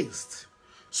against.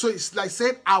 So it's like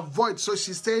saying avoid. So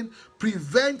she's saying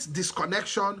prevent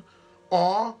disconnection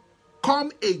or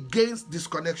come against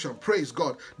disconnection. Praise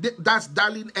God. That's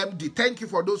darling MD. Thank you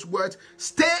for those words.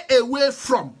 Stay away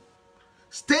from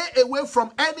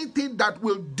anything that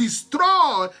will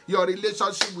destroy your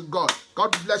relationship with God.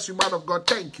 God bless you, man of God.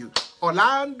 Thank you.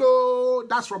 Orlando.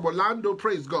 That's from Orlando.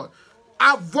 Praise God.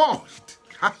 Avoid.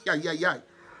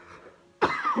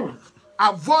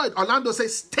 Avoid. Orlando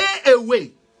says, stay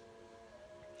away.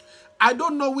 I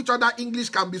don't know which other English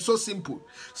can be so simple.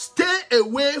 Stay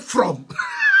away from.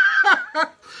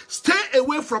 Stay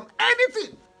away from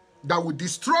anything that will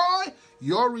destroy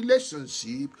your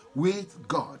relationship with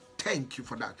God. Thank you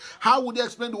for that. How would you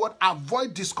explain the word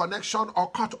avoid disconnection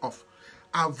or cut off?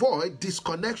 Avoid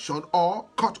disconnection or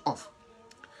cut off.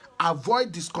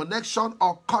 Avoid disconnection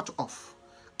or cut off.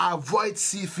 Avoid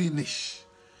see finish.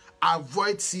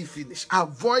 Avoid see finish.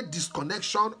 Avoid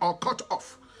disconnection or cut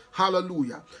off.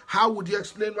 Hallelujah. How would you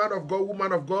explain, man of God,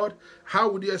 woman of God? How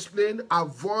would you explain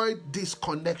avoid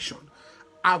disconnection?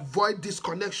 Avoid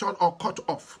disconnection or cut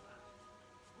off.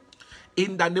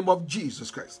 In the name of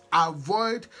Jesus Christ.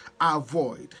 Avoid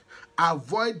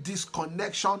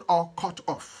disconnection or cut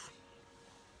off.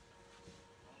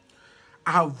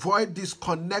 Avoid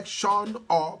disconnection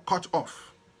or cut off.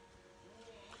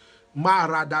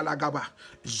 Maradalagaba,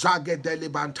 Zagedele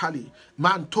Bantali,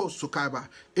 Mantosukaba,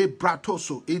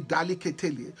 Ebratoso,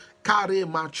 Edaliketeli, Kare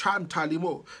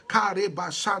Machantalimo, Kare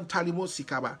Bashantalimo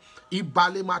Sikaba,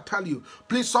 Ibale Matalio.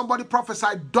 Please, somebody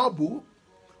prophesy double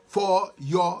for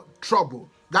your trouble.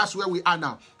 That's where we are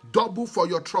now. Double for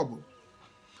your trouble.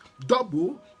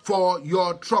 Double for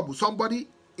your trouble. Somebody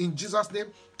in Jesus' name,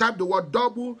 type the word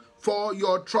double for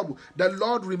your trouble. The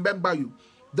Lord remember you.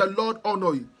 The Lord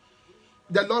honor you.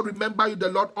 The Lord remember you. The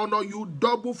Lord honor you.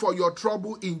 Double for your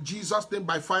trouble in Jesus' name,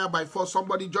 by fire, by force.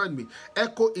 Somebody join me.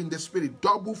 Echo in the spirit.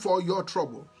 Double for your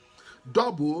trouble.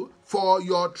 Double for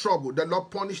your trouble. The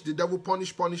Lord punish the devil.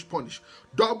 Punish, punish, punish.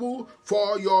 Double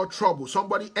for your trouble.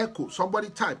 Somebody echo. Somebody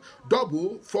type.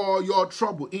 Double for your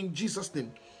trouble in Jesus'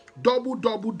 name. Double,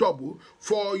 double, double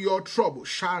for your trouble.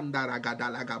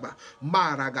 Shandaragadalagaba.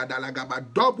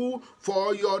 Maragadalagaba. Double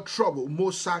for your trouble.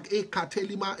 Mosak e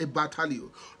katelima e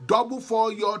batalio. Double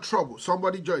for your trouble.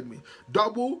 Somebody join me.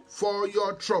 Double for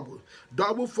your trouble.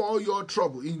 Double for your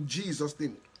trouble in Jesus'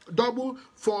 name. Double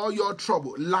for your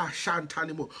trouble. La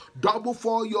shantanimo. Double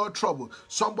for your trouble.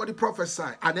 Somebody prophesy.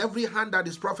 And every hand that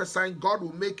is prophesying, God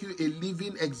will make you a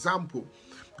living example.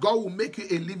 God will make you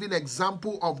a living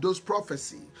example of those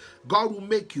prophecies. God will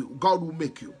make you. God will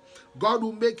make you. God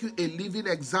will make you a living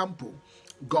example.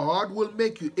 God will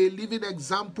make you a living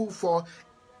example for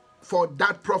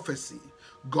that prophecy.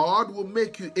 God will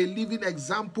make you a living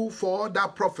example for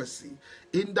that prophecy.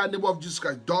 In the name of Jesus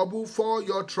Christ. Double for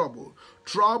your trouble.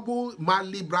 Trouble, my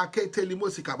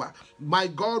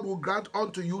God will grant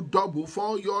unto you double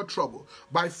for your trouble.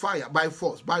 By fire, by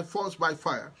force, by force, by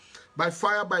fire. By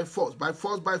fire, by force, by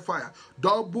force, by fire.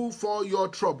 Double for your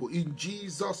trouble in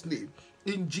Jesus' name.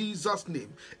 In Jesus'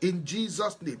 name. In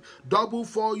Jesus' name. Double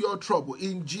for your trouble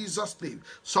in Jesus' name.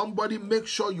 Somebody make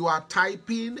sure you are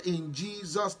typing in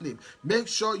Jesus' name. Make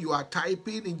sure you are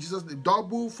typing in Jesus' name.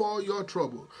 Double for your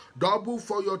trouble. Double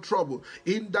for your trouble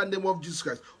in the name of Jesus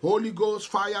Christ. Holy Ghost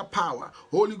fire, power.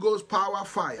 Holy Ghost power,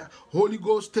 fire. Holy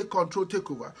Ghost take control, take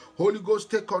over. Holy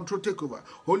Ghost take control, take over.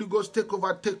 Holy Ghost take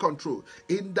over, take control.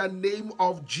 In the name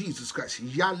of Jesus Christ.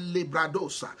 Yalle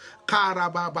bradosa.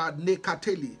 Karababa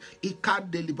nekateli.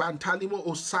 Delibantalimo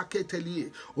osake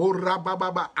telie o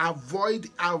rabababa. Avoid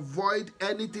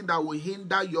anything that will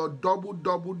hinder your double.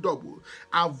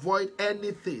 Avoid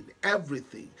anything,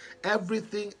 everything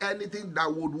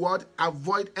that would what?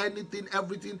 Avoid anything,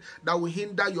 everything that will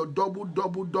hinder your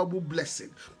double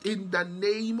blessing in the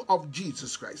name of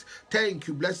Jesus Christ. Thank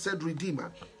you, blessed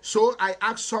Redeemer. So I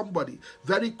ask somebody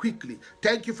very quickly.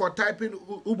 Thank you for typing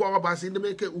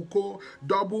Uko,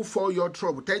 double for your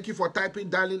trouble. Thank you for typing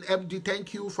Darling MD.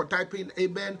 Thank you for typing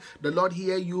Amen. The Lord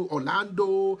hear you.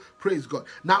 Orlando. Praise God.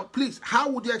 Now, please, how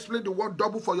would you explain the word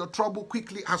double for your trouble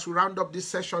quickly as we round up this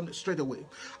session straight away?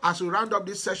 As we round up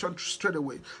this session straight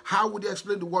away, how would you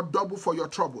explain the word double for your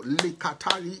trouble?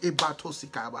 Likatali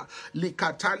ebatosikaba.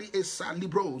 Likatali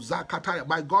esalibro zakataya.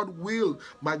 My God will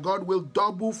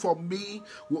double for me.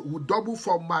 Will double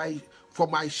for my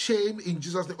shame in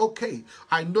Jesus' name. Okay,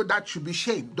 I know that should be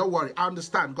shame. Don't worry, I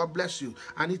understand. God bless you.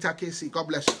 Anita Casey, God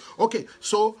bless you. Okay,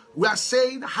 so we are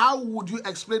saying, how would you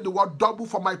explain the word double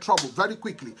for my trouble? Very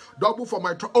quickly. Double for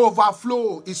my trouble.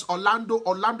 Overflow is Orlando.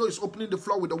 Orlando is opening the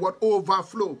floor with the word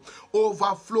overflow.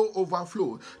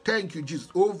 Overflow. Thank you, Jesus.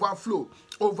 Overflow.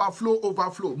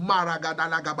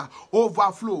 Maragadalagaba.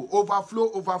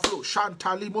 Overflow.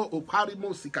 Shantalimo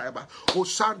okarimo sikayaba. O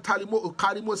shantalimo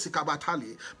okarimo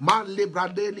sikabatali. Man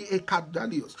lebradeli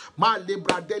ekandalios.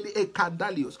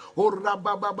 O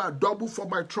rabababa. Double for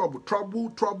my trouble.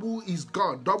 Trouble is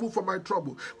gone. Double for my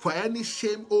trouble. For any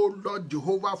shame, oh Lord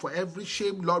Jehovah, for every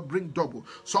shame, Lord, bring double.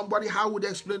 Somebody, how would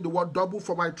explain the word double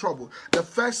for my trouble? The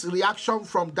first reaction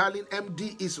from Darling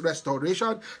MD is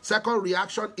restoration. Second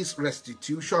reaction is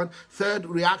restitution. Third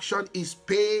reaction is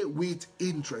pay with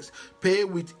interest.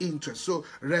 So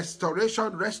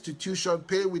restoration, restitution,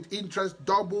 pay with interest,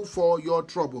 double for your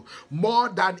trouble. More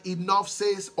than enough,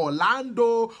 says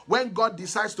Orlando. When God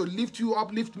decides to lift you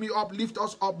up, lift me up, lift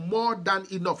us up, more than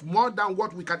enough, more than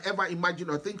what we can ever imagine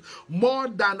or think, more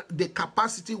than the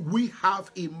capacity we have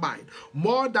in mind,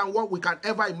 more than what we can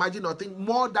ever imagine or think,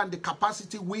 more than the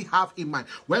capacity we have in mind.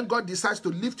 When God decides to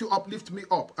lift you up, lift me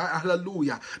up,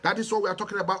 hallelujah. That is what we are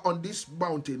talking about on this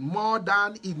mountain. More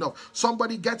than enough.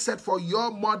 Somebody get set for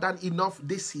your more than enough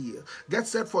this year. Get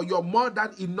set for your more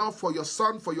than enough for your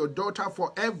son, for your daughter,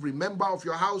 for every member of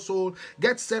your household.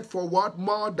 Get set for what?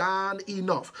 More than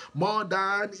enough. More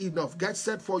than enough. Get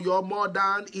set for your more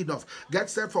than enough. Get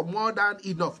set for more than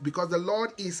enough, because the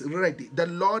Lord is ready. The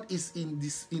Lord is in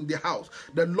the house.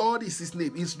 The Lord is his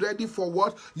name. Is ready for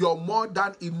what? Your more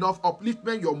than enough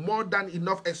upliftment, your more than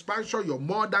enough expansion, your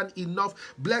more than enough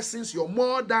blessings, your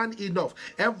more than enough.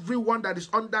 Everyone that is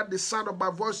under the sound of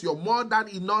my voice, your more than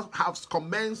enough has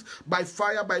commenced by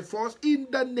fire, by force, in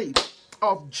the name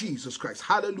of Jesus Christ.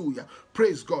 Hallelujah.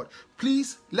 Praise God.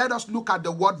 Please let us look at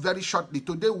the word very shortly.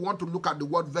 Today we want to look at the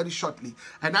word very shortly.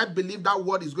 And I believe that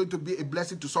word is going to be a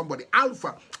blessing to somebody.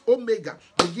 Alpha, Omega,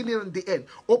 beginning and the end.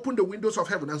 Open the windows of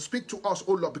heaven and speak to us,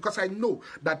 oh Lord, because I know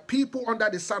that people under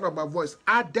the sound of my voice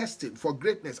are destined for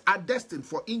greatness, are destined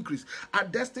for increase, are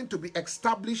destined to be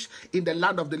established in the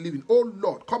land of the living. Oh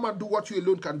Lord, come and do what you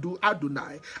alone can do,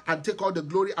 Adonai, and take all the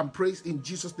glory and praise. In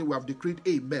Jesus' name we have decreed.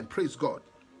 Amen. Praise God.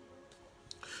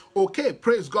 Okay,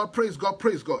 praise God, praise God,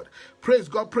 praise God. Praise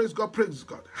God, praise God, praise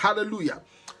God. Hallelujah.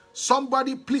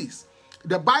 Somebody, please.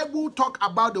 The Bible talk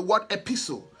about the word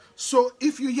epistle. So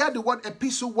if you hear the word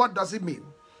epistle, what does it mean?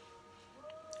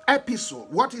 Epistle.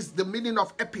 What is the meaning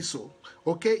of epistle?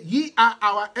 Okay, ye are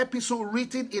our epistle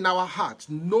written in our hearts,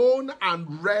 known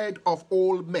and read of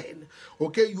all men.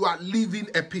 Okay, you are living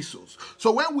epistles.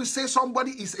 So when we say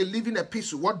somebody is a living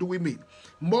epistle, what do we mean?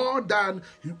 More than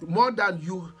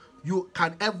you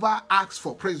can ever ask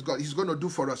for. Praise God. He's going to do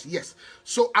for us. Yes.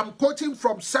 So I'm quoting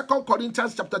from 2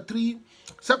 Corinthians chapter 3.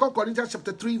 2 Corinthians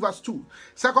chapter 3 verse 2.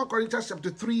 2 Corinthians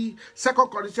chapter 3. 2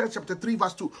 Corinthians chapter 3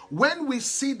 verse 2. When we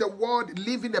see the word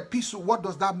living epistle, what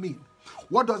does that mean?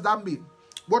 What does that mean?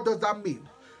 What does that mean?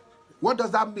 What does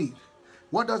that mean?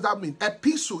 What does that mean?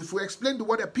 Epistle, if we explain the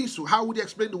word epistle, how would you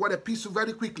explain the word epistle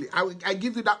very quickly? I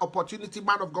give you that opportunity,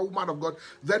 man of God, woman of God,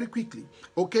 very quickly.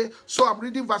 Okay? So I'm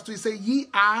reading verse 2. It says, ye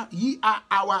are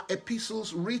our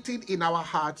epistles written in our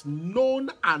hearts, known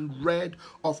and read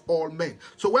of all men.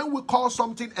 So when we call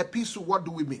something epistle, what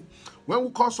do we mean? When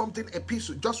we call something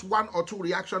epistle, just one or two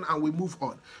reaction and we move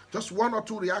on. Just one or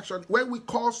two reaction. When we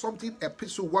call something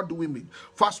epistle, what do we mean?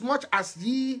 For as much as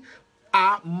ye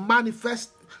are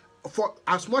manifest, for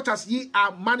as much as ye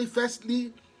are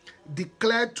manifestly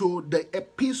declared to the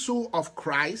epistle of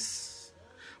Christ,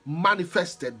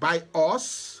 manifested by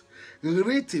us,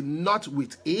 written not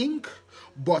with ink,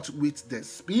 but with the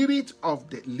Spirit of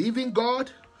the living God,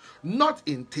 not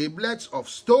in tablets of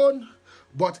stone,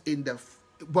 but in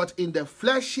the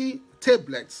fleshy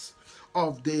tablets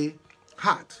of the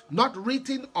heart, not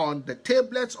written on the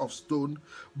tablets of stone,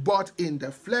 but in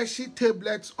the fleshy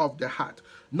tablets of the heart,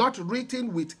 not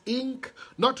written with ink,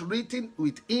 but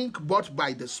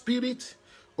by the Spirit.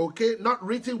 Okay, not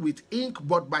written with ink,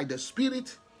 but by the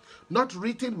Spirit. Not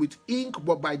written with ink,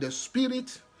 but by the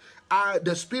Spirit.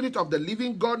 The Spirit of the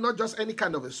living God, not just any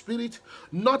kind of a spirit,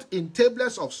 not in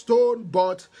tablets of stone,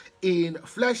 but in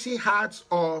fleshy hearts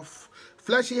of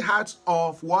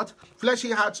what?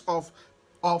 Fleshy hearts of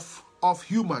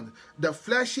human, the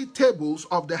fleshy tables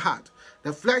of the heart,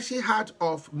 the fleshy heart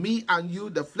of me and you,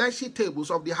 the fleshy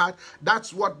tables of the heart.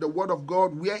 That's what the word of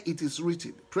God, where it is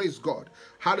written. Praise God.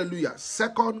 Hallelujah.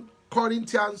 2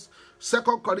 Corinthians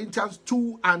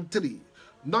 2 and 3.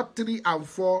 Not 3 and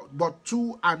 4, but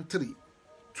 2 and 3.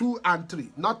 2 and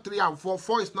 3, not 3 and 4.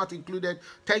 4 is not included.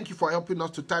 Thank you for helping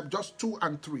us to type just 2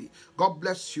 and 3. God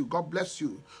bless you. God bless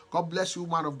you. God bless you,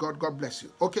 man of God. God bless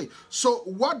you. Okay, so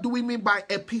what do we mean by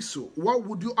epistle? What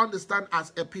would you understand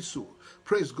as epistle?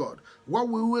 Praise God. What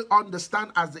will we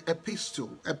understand as the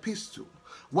epistle? Epistle.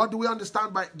 What do we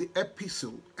understand by the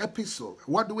epistle? Epistle.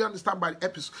 What do we understand by the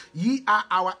epistle? Ye are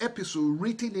our epistle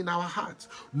written in our hearts,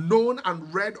 known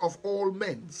and read of all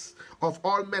men. Of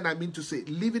all men, I mean to say,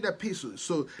 living epistle.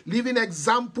 So, living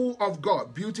example of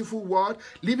God. Beautiful word.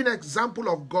 Living example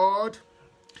of God.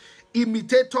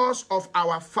 Imitators of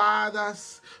our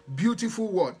fathers. Beautiful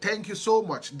word. Thank you so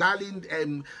much, darling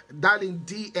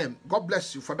DM. God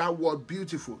bless you for that word,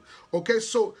 beautiful. Okay,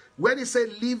 so when it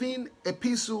says living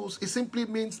epistles, it simply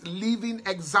means living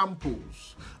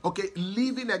examples. Okay,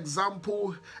 living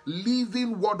example,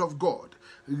 living word of God.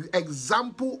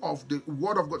 Example of the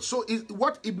word of God. So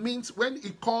what it means when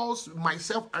it calls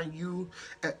myself and you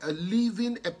a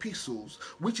living epistles,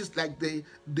 which is like the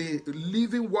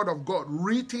living word of God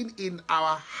written in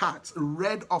our hearts,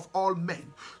 read of all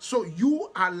men. So you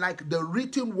are like the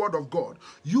written word of God.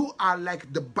 You are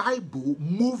like the Bible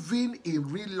moving in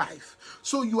real life.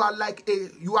 So you are like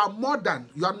you are more than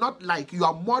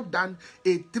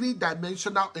a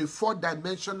 3-dimensional, a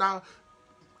 4-dimensional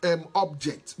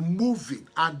object moving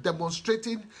and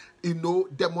demonstrating,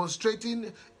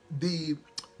 demonstrating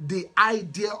the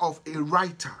idea of a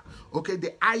writer. Okay,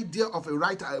 the idea of a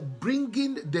writer,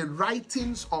 bringing the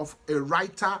writings of a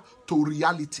writer to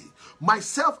reality.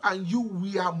 Myself and you,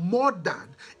 we are more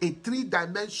than a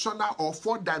 3-dimensional or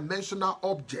 4-dimensional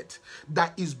object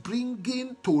that is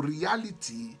bringing to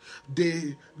reality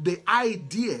the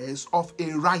ideas of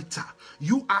a writer.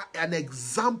 You are an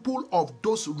example of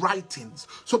those writings.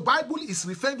 So Bible is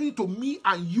referring to me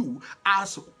and you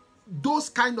as those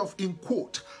kind of, in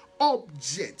quote,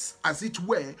 objects, as it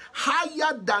were,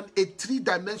 higher than a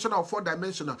 3-dimensional or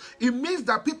 4-dimensional. It means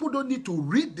that people don't need to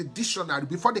read the dictionary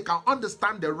before they can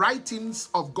understand the writings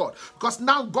of God, because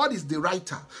now God is the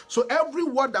writer. So every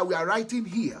word that we are writing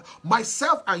here,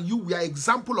 myself and you, we are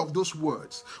example of those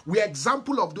words. We are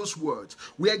example of those words.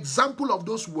 We are example of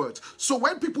those words. So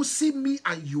when people see me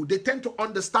and you, they tend to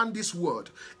understand this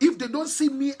word. If they don't see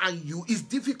me and you, it's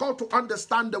difficult to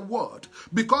understand the word,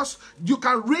 because you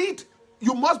can read.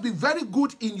 You must be very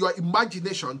good in your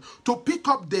imagination to pick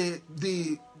up the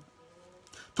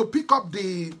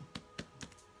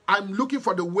I'm looking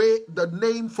for the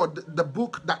name for the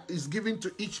book that is given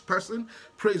to each person.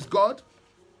 Praise God.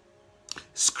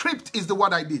 Script is the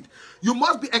word I did. You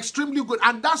must be extremely good,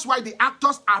 and that's why the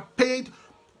actors are paid,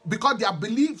 because they are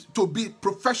believed to be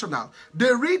professional.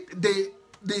 They read the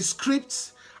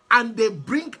scripts and they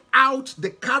bring out the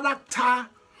character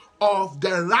of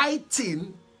the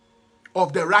writing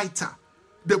of the writer.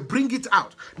 They bring it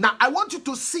out. Now, I want you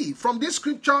to see from this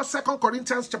scripture, 2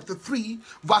 Corinthians chapter 3,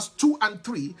 verse 2 and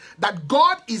 3, that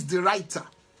God is the writer.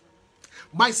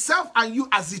 Myself and you,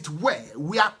 as it were,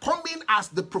 we are coming as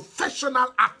the professional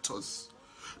actors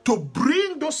to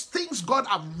bring those things God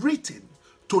have written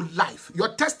to life.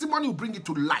 Your testimony will bring it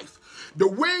to life. The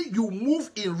way you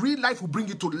move in real life will bring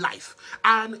it to life.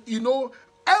 And, you know,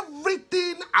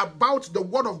 everything about the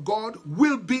word of God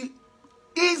will be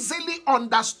easily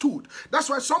understood. That's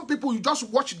why some people, you just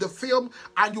watch the film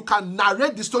and you can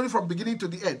narrate the story from beginning to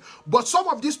the end. But some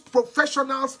of these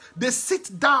professionals, they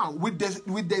sit down with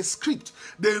the script.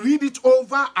 They read it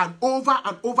over and over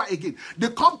and over again. They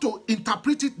come to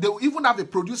interpret it. They will even have a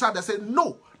producer that say,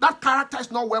 no, that character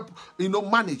is not well,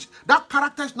 managed. That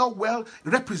character is not well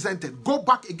represented. Go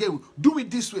back again. Do it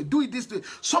this way. Do it this way.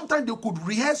 Sometimes they could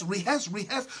rehearse,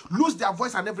 lose their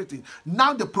voice and everything.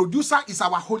 Now the producer is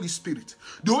our Holy Spirit.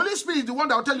 The Holy Spirit is the one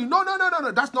that will tell you, no.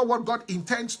 That's not what God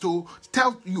intends to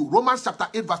tell you. Romans chapter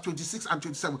 8, verse 26 and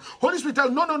 27. Holy Spirit tells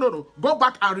you, no. Go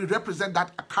back and represent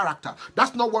that character.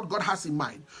 That's not what God has in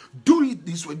mind. Do it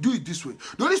this way. Do it this way.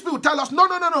 The Holy Spirit will tell us, no.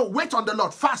 Wait on the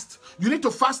Lord. Fast. You need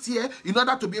to fast here in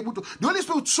order to be able to. The Holy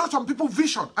Spirit will show some people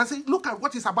vision and say, look at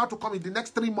what is about to come in the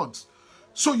next 3 months.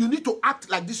 So you need to act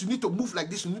like this, you need to move like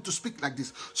this, you need to speak like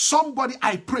this. Somebody,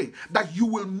 I pray that you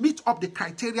will meet up the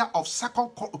criteria of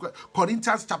 2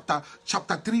 Corinthians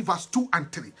chapter 3, verse 2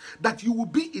 and 3. That you will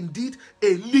be indeed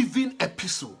a living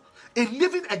epistle. A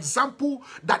living example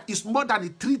that is more than a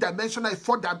 3-dimensional, a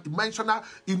 4-dimensional,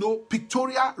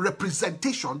 pictorial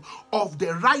representation of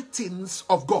the writings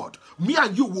of God. Me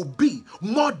and you will be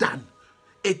more than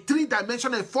a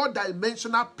 3-dimensional, a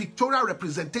 4-dimensional pictorial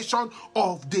representation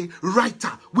of the writer,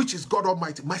 which is God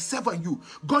Almighty, myself and you.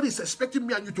 God is expecting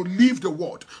me and you to live the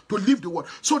word,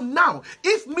 So now,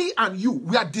 if me and you,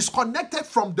 we are disconnected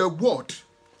from the word,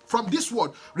 from this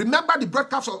word, remember the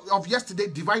broadcast of yesterday,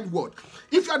 divine word.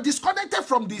 If you are disconnected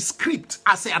from the script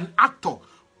as an actor,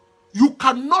 you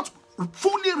cannot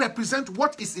fully represent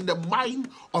what is in the mind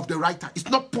of the writer. It's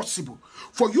not possible.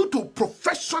 For you to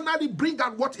professionally bring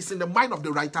out what is in the mind of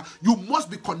the writer, you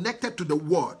must be connected to the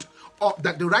word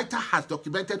that the writer has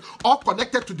documented, or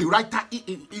connected to the writer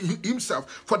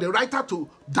himself, for the writer to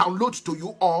download to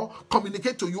you or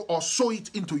communicate to you or show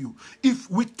it into you. If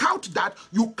without that,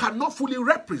 you cannot fully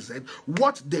represent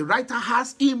what the writer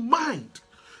has in mind.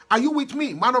 Are you with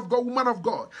me, man of God, woman of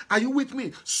God? Are you with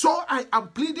me? So I am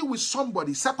pleading with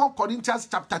somebody, 2 Corinthians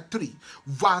chapter 3,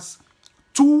 verse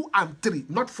 2 and 3,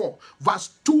 not 4, verse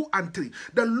 2 and 3.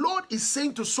 The Lord is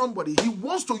saying to somebody, he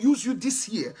wants to use you this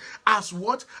year as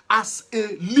what? As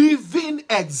a living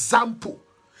example.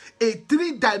 A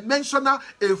 3-dimensional,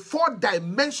 a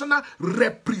 4-dimensional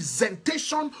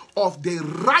representation of the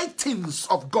writings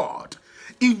of God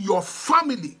in your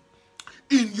family,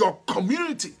 in your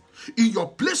community, in your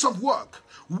place of work.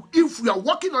 If you are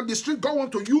walking on the street, God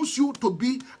wants to use you to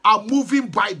be a moving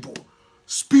Bible.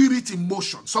 Spirit in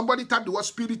motion. Somebody type the word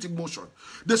spirit in motion.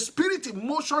 The spirit in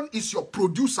motion is your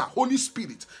producer. Holy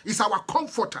Spirit is our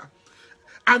comforter.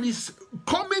 And is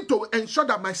coming to ensure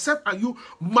that myself and you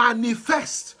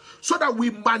manifest. So that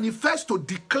we manifest to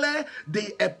declare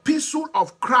the epistle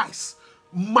of Christ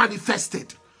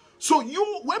manifested. So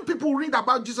when people read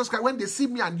about Jesus Christ, when they see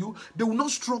me and you, they will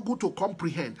not struggle to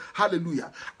comprehend.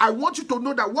 Hallelujah. I want you to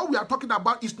know that what we are talking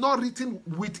about is not written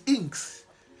with inks.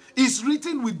 It's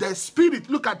written with the Spirit.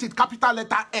 Look at it, capital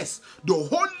letter S. The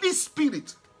Holy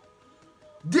Spirit.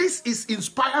 This is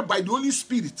inspired by the Holy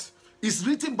Spirit. It's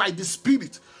written by the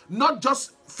Spirit. Not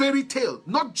just fairy tale.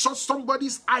 Not just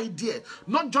somebody's idea.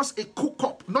 Not just a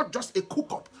cook-up.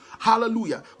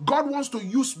 Hallelujah. God wants to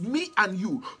use me and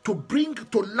you to bring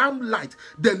to lamplight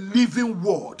the living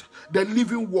word. The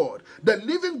living word. The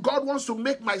living God wants to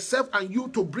make myself and you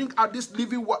to bring out this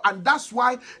living word. And that's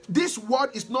why this word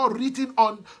is not written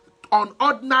on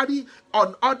ordinary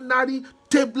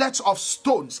tablets of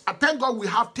stones. I thank God we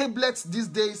have tablets these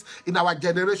days in our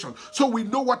generation, so we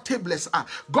know what tablets are.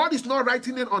 God is not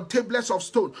writing it on tablets of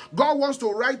stone. God wants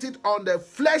to write it on the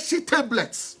fleshy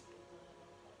tablets.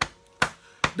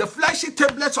 The fleshy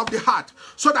tablets of the heart,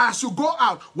 so that as you go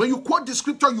out, when you quote the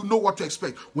scripture, you know what to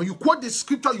expect. When you quote the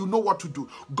scripture, you know what to do.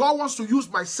 God wants to use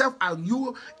myself and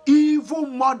you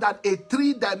even more than a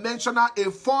 3-dimensional, a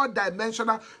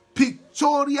 4-dimensional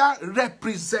pictorial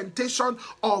representation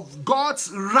of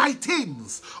God's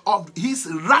writings, of his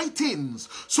writings,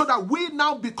 so that we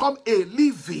now become a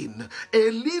living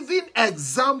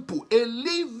example, a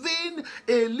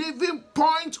living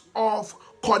point of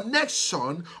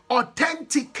connection,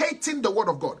 authenticating the word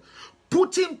of God,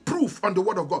 putting proof on the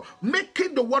word of God,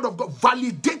 making the word of God,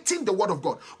 validating the word of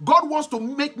God. God wants to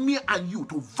make me and you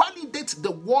to validate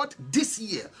the word this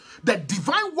year. The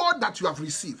divine word that you have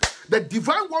received, the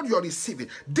divine word you are receiving.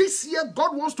 This year,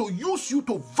 God wants to use you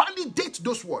to validate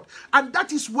those words. And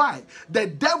that is why the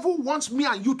devil wants me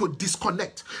and you to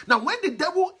disconnect. Now, when the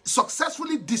devil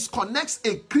successfully disconnects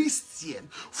a Christian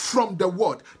from the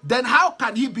word, then how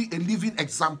can he be a living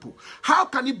example? How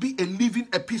can he be a living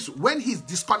epistle when he's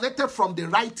disconnected from the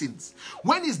writings?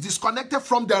 When he's disconnected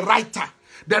from the writer?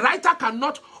 The writer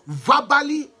cannot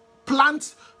verbally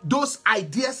plant those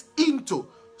ideas into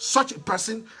such a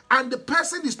person, and the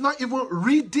person is not even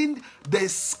reading the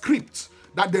script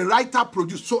that the writer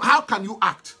produced. So how can you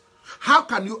act? How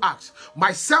can you act?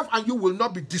 Myself and you will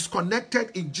not be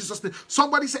disconnected in Jesus' name.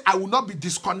 Somebody say, I will not be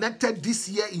disconnected this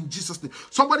year in Jesus' name.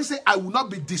 Somebody say, I will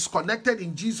not be disconnected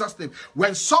in Jesus' name.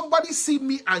 When somebody see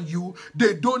me and you,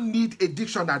 they don't need a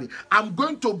dictionary. I'm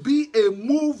going to be a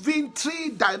moving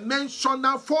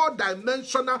 3-dimensional,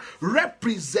 4-dimensional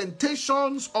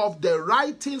representations of the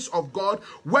writings of God.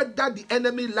 Whether the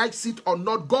enemy likes it or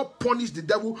not, God punish the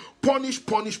devil. Punish,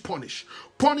 punish, punish.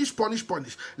 Punish, punish,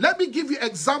 punish. Let me give you an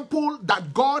example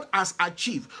that God has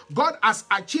achieved. God has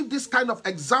achieved this kind of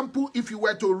example. If you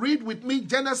were to read with me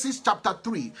Genesis chapter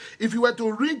 3. If you were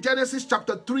to read Genesis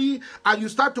chapter 3 and you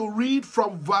start to read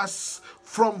from verse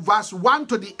 1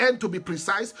 to the end, to be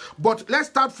precise, but let's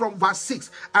start from verse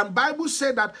 6. And Bible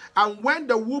said that, and when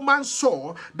the woman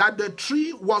saw that the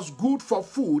tree was good for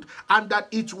food, and that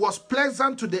it was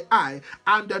pleasant to the eye,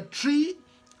 and a tree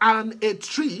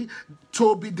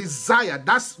to be desired.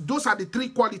 Those are the 3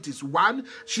 qualities. 1,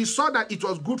 she saw that it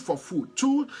was good for food.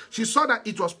 2, she saw that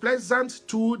it was pleasant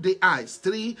to the eyes.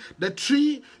 3, the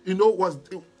tree,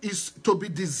 is to be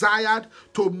desired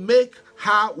to make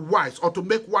her wise, or to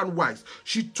make one wise.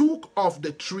 She took of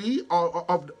the tree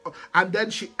and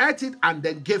then she ate it and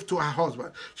then gave to her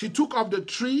husband. She took of the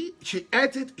tree, she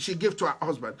ate it, she gave to her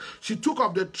husband. She took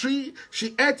of the tree,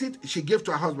 she ate it, she gave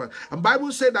to her husband. And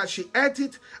Bible said that she ate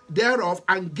it thereof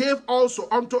and gave also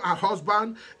unto her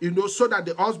husband, so that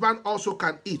the husband also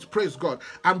can eat. Praise God.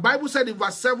 And Bible said in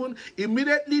verse 7,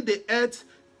 immediately they ate,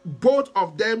 both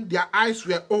of them, their eyes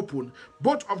were open.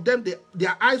 Both of them,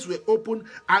 their eyes were open,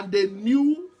 and they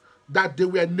knew that they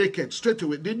were naked straight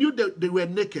away. They knew that they were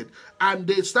naked, and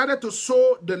they started to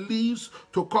sew the leaves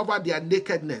to cover their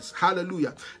nakedness.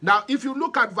 Hallelujah. Now, if you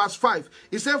look at verse 5,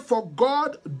 it says, for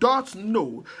God doth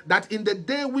know that in the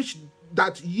day which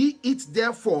that ye eat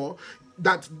therefore,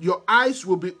 that your eyes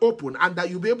will be open, and that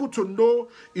you'll be able to know,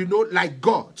 like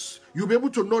gods. You'll be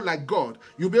able to know like God.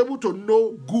 You'll be able to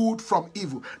know good from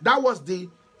evil. That was the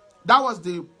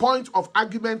point of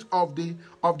argument of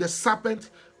the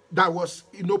serpent that was,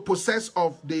 possessed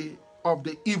of the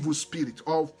evil spirit,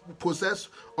 of possessed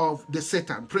of the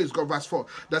Satan. Praise God. Verse 4.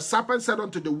 The serpent said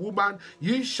unto the woman,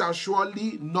 ye shall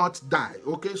surely not die.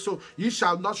 Okay, so ye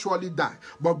shall not surely die.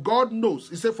 But God knows.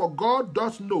 He said, for God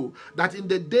doth know that in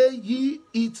the day ye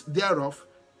eat thereof,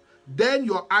 then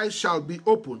your eyes shall be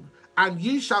open, and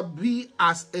ye shall be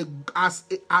as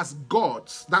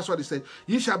gods. That's what he said.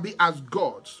 Ye shall be as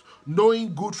gods,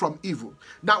 knowing good from evil.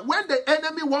 Now, when the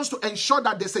enemy wants to ensure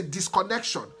that there's a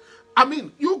disconnection,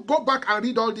 you go back and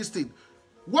read all these things.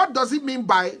 What does it mean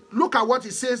by, look at what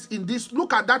it says in this,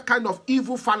 look at that kind of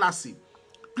evil fallacy.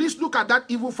 Please look at that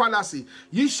evil fallacy.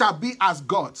 Ye shall be as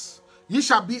gods. Ye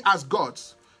shall be as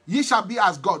gods. Ye shall be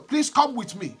as God. Please come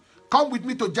with me. Come with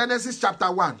me to Genesis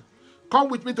chapter 1. Come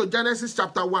with me to Genesis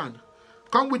chapter 1.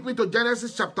 Come with me to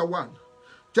Genesis chapter 1.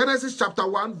 Genesis chapter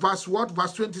 1, verse what?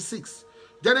 Verse 26.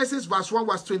 Genesis verse 1,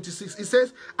 verse 26. It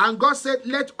says, and God said,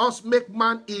 let us make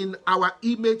man in our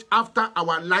image, after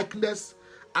our likeness,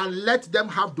 and let them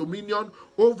have dominion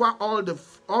over all the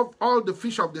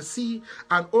fish of the sea,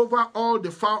 and over all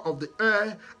the fowl of the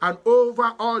air, and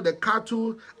over all the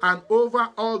cattle, and over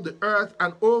all the earth,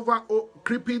 and over all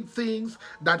creeping things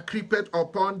that creepeth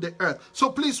upon the earth. So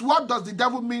please, what does the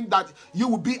devil mean that you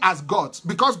will be as gods?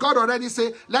 Because God already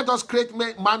said, let us create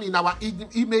man in our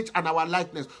image and our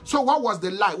likeness. So what was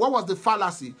the lie? What was the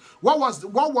fallacy? What was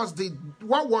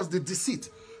the deceit?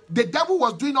 The devil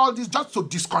was doing all this just to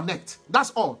disconnect.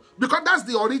 That's all. Because that's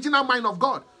the original mind of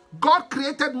God. God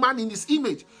created man in his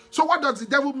image. So what does the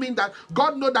devil mean? That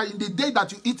God knows that in the day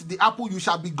that you eat the apple, you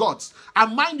shall be gods.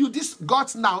 And mind you, this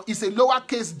gods now is a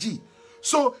lowercase g.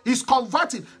 So he's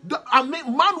converting.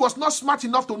 Man was not smart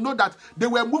enough to know that they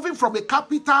were moving from a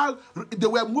capital, they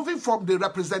were moving from the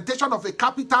representation of a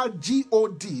capital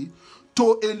G-O-D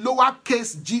to a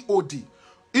lowercase G-O-D.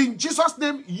 In Jesus'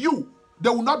 name,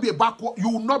 there will not be a backward, you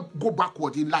will not go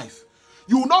backward in life.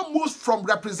 You will not move from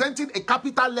representing a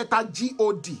capital letter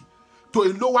G-O-D to a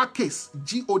lowercase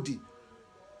G-O-D.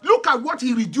 Look at what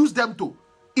he reduced them to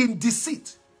in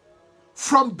deceit.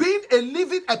 From being a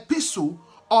living epistle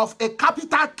of a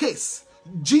capital case,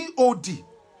 G-O-D,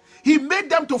 he made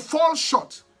them to fall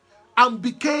short and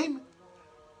became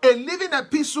a living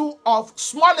epistle of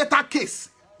small letter case,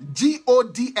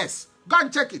 G-O-D-S. Go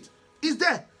and check it. It's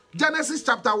there. Genesis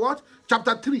chapter what?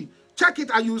 Chapter 3. Check it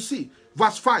and you'll see.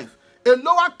 Verse 5. A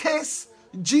lowercase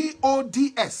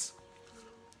G-O-D-S.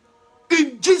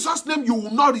 In Jesus' name, you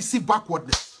will not receive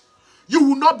backwardness. You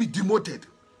will not be demoted.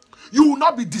 You will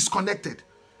not be disconnected.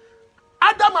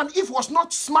 Adam and Eve was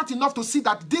not smart enough to see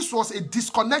that this was a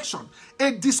disconnection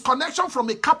from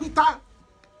a capital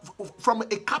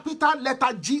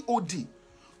letter G-O-D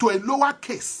to a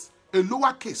lowercase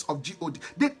of G-O-D.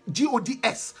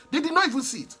 G-O-D-S. They did not even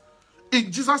see it. In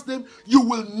Jesus' name, you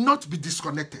will not be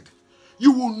disconnected.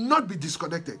 You will not be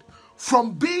disconnected.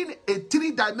 From being a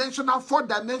 3-dimensional,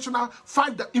 4-dimensional,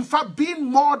 5-dimensional, in fact, being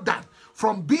more than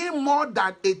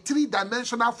a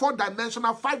 3-dimensional,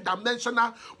 4-dimensional,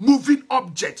 5-dimensional moving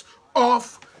object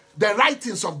of the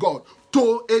writings of God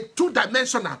to a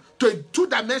 2-dimensional,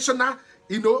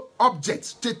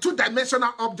 object, to a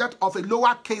 2-dimensional object of a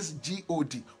lowercase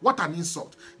G-O-D. What an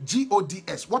insult.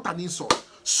 G-O-D-S. What an insult.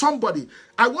 Somebody,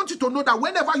 I want you to know that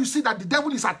whenever you see that the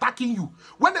devil is attacking you,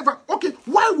 why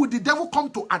would the devil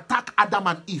come to attack Adam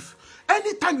and Eve?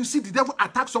 Anytime you see the devil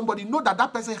attack somebody, know that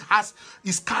that person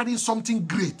is carrying something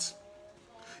great.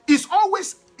 It's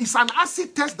an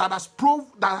acid test that has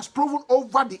proven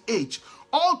over the age,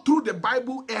 all through the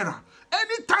Bible era.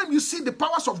 Anytime you see the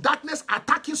powers of darkness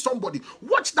attacking somebody,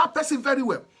 watch that person very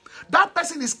well. That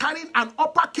person is carrying an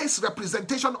uppercase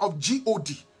representation of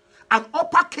G-O-D. An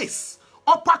uppercase.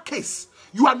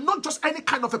 You are not just any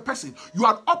kind of a person. You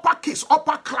are uppercase,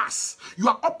 upper class. You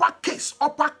are uppercase,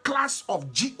 upper class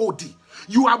of G-O-D.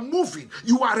 You are moving.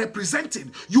 You are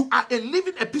representing. You are a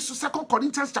living epistle. 2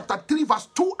 Corinthians chapter 3 verse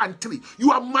 2 and 3.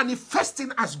 You are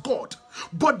manifesting as God.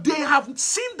 But they have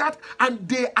seen that and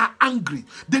they are angry.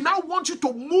 They now want you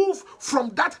to move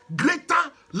from that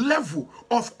greater level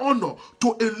of honor to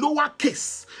a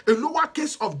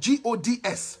lowercase of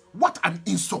G-O-D-S. What an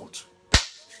insult.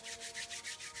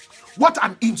 What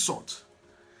an insult.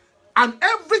 And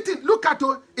everything, look at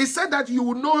it, it said that you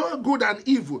will know good and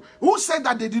evil. Who said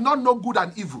that they did not know good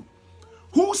and evil?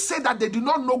 Who said that they did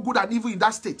not know good and evil in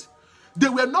that state? They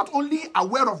were not only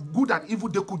aware of good and evil,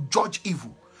 they could judge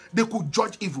evil. They could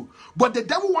judge evil. But the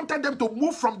devil wanted them to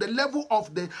move from the level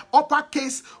of the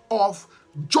uppercase of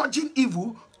judging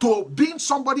evil to being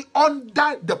somebody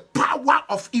under the power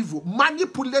of evil,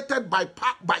 manipulated by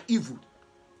evil,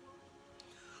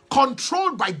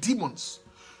 controlled by demons.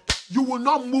 You will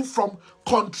not move from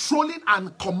controlling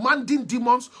and commanding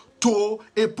demons to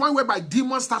a point whereby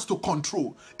demons starts to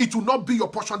control. It will not be your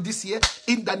portion this year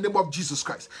in the name of Jesus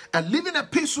Christ. And living a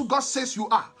peaceful God says you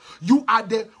are. You are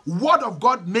the word of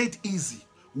God made easy.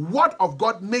 Word of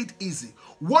God made easy.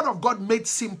 Word of God made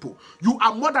simple. You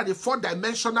are more than a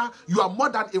 4-dimensional. You are more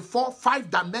than a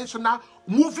 5-dimensional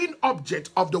moving object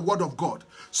of the word of God.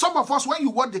 Some of us, when you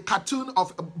watch the cartoon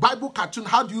of a Bible cartoon,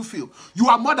 how do you feel? You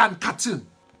are more than cartoon.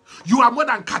 You are more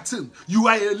than cartoon. You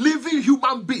are a living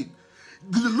human being.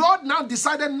 The Lord now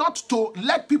decided not to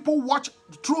let people watch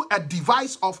through a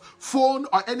device of phone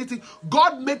or anything.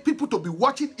 God made people to be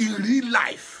watching in real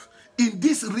life. In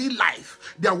this real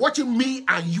life, they are watching me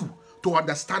and you to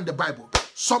understand the Bible.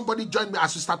 Somebody join me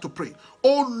as we start to pray.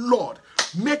 Oh Lord,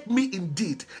 Make me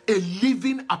indeed a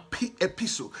living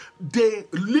epistle, the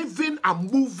living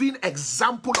and moving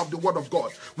example of the word of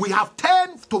God. We have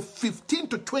 10 to 15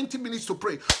 to 20 minutes to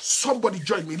pray. Somebody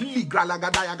join me.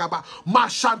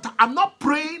 I'm not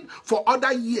praying for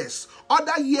other years.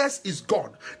 Other years is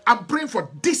gone. I'm praying for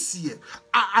this year.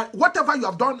 Whatever you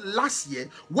have done last year,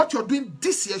 what you're doing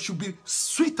this year should be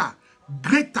sweeter,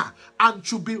 greater, and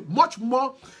should be much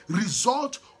more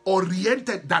result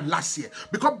oriented than last year,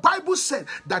 because Bible said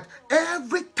that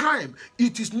every time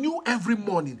it is new every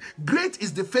morning. Great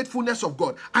is the faithfulness of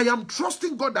God. I am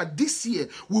trusting God that this year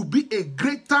will be a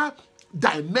greater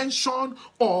dimension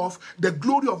of the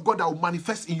glory of God that will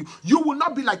manifest in you. You will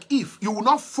not be like Eve. You will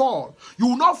not fall. You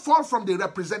will not fall from the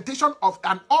representation of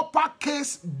an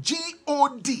uppercase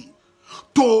G-O-D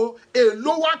to a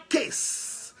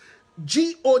lowercase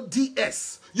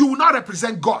G-O-D-S. You will not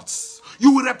represent God's.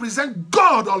 You will represent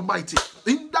God Almighty.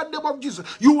 In the name of Jesus.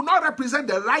 You will not represent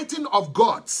the writing of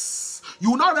God's.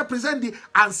 You will not represent the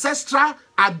ancestral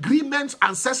agreements,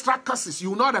 ancestral curses.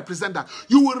 You will not represent that.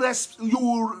 You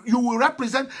will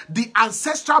represent the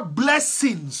ancestral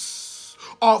blessings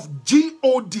of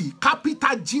G-O-D,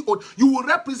 capital G-O-D. You will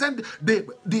represent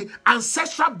the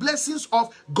ancestral blessings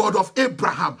of God of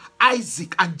Abraham,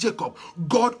 Isaac, and Jacob,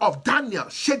 God of Daniel,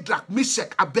 Shadrach,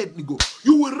 Meshach, Abednego.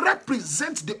 You will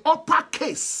represent the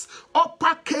uppercase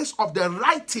of the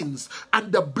writings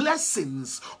and the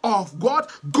blessings of God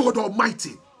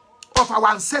Almighty, of our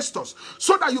ancestors,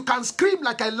 so that you can scream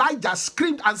like Elijah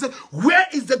screamed and say, where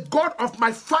is the God of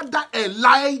my father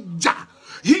Elijah?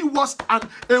 He was a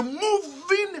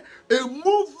moving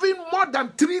more than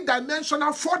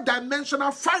 3-dimensional,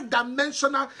 4-dimensional,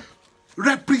 5-dimensional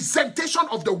representation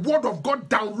of the word of God,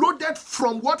 downloaded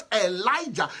from what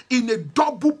Elijah in a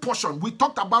double portion. We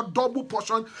talked about double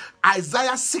portion,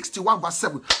 Isaiah 61 verse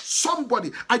 7.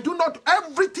 Somebody, I do not,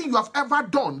 everything you have ever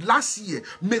done last year,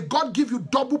 may God give you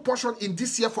double portion in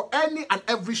this year for any and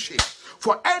every shade.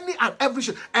 For any and every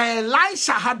shade.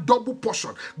 Elisha had double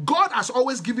portion. God has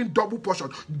always given double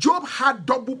portion. Job had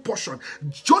double portion.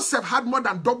 Joseph had more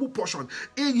than double portion.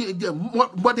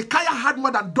 Mordecai had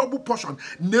more than double portion.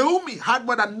 Naomi had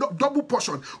more than double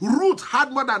portion. Ruth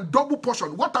had more than double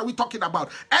portion. What are we talking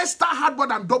about? Esther had more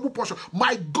than double portion.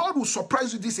 My God will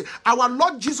surprise you this year. Our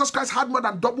Lord Jesus Christ had more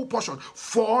than double portion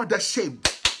for the shame,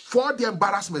 for the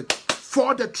embarrassment,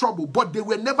 for the trouble, but they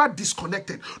were never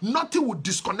disconnected. Nothing would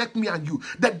disconnect me and you.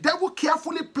 The devil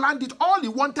carefully planned it. All he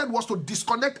wanted was to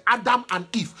disconnect Adam and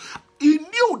Eve. He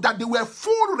knew that they were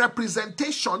full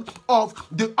representation of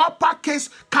the uppercase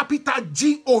capital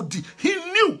G-O-D. He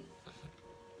knew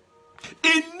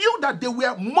that they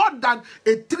were more than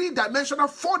a 3-dimensional,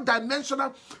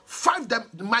 4-dimensional,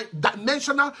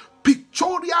 5-dimensional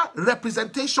pictorial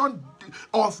representation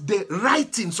of the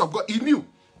writings of God. He knew.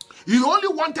 He only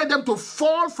wanted them to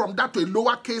fall from that to a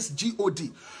lowercase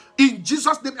G-O-D. In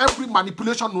Jesus' name, every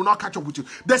manipulation will not catch up with you.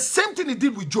 The same thing he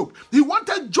did with Job. He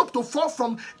wanted Job to fall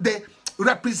from the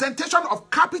representation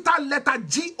of capital letter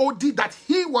G-O-D that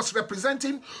he was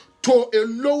representing to a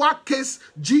lowercase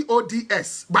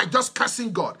G-O-D-S by just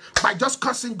cursing God. By just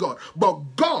cursing God.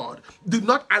 But God did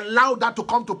not allow that to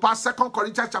come to pass. 2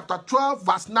 Corinthians chapter 12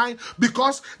 verse 9.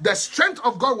 Because the strength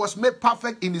of God was made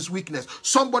perfect in his weakness.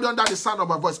 Somebody under the sound of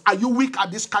my voice. Are you weak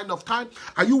at this kind of time?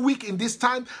 Are you weak in this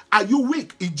time? Are you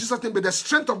weak? In Jesus' name, may the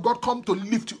strength of God come to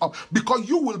lift you up. Because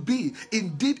you will be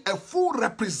indeed a full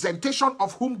representation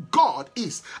of whom God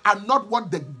is. And not what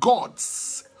the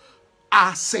gods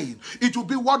are saying. It will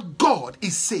be what God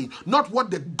is saying, not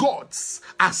what the gods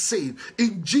are saying.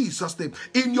 In Jesus' name.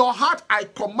 In your heart, I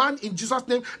command in Jesus'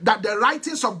 name that the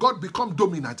writings of God become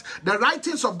dominant. The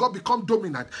writings of God become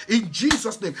dominant. In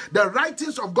Jesus' name. The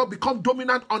writings of God become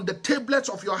dominant on the tablets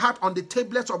of your heart, on the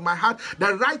tablets of my heart.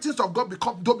 The writings of God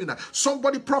become dominant.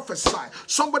 Somebody prophesy.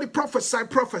 Somebody prophesy,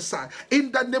 prophesy.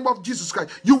 In the name of Jesus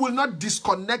Christ. You will not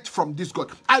disconnect from this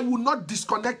God. I will not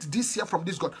disconnect this year from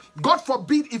this God. God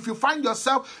forbid if you find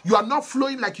yourself, you are not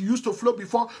flowing like you used to flow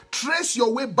before. Trace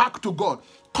your way back to God.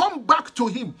 Come back to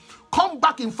him. Come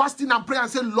back in fasting and prayer and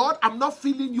say, Lord, I'm not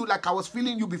feeling you like I was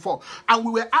feeling you before. And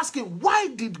we were asking, why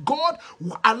did God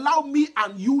allow me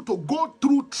and you to go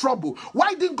through trouble?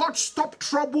 Why didn't God stop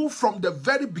trouble from the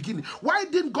very beginning? Why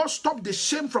didn't God stop the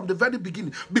shame from the very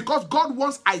beginning? Because God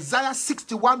wants Isaiah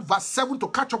 61 verse 7 to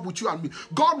catch up with you and me.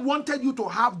 God wanted you to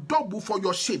have double for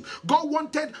your shame. God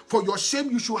wanted for your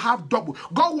shame you should have double.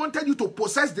 God wanted you to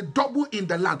possess the double in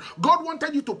the land. God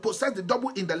wanted you to possess the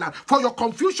double in the land. For your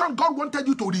confusion, God wanted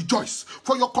you to rejoice.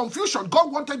 For your confusion,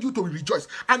 God wanted you to rejoice.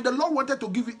 And the Lord wanted to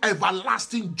give you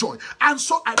everlasting joy. And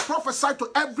so I prophesy to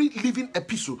every living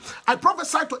epistle. I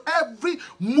prophesy to every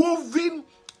moving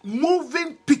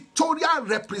moving pictorial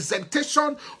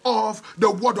representation of the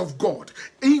word of God.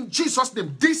 In Jesus'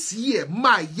 name, this year,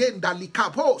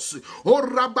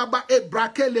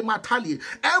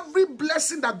 every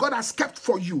blessing that God has kept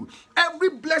for you, every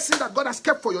blessing that God has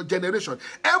kept for your generation,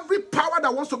 every power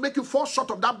that wants to make you fall short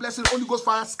of that blessing, Holy Ghost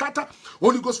fire scatter,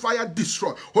 Holy Ghost fire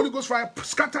destroy, Holy Ghost fire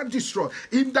scatter, destroy.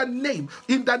 In the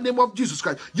name of Jesus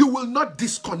Christ, you will not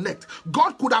disconnect.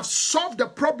 God could have solved the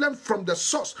problem from the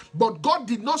source, but God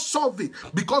did not solve it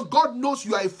because God knows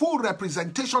you are a full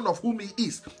representation of whom He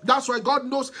is. That's why God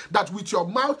knows that with your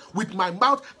mouth, with my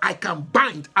mouth, I can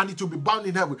bind and it will be bound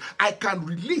in heaven. I can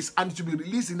release and it will be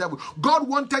released in heaven. God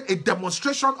wanted a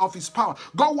demonstration of His power.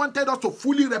 God wanted us to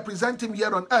fully represent Him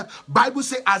here on earth. Bible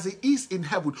says, as He is in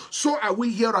heaven, so are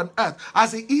we here on earth.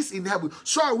 As He is in heaven,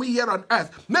 so are we here on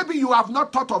earth. Maybe you have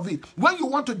not thought of it. When you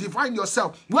want to define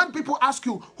yourself, when people ask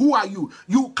you, who are you?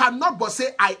 You cannot but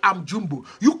say, I am Jumbo.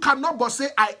 You cannot but say,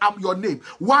 I am your name.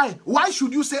 Why? Why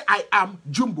should you say, I am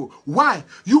Jumbo? Why?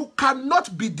 You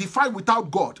cannot be defined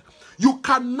without God. You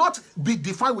cannot be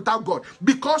defined without God,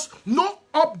 because no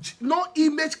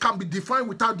image can be defined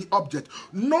without the object.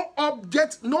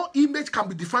 No image can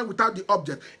be defined without the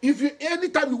object.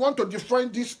 Anytime you want to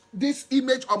define this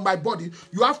image on my body,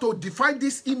 you have to define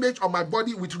this image on my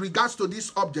body with regards to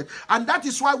this object. And that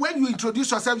is why when you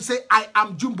introduce yourself, you say, I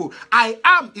am Jumbo. I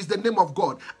am is the name of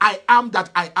God. I am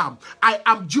that I am. I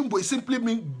am Jumbo. It simply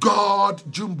means God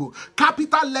Jumbo.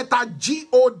 Capital letter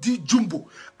G-O-D Jumbo.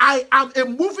 I am a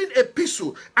moving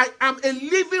epistle. I am a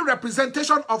living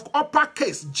representation of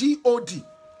uppercase G-O-D.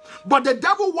 But the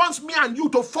devil wants me and you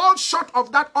to fall short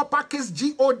of that uppercase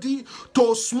G-O-D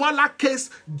to smaller case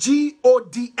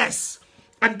G-O-D-S.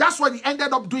 And that's what he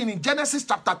ended up doing in Genesis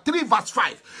chapter 3 verse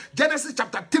 5. Genesis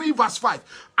chapter 3 verse 5.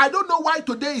 I don't know why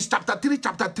today is chapter 3.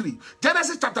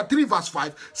 Genesis chapter 3 verse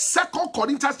 5. 2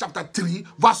 Corinthians chapter 3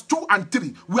 verse 2 and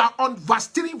 3. We are on verse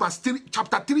 3 verse 3.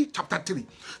 Chapter 3.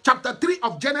 Chapter 3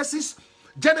 of Genesis.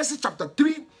 Genesis chapter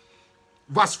 3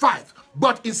 verse 5.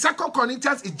 But in 2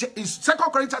 Corinthians, is 2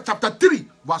 Corinthians chapter 3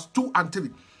 verse 2 and 3.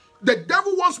 The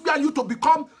devil wants me and you to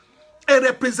become a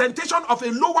representation of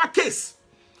a lower case.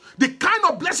 The kind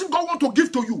of blessing God wants to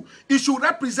give to you, it should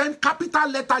represent capital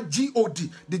letter G-O-D.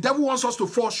 The devil wants us to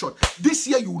fall short. This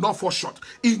year you will not fall short.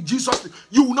 In Jesus' name,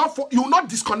 you will not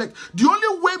disconnect. The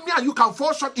only way me and you can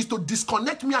fall short is to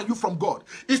disconnect me and you from God.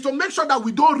 Is to make sure that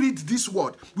we don't read this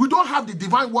word. We don't have the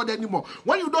divine word anymore.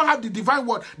 When you don't have the divine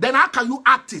word, then how can you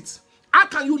act it? How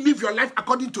can you live your life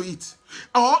according to it?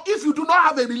 Or if you do not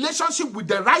have a relationship with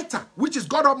the writer, which is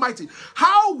God Almighty,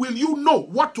 how will you know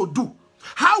what to do?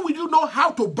 How will you know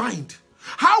how to bind?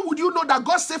 How would you know that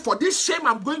God said, for this shame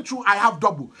I'm going through, I have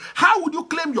double? How would you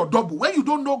claim your double when you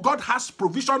don't know God has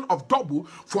provision of double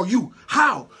for you?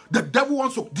 How? The devil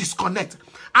wants to disconnect.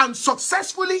 And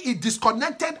successfully he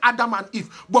disconnected Adam and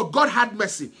Eve. But God had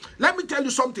mercy. Let me tell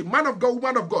you something. Man of God,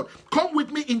 woman of God, come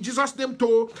with me in Jesus' name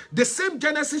to the same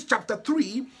Genesis chapter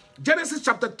 3. Genesis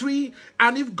chapter 3,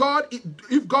 and if God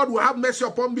will have mercy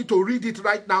upon me to read it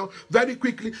right now very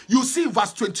quickly, you see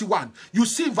verse 21. You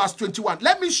see verse 21.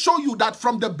 Let me show you that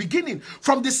from the beginning,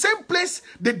 from the same place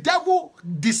the devil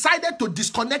decided to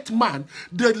disconnect man,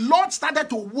 the Lord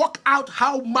started to work out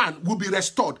how man will be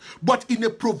restored, but in a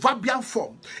proverbial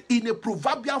form. In a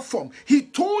proverbial form. He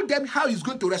told them how he's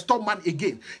going to restore man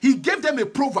again. He gave them a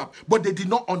proverb, but they did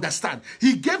not understand.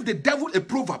 He gave the devil a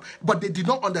proverb, but they did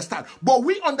not understand. But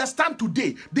we understand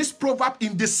today this proverb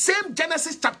in the same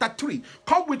Genesis chapter 3.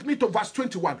 Come with me to verse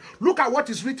 21. Look at what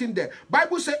is written there.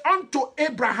 Bible says, unto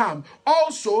Abraham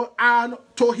also and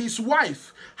to his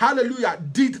wife, hallelujah,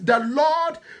 did the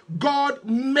Lord God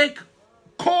make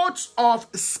coats of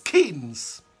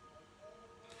skins.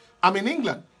 I'm in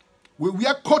England. We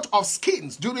wear coat of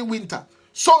skins during winter.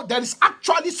 So there is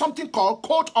actually something called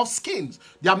coat of skins.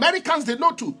 The Americans, they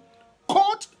know too.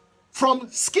 Coat from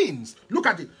skins. Look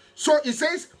at it. So it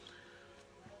says,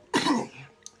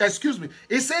 excuse me,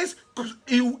 it says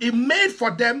he made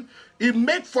for them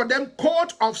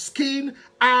coat of skin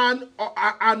and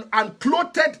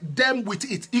clothed them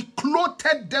with it. He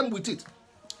clothed them with it.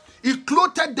 He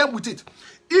clothed them with it.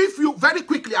 If you, very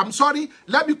quickly, I'm sorry,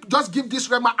 let me just give this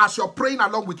rema as you're praying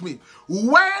along with me.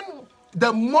 When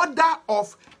the mother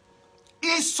of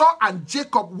Esau and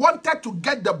Jacob wanted to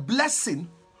get the blessing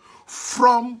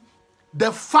from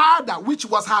the father, which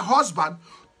was her husband,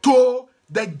 to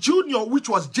the junior, which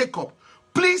was Jacob,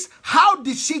 please, how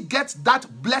did she get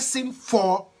that blessing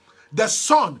for the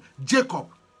son, Jacob?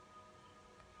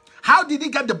 How did he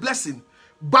get the blessing?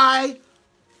 By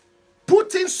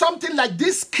putting something like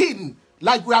this skin,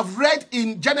 like we have read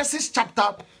in Genesis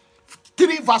chapter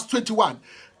 3 verse 21.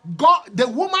 the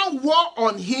woman wore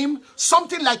on him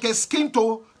something like a skin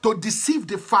to deceive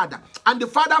the father. And the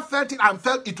father felt it and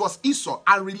felt it was Esau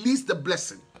and released the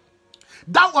blessing.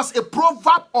 That was a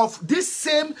proverb of this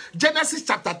same Genesis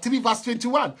chapter 3 verse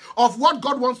 21 of what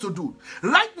God wants to do.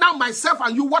 Right now, myself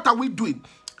and you, what are we doing?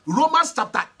 Romans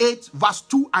chapter 8 verse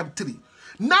 2 and 3.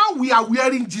 Now we are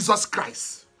wearing Jesus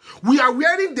Christ. We are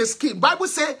wearing the skin. Bible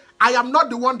says, I am not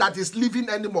the one that is living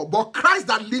anymore, but Christ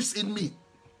that lives in me.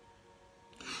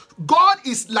 God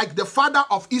is like the father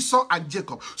of Esau and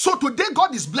Jacob. So today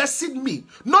God is blessing me,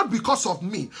 not because of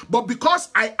me, but because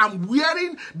I am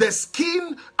wearing the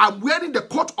skin, I'm wearing the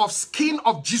coat of skin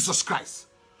of Jesus Christ.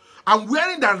 I'm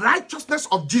wearing the righteousness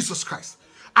of Jesus Christ.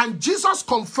 And Jesus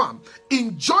confirmed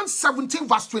in John 17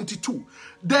 verse 22,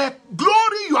 the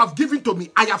glory you have given to me,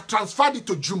 I have transferred it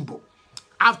to Jumbo.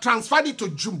 I've transferred it to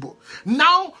Jumbo.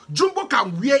 Now, Jumbo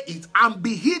can wear it and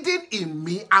be hidden in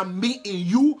me and me in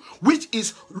you, which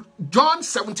is John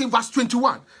 17 verse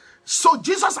 21. So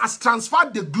Jesus has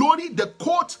transferred the glory, the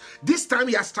coat. This time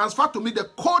he has transferred to me the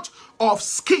coat of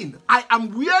skin. I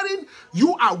am wearing,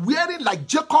 you are wearing like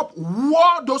Jacob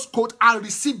wore those coats and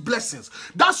received blessings.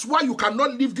 That's why you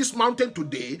cannot leave this mountain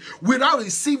today without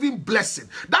receiving blessing.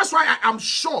 That's why I am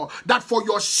sure that for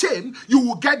your shame, you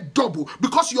will get double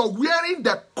because you're wearing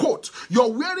the coat.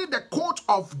 You're wearing the coat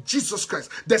of Jesus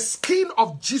Christ, the skin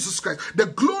of Jesus Christ, the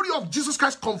glory of Jesus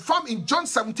Christ confirmed in John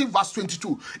 17 verse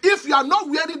 22. If you are not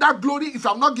wearing that glory, if you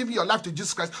have not given your life to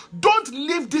Jesus Christ, don't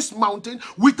leave this mountain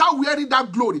without wearing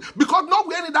that glory, because not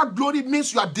wearing that glory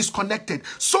means you are disconnected.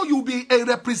 So you'll be a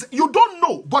you don't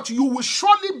know, but you will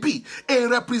surely be a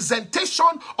representation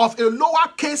of a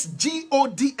lowercase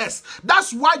gods.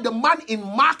 That's why the man in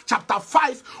Mark chapter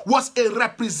 5 was a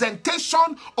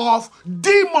representation of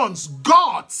demons,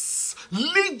 gods,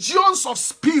 legions of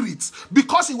spirits,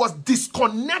 because he was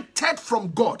disconnected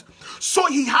from God. So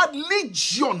he had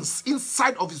legions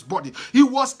inside of his body. He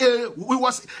was a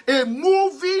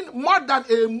moving, more than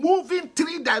a moving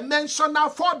 3-dimensional,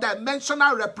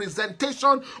 4-dimensional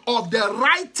representation of the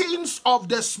writings of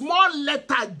the small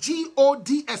letter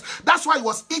GODS. That's why he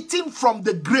was eating from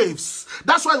the graves.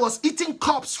 That's why he was eating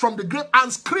corpses from the grave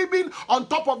and screaming on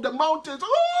top of the mountains.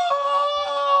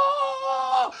 Oh!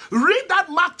 Read that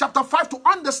Mark chapter 5 to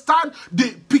understand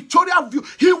the pictorial view.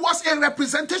 He was a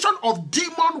representation of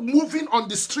demon moving on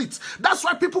the streets. That's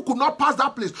why people could not pass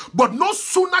that place. But no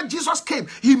sooner Jesus came,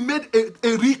 he made a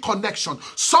reconnection.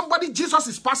 Somebody Jesus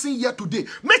is passing here today.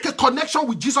 Make a connection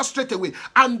with Jesus straight away.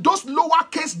 And those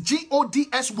lowercase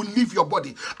GODS will leave your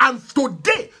body. And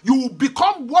today, you will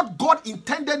become what God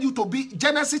intended you to be.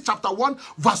 Genesis chapter 1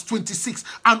 verse 26.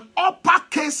 An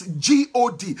uppercase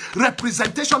God,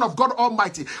 representation of God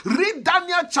Almighty. Read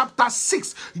Daniel chapter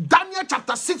 6. Daniel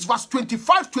chapter 6 verse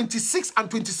 25, 26 and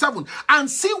 27. And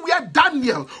see where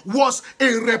Daniel was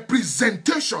a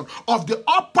representation of the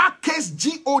uppercase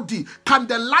God. Can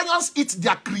the lions eat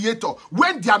their creator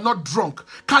when they are not drunk?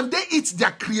 Can they eat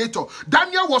their creator?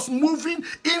 Daniel was moving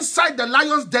inside the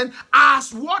lion's den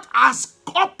as what? As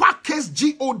uppercase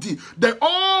God.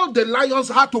 All the lions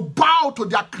had to bow to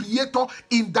their creator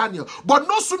in Daniel. But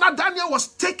no sooner Daniel was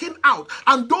taken out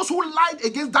and those who lied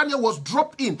against Daniel was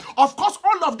dropped in. Of course,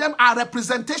 all of them are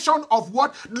representation of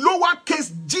what?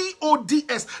 Lowercase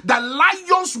GODS. The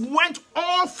lions went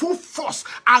all full force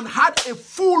and had a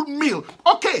full meal.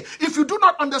 Okay, if you do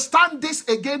not understand this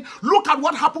again, look at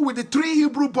what happened with the 3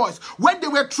 Hebrew boys when they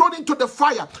were thrown into the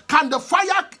fire. Can the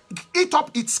fire eat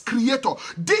up its creator?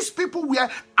 These people were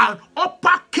an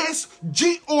uppercase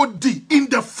God in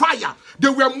the fire. They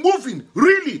were moving.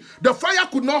 Really, the fire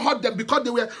could not hurt them because they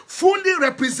were fully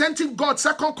representing God. 2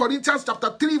 Corinthians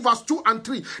chapter 3 verse 2 and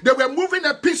 3. They were moving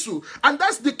a epistle. And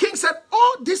that's the king said,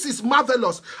 oh, this is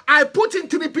marvelous. I put in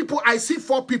 3 people, I see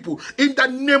 4 people in the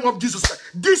name of Jesus Christ.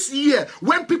 This year,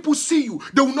 when people see you,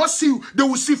 they will not see you. They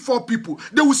will see 4 people.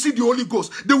 They will see the Holy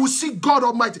Ghost. They will see God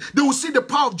Almighty. They will see the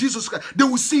power of Jesus Christ. They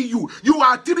will see you. You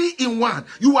are 3 in 1.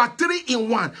 You are 3 in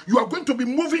 1. You are going to be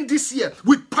moving this year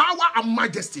with power and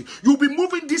majesty. You'll be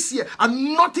moving this year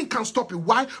and nothing can stop you.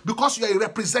 Why? Because you are a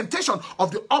representation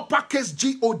of the uppercase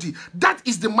God. That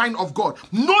is the mind of God.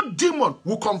 No demon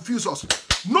will confuse us.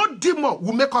 No demon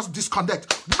will make us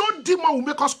disconnect. No demon will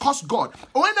make us curse God.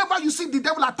 Whenever you see the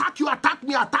devil attack you, attack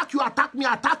me, attack you, attack me,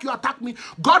 attack you, attack me,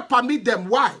 God permit them.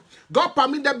 Why? God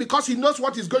permit them because he knows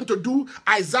what he's going to do.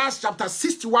 Isaiah chapter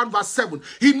 61 verse 7.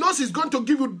 He knows he's going to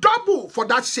give you double for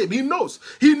that shame. He knows.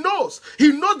 He knows.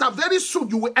 He knows that very soon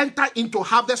you will enter into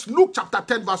harvest. Luke chapter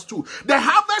 10 verse 2. The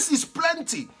harvest is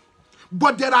plenty,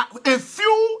 but there are a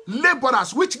few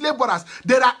laborers. Which laborers?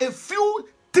 There are a few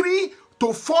 3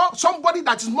 to 4, somebody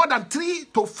that is more than 3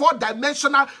 to 4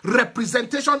 dimensional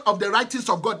representation of the writings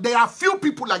of God. There are few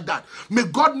people like that. May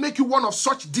God make you one of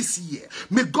such this year.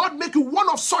 May God make you one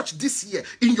of such this year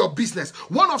in your business,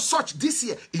 one of such this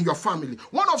year in your family,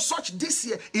 one of such this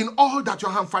year in all that your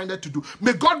hand findeth to do.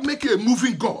 May God make you a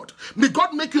moving God. May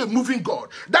God make you a moving God.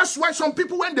 That's why some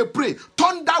people, when they pray,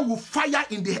 thunder will fire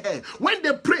in the air. When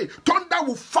they pray, thunder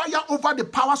will fire over the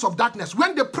powers of darkness.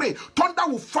 When they pray, thunder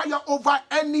will fire over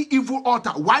any evil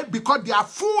altar. Why? Because they are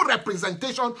full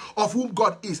representation of whom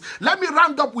God is. Let me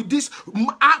round up with this.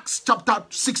 Acts chapter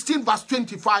 16 verse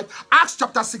 25. Acts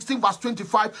chapter 16 verse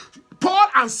 25. Paul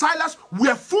and Silas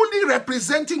were fully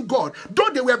representing God. Though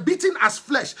they were beaten as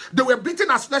flesh, they were beaten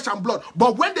as flesh and blood.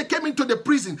 But when they came into the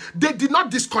prison, they did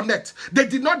not disconnect. They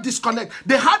did not disconnect.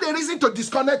 They had a reason to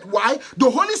disconnect. Why?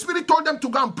 The Holy Spirit told them to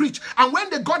go and preach. And when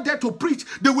they got there to preach,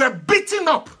 they were beaten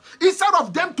up. Instead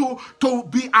of them to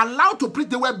be allowed to preach,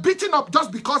 they were beaten up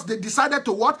just because they decided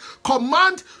to what?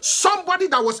 Command somebody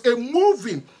that was a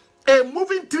moving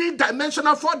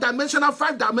 3-dimensional, 4-dimensional,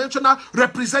 5-dimensional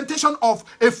representation of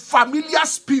a familiar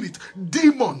spirit,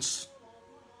 demons,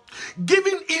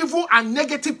 giving evil and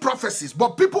negative prophecies.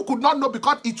 But people could not know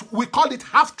because we call it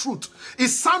half-truth. It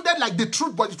sounded like the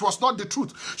truth, but it was not the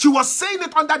truth. She was saying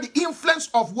it under the influence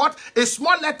of what? A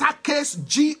small letter case,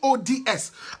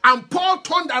 G-O-D-S. And Paul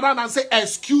turned around and said,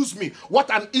 excuse me,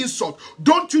 what an insult.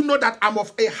 Don't you know that I'm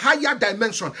of a higher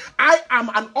dimension? I am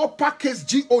an uppercase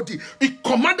G-O-D. He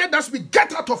commanded us, we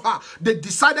get out of her. They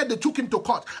decided, they took him to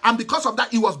court. And because of that,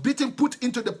 he was beaten, put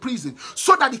into the prison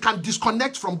so that he can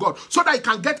disconnect from God, so that he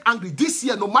can get angry. This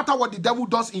year, no matter what the devil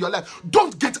does in your life,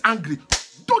 don't get angry.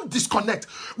 Don't disconnect.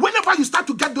 Whenever you start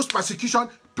to get those persecution,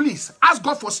 please ask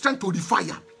God for strength to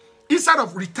refire. Instead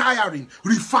of retiring,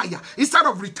 refire. Instead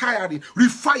of retiring,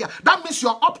 refire. That means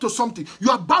you're up to something.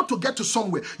 You're about to get to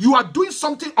somewhere. You are doing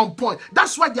something on point.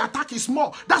 That's why the attack is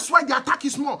more. That's why the attack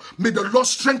is more. May the Lord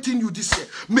strengthen you this year.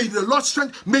 May the Lord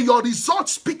may your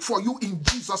results speak for you in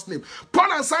Jesus' name.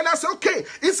 Paul and Silas said, okay,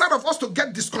 instead of us to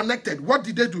get disconnected, what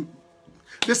did they do?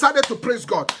 They started to praise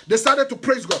God. They started to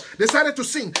praise God. They started to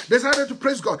sing. They started to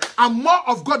praise God. And more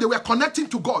of God, they were connecting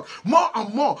to God. More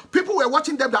and more. People were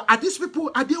watching them. That, are these people,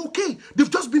 are they okay?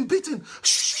 They've just been beaten.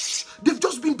 Shh. They've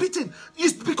just been beaten.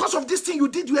 It's because of this thing you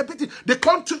did, you were beaten. They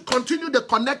continue, they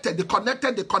connected. They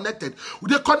connected. They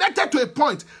connected to a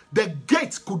point. The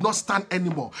gates could not stand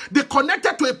anymore. They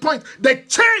connected to a point. The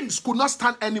chains could not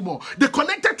stand anymore. They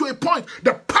connected to a point.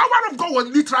 The power of God was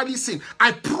literally seen.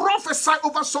 I prophesy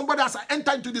over somebody as I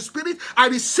enter into the spirit. I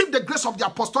receive the grace of the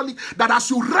apostolic that as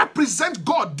you represent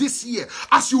God this year,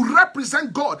 as you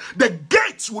represent God, the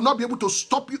gates will not be able to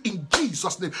stop you in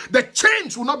Jesus' name. The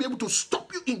chains will not be able to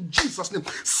stop you in Jesus' name.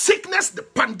 Sickness, the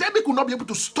pandemic will not be able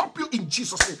to stop you in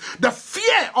Jesus' name. The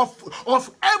fear of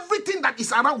everything that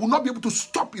is around will not be able to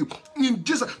stop you in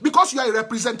Jesus, because you are a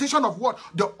representation of what?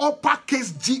 The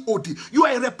uppercase G-O-D. You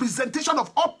are a representation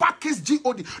of uppercase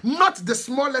G-O-D, not the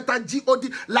small letter G-O-D.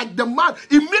 Like the man,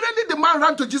 immediately the man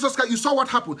ran to Jesus Christ. You saw what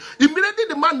happened. Immediately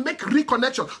the man make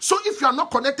reconnection. So if you are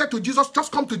not connected to Jesus,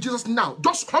 just come to Jesus now.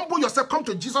 Just humble yourself, come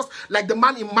to Jesus, like the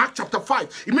man in Mark chapter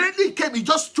 5. Immediately he came, he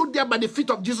just stood there by the feet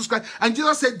of Jesus Christ, and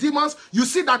Jesus said, demons, you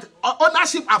see that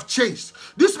ownership have changed.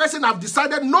 This person have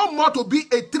decided no more to be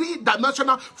a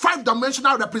 3-dimensional,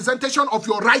 5-dimensional representation of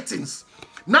your writings.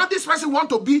 Now this person want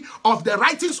to be of the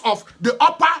writings of the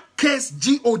uppercase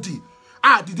G-O-D.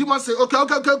 The demon say, okay.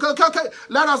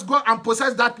 Let us go and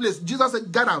possess that place. Jesus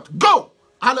said, get out. Go.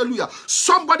 Hallelujah.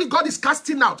 Somebody, God is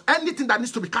casting out anything that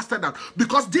needs to be casted out.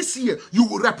 Because this year, you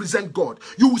will represent God.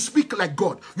 You will speak like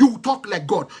God. You will talk like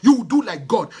God. You will do like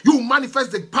God. You will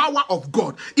manifest the power of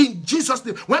God. In Jesus'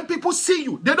 name. When people see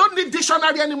you, they don't need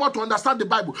dictionary anymore to understand the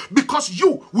Bible. Because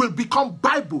you will become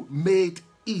Bible made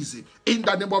easy. In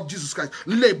the name of Jesus Christ.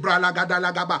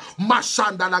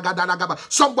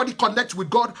 Somebody connect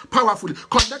with God powerfully.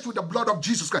 Connect with the blood of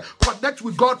Jesus Christ. Connect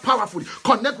with God powerfully.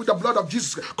 Connect with the blood of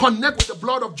Jesus Christ. Connect with the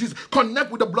blood of Jesus. Connect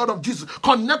with the blood of Jesus.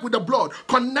 Connect with the blood.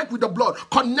 Connect with the blood.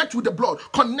 Connect with the blood.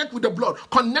 Connect with the blood.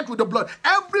 Connect with the blood.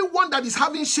 Everyone that is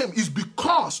having shame is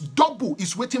because double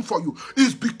is waiting for you.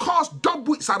 It's because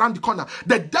double is around the corner.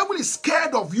 The devil is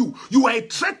scared of you. You are a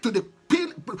threat to the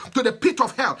pit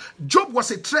of hell. Job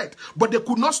was a threat, but they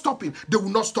could not stop him. They will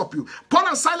not stop you. Paul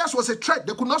and Silas was a threat.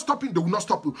 They could not stop him. They will not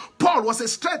stop you. Paul was a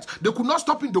threat. They could not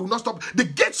stop him. They will not stop. The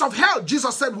gates of hell,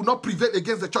 Jesus said, will not prevail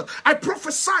against the church. I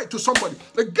prophesy to somebody.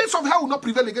 The gates of hell will not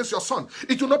prevail against your son.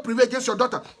 It will not prevail against your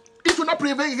daughter. It will not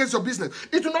prevail against your business.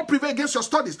 It will not prevail against your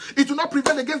studies. It will not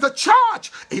prevail against the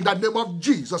church. In the name of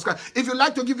Jesus Christ. If you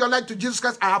like to give your life to Jesus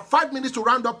Christ, I have 5 minutes to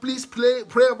round up. Please pray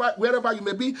wherever you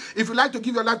may be. If you like to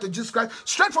give your life to Jesus Christ,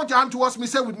 stretch forth your hand towards me.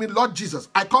 Say with me, Lord Jesus,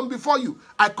 I come before you.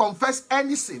 I confess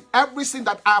any sin, every sin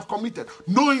that I have committed,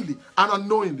 knowingly and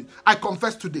unknowingly. I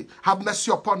confess today. Have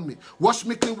mercy upon me. Wash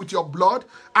me clean with your blood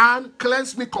and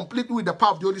cleanse me completely with the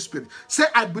power of the Holy Spirit. Say,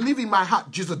 I believe in my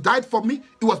heart Jesus died for me.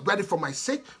 He was buried for my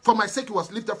sake. For my sake, he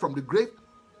was lifted from the grave.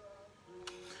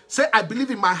 Say, I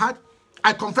believe in my heart.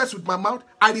 I confess with my mouth.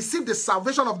 I receive the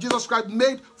salvation of Jesus Christ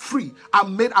made free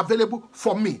and made available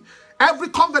for me. Every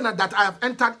covenant that I have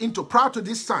entered into prior to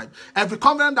this time, every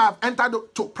covenant that I have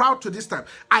entered to prior to this time,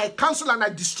 I cancel and I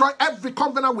destroy every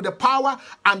covenant with the power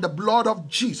and the blood of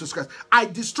Jesus Christ. I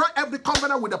destroy every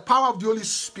covenant with the power of the Holy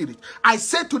Spirit. I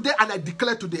say today and I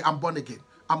declare today, I'm born again.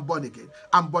 I'm born again.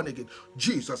 I'm born again.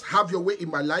 Jesus, have your way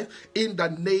in my life in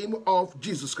the name of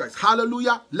Jesus Christ.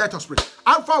 Hallelujah. Let us pray.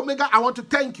 Alpha, Omega, I want to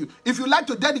thank you. If you like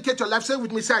to dedicate your life, say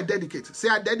with me, say I dedicate. Say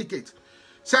I dedicate.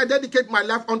 Say I dedicate my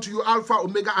life unto you, Alpha,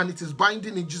 Omega, and it is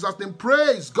binding in Jesus' name.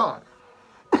 Praise God.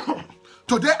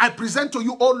 Today I present to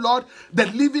you, O Lord, the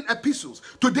living epistles.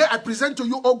 Today I present to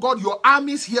you, O God, your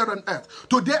armies here on earth.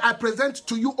 Today I present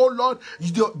to you, O Lord,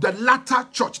 the latter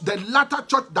church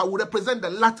that will represent the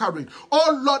latter rain.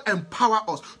 O Lord, empower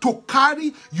us to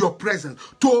carry your presence,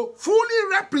 to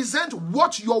fully represent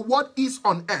what your word is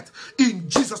on earth. In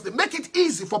Jesus' name, make it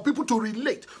easy for people to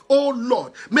relate. Oh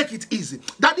Lord, make it easy.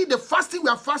 Daddy, the fasting we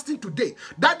are fasting today,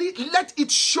 Daddy, let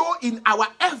it show in our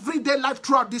everyday life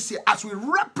throughout this year as we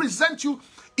represent you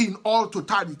in all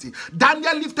totality.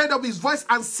 Daniel lifted up his voice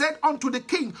and said unto the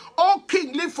king, O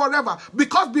king, live forever,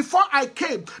 because before I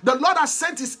came, the Lord has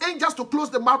sent his angels to close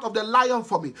the mouth of the lion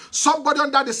for me. Somebody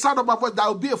under the sound of my voice, that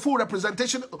will be a full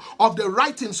representation of the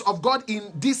writings of God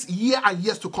in this year and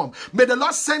years to come. May the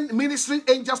Lord send ministering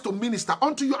angels to minister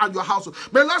unto you and your household.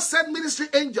 May the Lord send ministry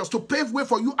angels to pave way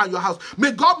for you and your house.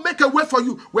 May God make a way for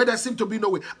you where there seems to be no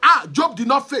way. Job did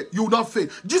not fail, you will not fail.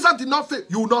 Jesus did not fail,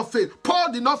 you will not fail.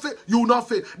 Paul did not fail, you will not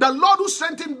fail. The Lord who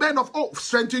strengthened men of old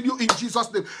strengthen you in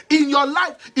Jesus' name. In your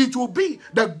life, it will be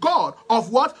the God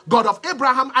of what? God of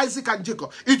Abraham, Isaac, and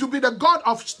Jacob. It will be the God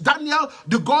of Daniel,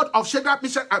 the God of Shadrach,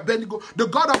 Meshach, and Abednego, the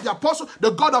God of the apostle, the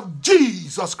God of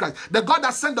Jesus Christ, the God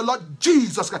that sent the Lord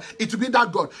Jesus Christ. It will be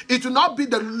that God. It will not be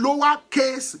the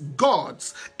lowercase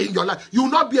gods in your life. You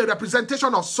will not be a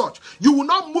representation of such. You will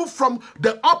not move from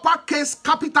the uppercase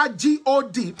capital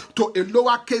G-O-D to a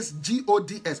lowercase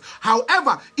G-O-D-S.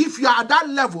 However, if you are at that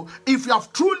level, if you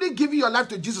have truly given your life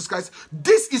to Jesus Christ,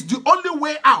 this is the only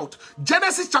way out.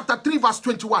 Genesis chapter 3 verse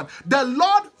 21. The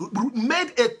Lord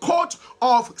made a coat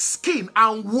of skin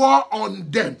and wore on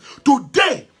them.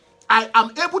 Today, I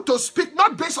am able to speak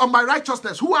not based on my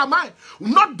righteousness. Who am I?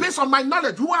 Not based on my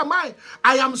knowledge. Who am I?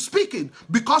 I am speaking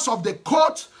because of the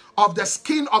coat of the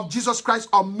skin of Jesus Christ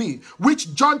on me,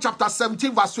 which John chapter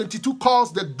 17 verse 22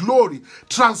 calls the glory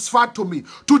transferred to me.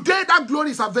 Today that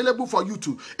glory is available for you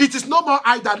too. It is no more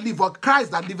I that live, but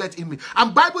Christ that liveth in me.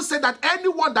 And Bible said that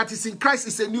anyone that is in Christ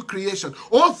is a new creation.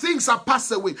 All things are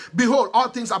passed away. Behold, all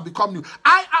things have become new.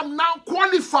 I am now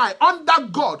qualified under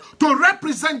God to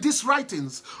represent these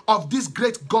writings of this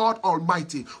great God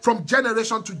Almighty from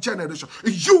generation to generation.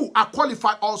 You are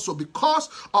qualified also because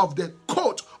of the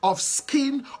coat of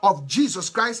skin of Jesus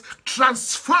Christ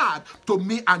transferred to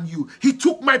me and you. He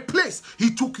took my place.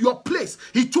 He took your place.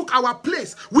 He took our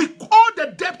place. We all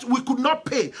the debt we could not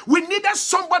pay. We needed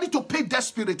somebody to pay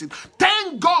desperately.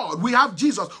 Thank God we have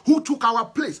Jesus who took our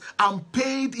place and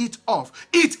paid it off.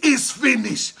 It is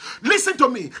finished. Listen to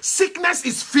me. Sickness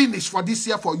is finished for this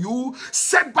year for you.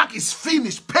 Setback is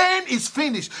finished. Pain is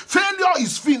finished. Failure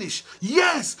is finished.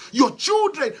 Yes, your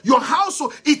children, your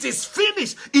household, it is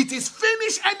finished. It is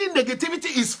finished. Any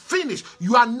negativity is finished.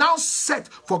 You are now set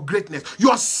for greatness.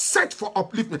 You are set for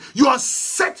upliftment. You are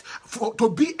set to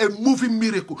be a moving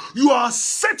miracle. You are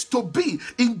set to be,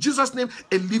 in Jesus' name,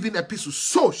 a living epistle.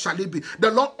 So shall it be.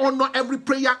 The Lord honor every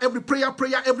prayer.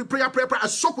 I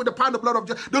soak with the power and the blood of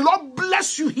Jesus. The Lord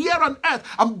bless you here on earth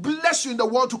and bless you in the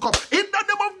world to come. In the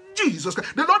name of Jesus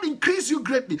Christ. The Lord increase you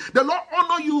greatly. The Lord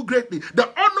honor you greatly. The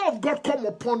honor of God come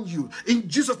upon you. In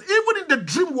Jesus, even in the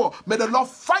dream world, may the Lord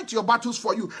fight your battles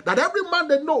for you. That every man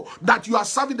they know that you are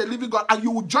serving the living God, and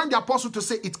you will join the apostle to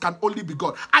say it can only be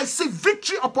God. I say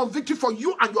victory upon victory for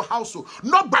you and your household.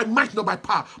 Not by might, not by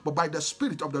power, but by the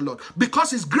Spirit of the Lord.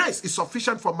 Because his grace is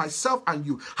sufficient for myself and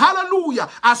you. Hallelujah.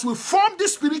 As we form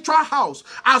this spiritual house,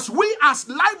 as we as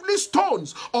lively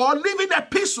stones or living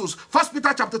epistles, 1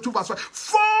 Peter chapter 2 verse 5,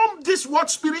 form Even this word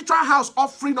spiritual house,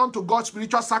 offering unto God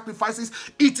spiritual sacrifices,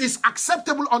 it is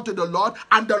acceptable unto the Lord,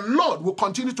 and the Lord will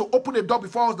continue to open a door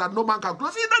before us that no man can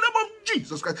close. In the name of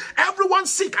Jesus Christ. Everyone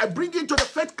sick, I bring you into the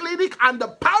faith clinic, and the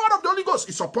power of the Holy Ghost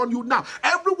is upon you now.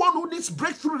 Everyone who needs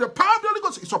breakthrough, the power of the Holy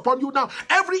Ghost is upon you now.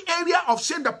 Every area of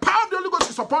sin, the power of the Holy Ghost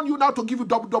is upon you now to give you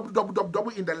double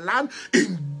in the land.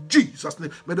 In Jesus'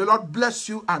 name. May the Lord bless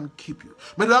you and keep you.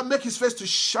 May the Lord make his face to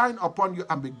shine upon you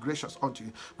and be gracious unto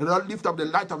you. May the Lord lift up the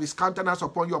light of his countenance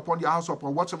upon you, upon your house,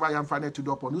 upon whatsoever I am finding to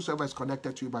do, upon whosoever is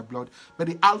connected to you by blood. May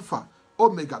the Alpha,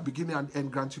 Omega, beginning and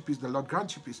end, grant you peace. The Lord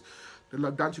grant you peace. The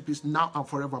Lord grant you peace now and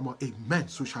forevermore. Amen.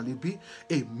 So shall it be.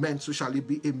 Amen. So shall it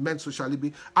be. Amen. So shall it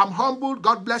be. I'm humbled.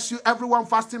 God bless you. Everyone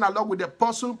fasting along with the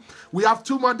apostle. We have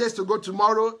 2 more days to go,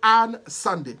 tomorrow and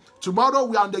Sunday. Tomorrow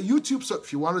we are on the YouTube. So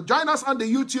if you want to join us on the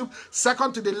YouTube,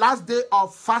 second to the last day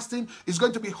of fasting, it's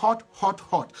going to be hot, hot,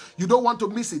 hot. You don't want to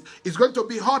miss it. It's going to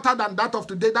be hotter than that of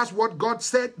today. That's what God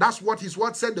said. That's what his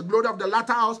word said. The glory of the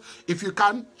latter house. If you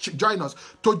can, join us.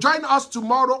 To join us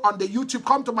tomorrow on the YouTube,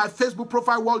 come to my Facebook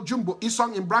profile wall, Jumbo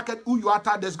Isong in bracket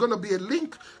Uyuata. There's going to be a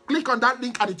link. Click on that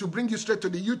link and it will bring you straight to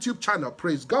the YouTube channel.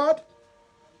 Praise God.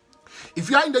 If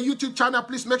you are in the YouTube channel,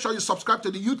 please make sure you subscribe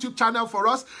to the YouTube channel for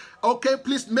us. Okay,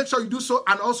 please make sure you do so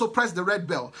and also press the red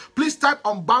bell. Please type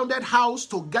Unbounded House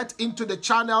to get into the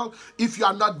channel if you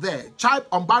are not there. Type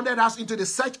Unbounded House into the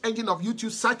search engine of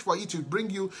YouTube. Search for it to bring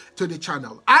you to the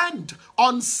channel. And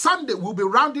on Sunday, we'll be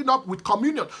rounding up with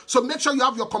communion. So make sure you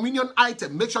have your communion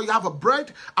item. Make sure you have a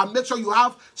bread and make sure you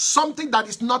have something that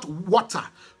is not water.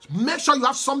 Make sure you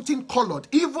have something colored,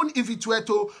 even if it's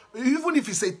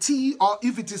a tea or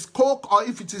if it is Coke or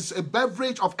if it is a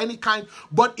beverage of any kind,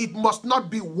 but it must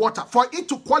not be water. For it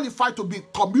to qualify to be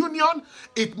communion,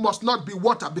 it must not be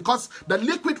water, because the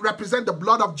liquid represents the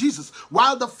blood of Jesus,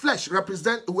 while the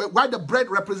bread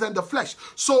represents the flesh.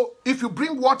 So if you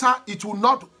bring water, it will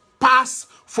not pass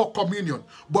for communion.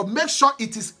 But make sure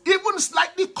it is even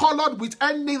slightly colored with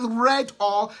any red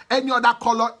or any other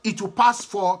color, it will pass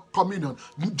for communion.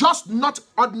 Just not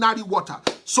ordinary water.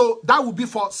 So that will be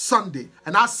for Sunday.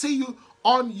 And I'll see you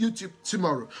on YouTube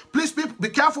tomorrow. Please be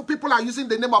careful. People are using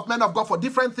the name of men of God for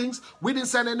different things. We didn't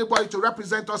send anybody to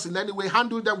represent us in any way.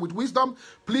 Handle them with wisdom.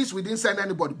 Please, we didn't send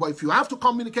anybody. But if you have to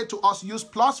communicate to us, use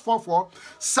 +44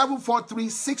 743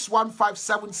 615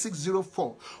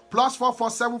 7604. +44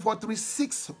 743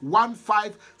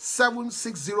 615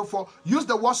 7604. Use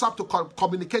the WhatsApp to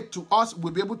communicate to us.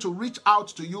 We'll be able to reach out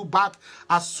to you back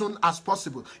as soon as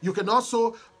possible. You can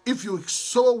also, if you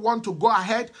so want to go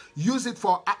ahead, use it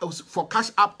for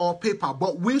Cash App or PayPal.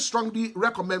 But we strongly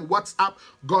recommend WhatsApp.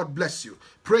 God bless you.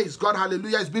 Praise God.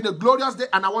 Hallelujah. It's been a glorious day.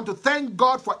 And I want to thank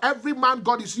God for every man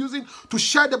God is using to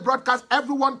share the broadcast.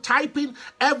 Everyone typing,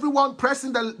 everyone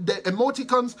pressing the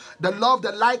emoticons, the love,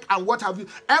 the like, and what have you.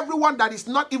 Everyone that is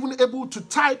not even able to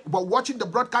type but watching the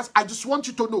broadcast, I just want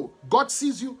you to know, God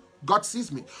sees you. God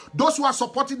sees me. Those who are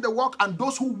supporting the work and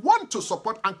those who want to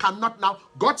support and cannot now,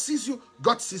 God sees you,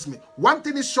 God sees me. One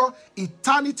thing is sure,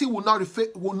 eternity will not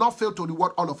fail to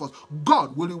reward all of us.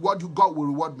 God will reward you, God will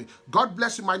reward me. God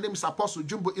bless you. My name is Apostle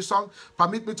Jumbo Isong.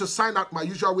 Permit me to sign out my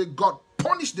usual way. God,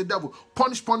 punish the devil.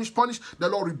 Punish, punish, punish. The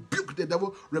Lord rebuke the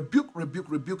devil. Rebuke, rebuke,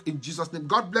 rebuke in Jesus' name.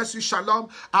 God bless you. Shalom.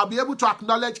 I'll be able to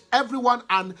acknowledge everyone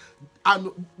and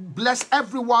bless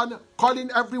everyone,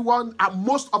 calling everyone, and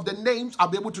most of the names. I'll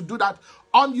be able to do that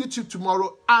on YouTube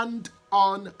tomorrow and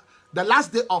on the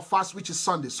last day of fast, which is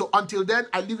Sunday. So until then,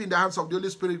 I leave in the hands of the Holy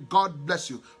Spirit. God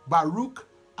bless you. Baruch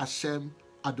Hashem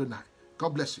Adonai. God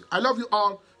bless you. I love you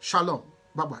all. Shalom.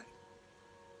 Bye-bye.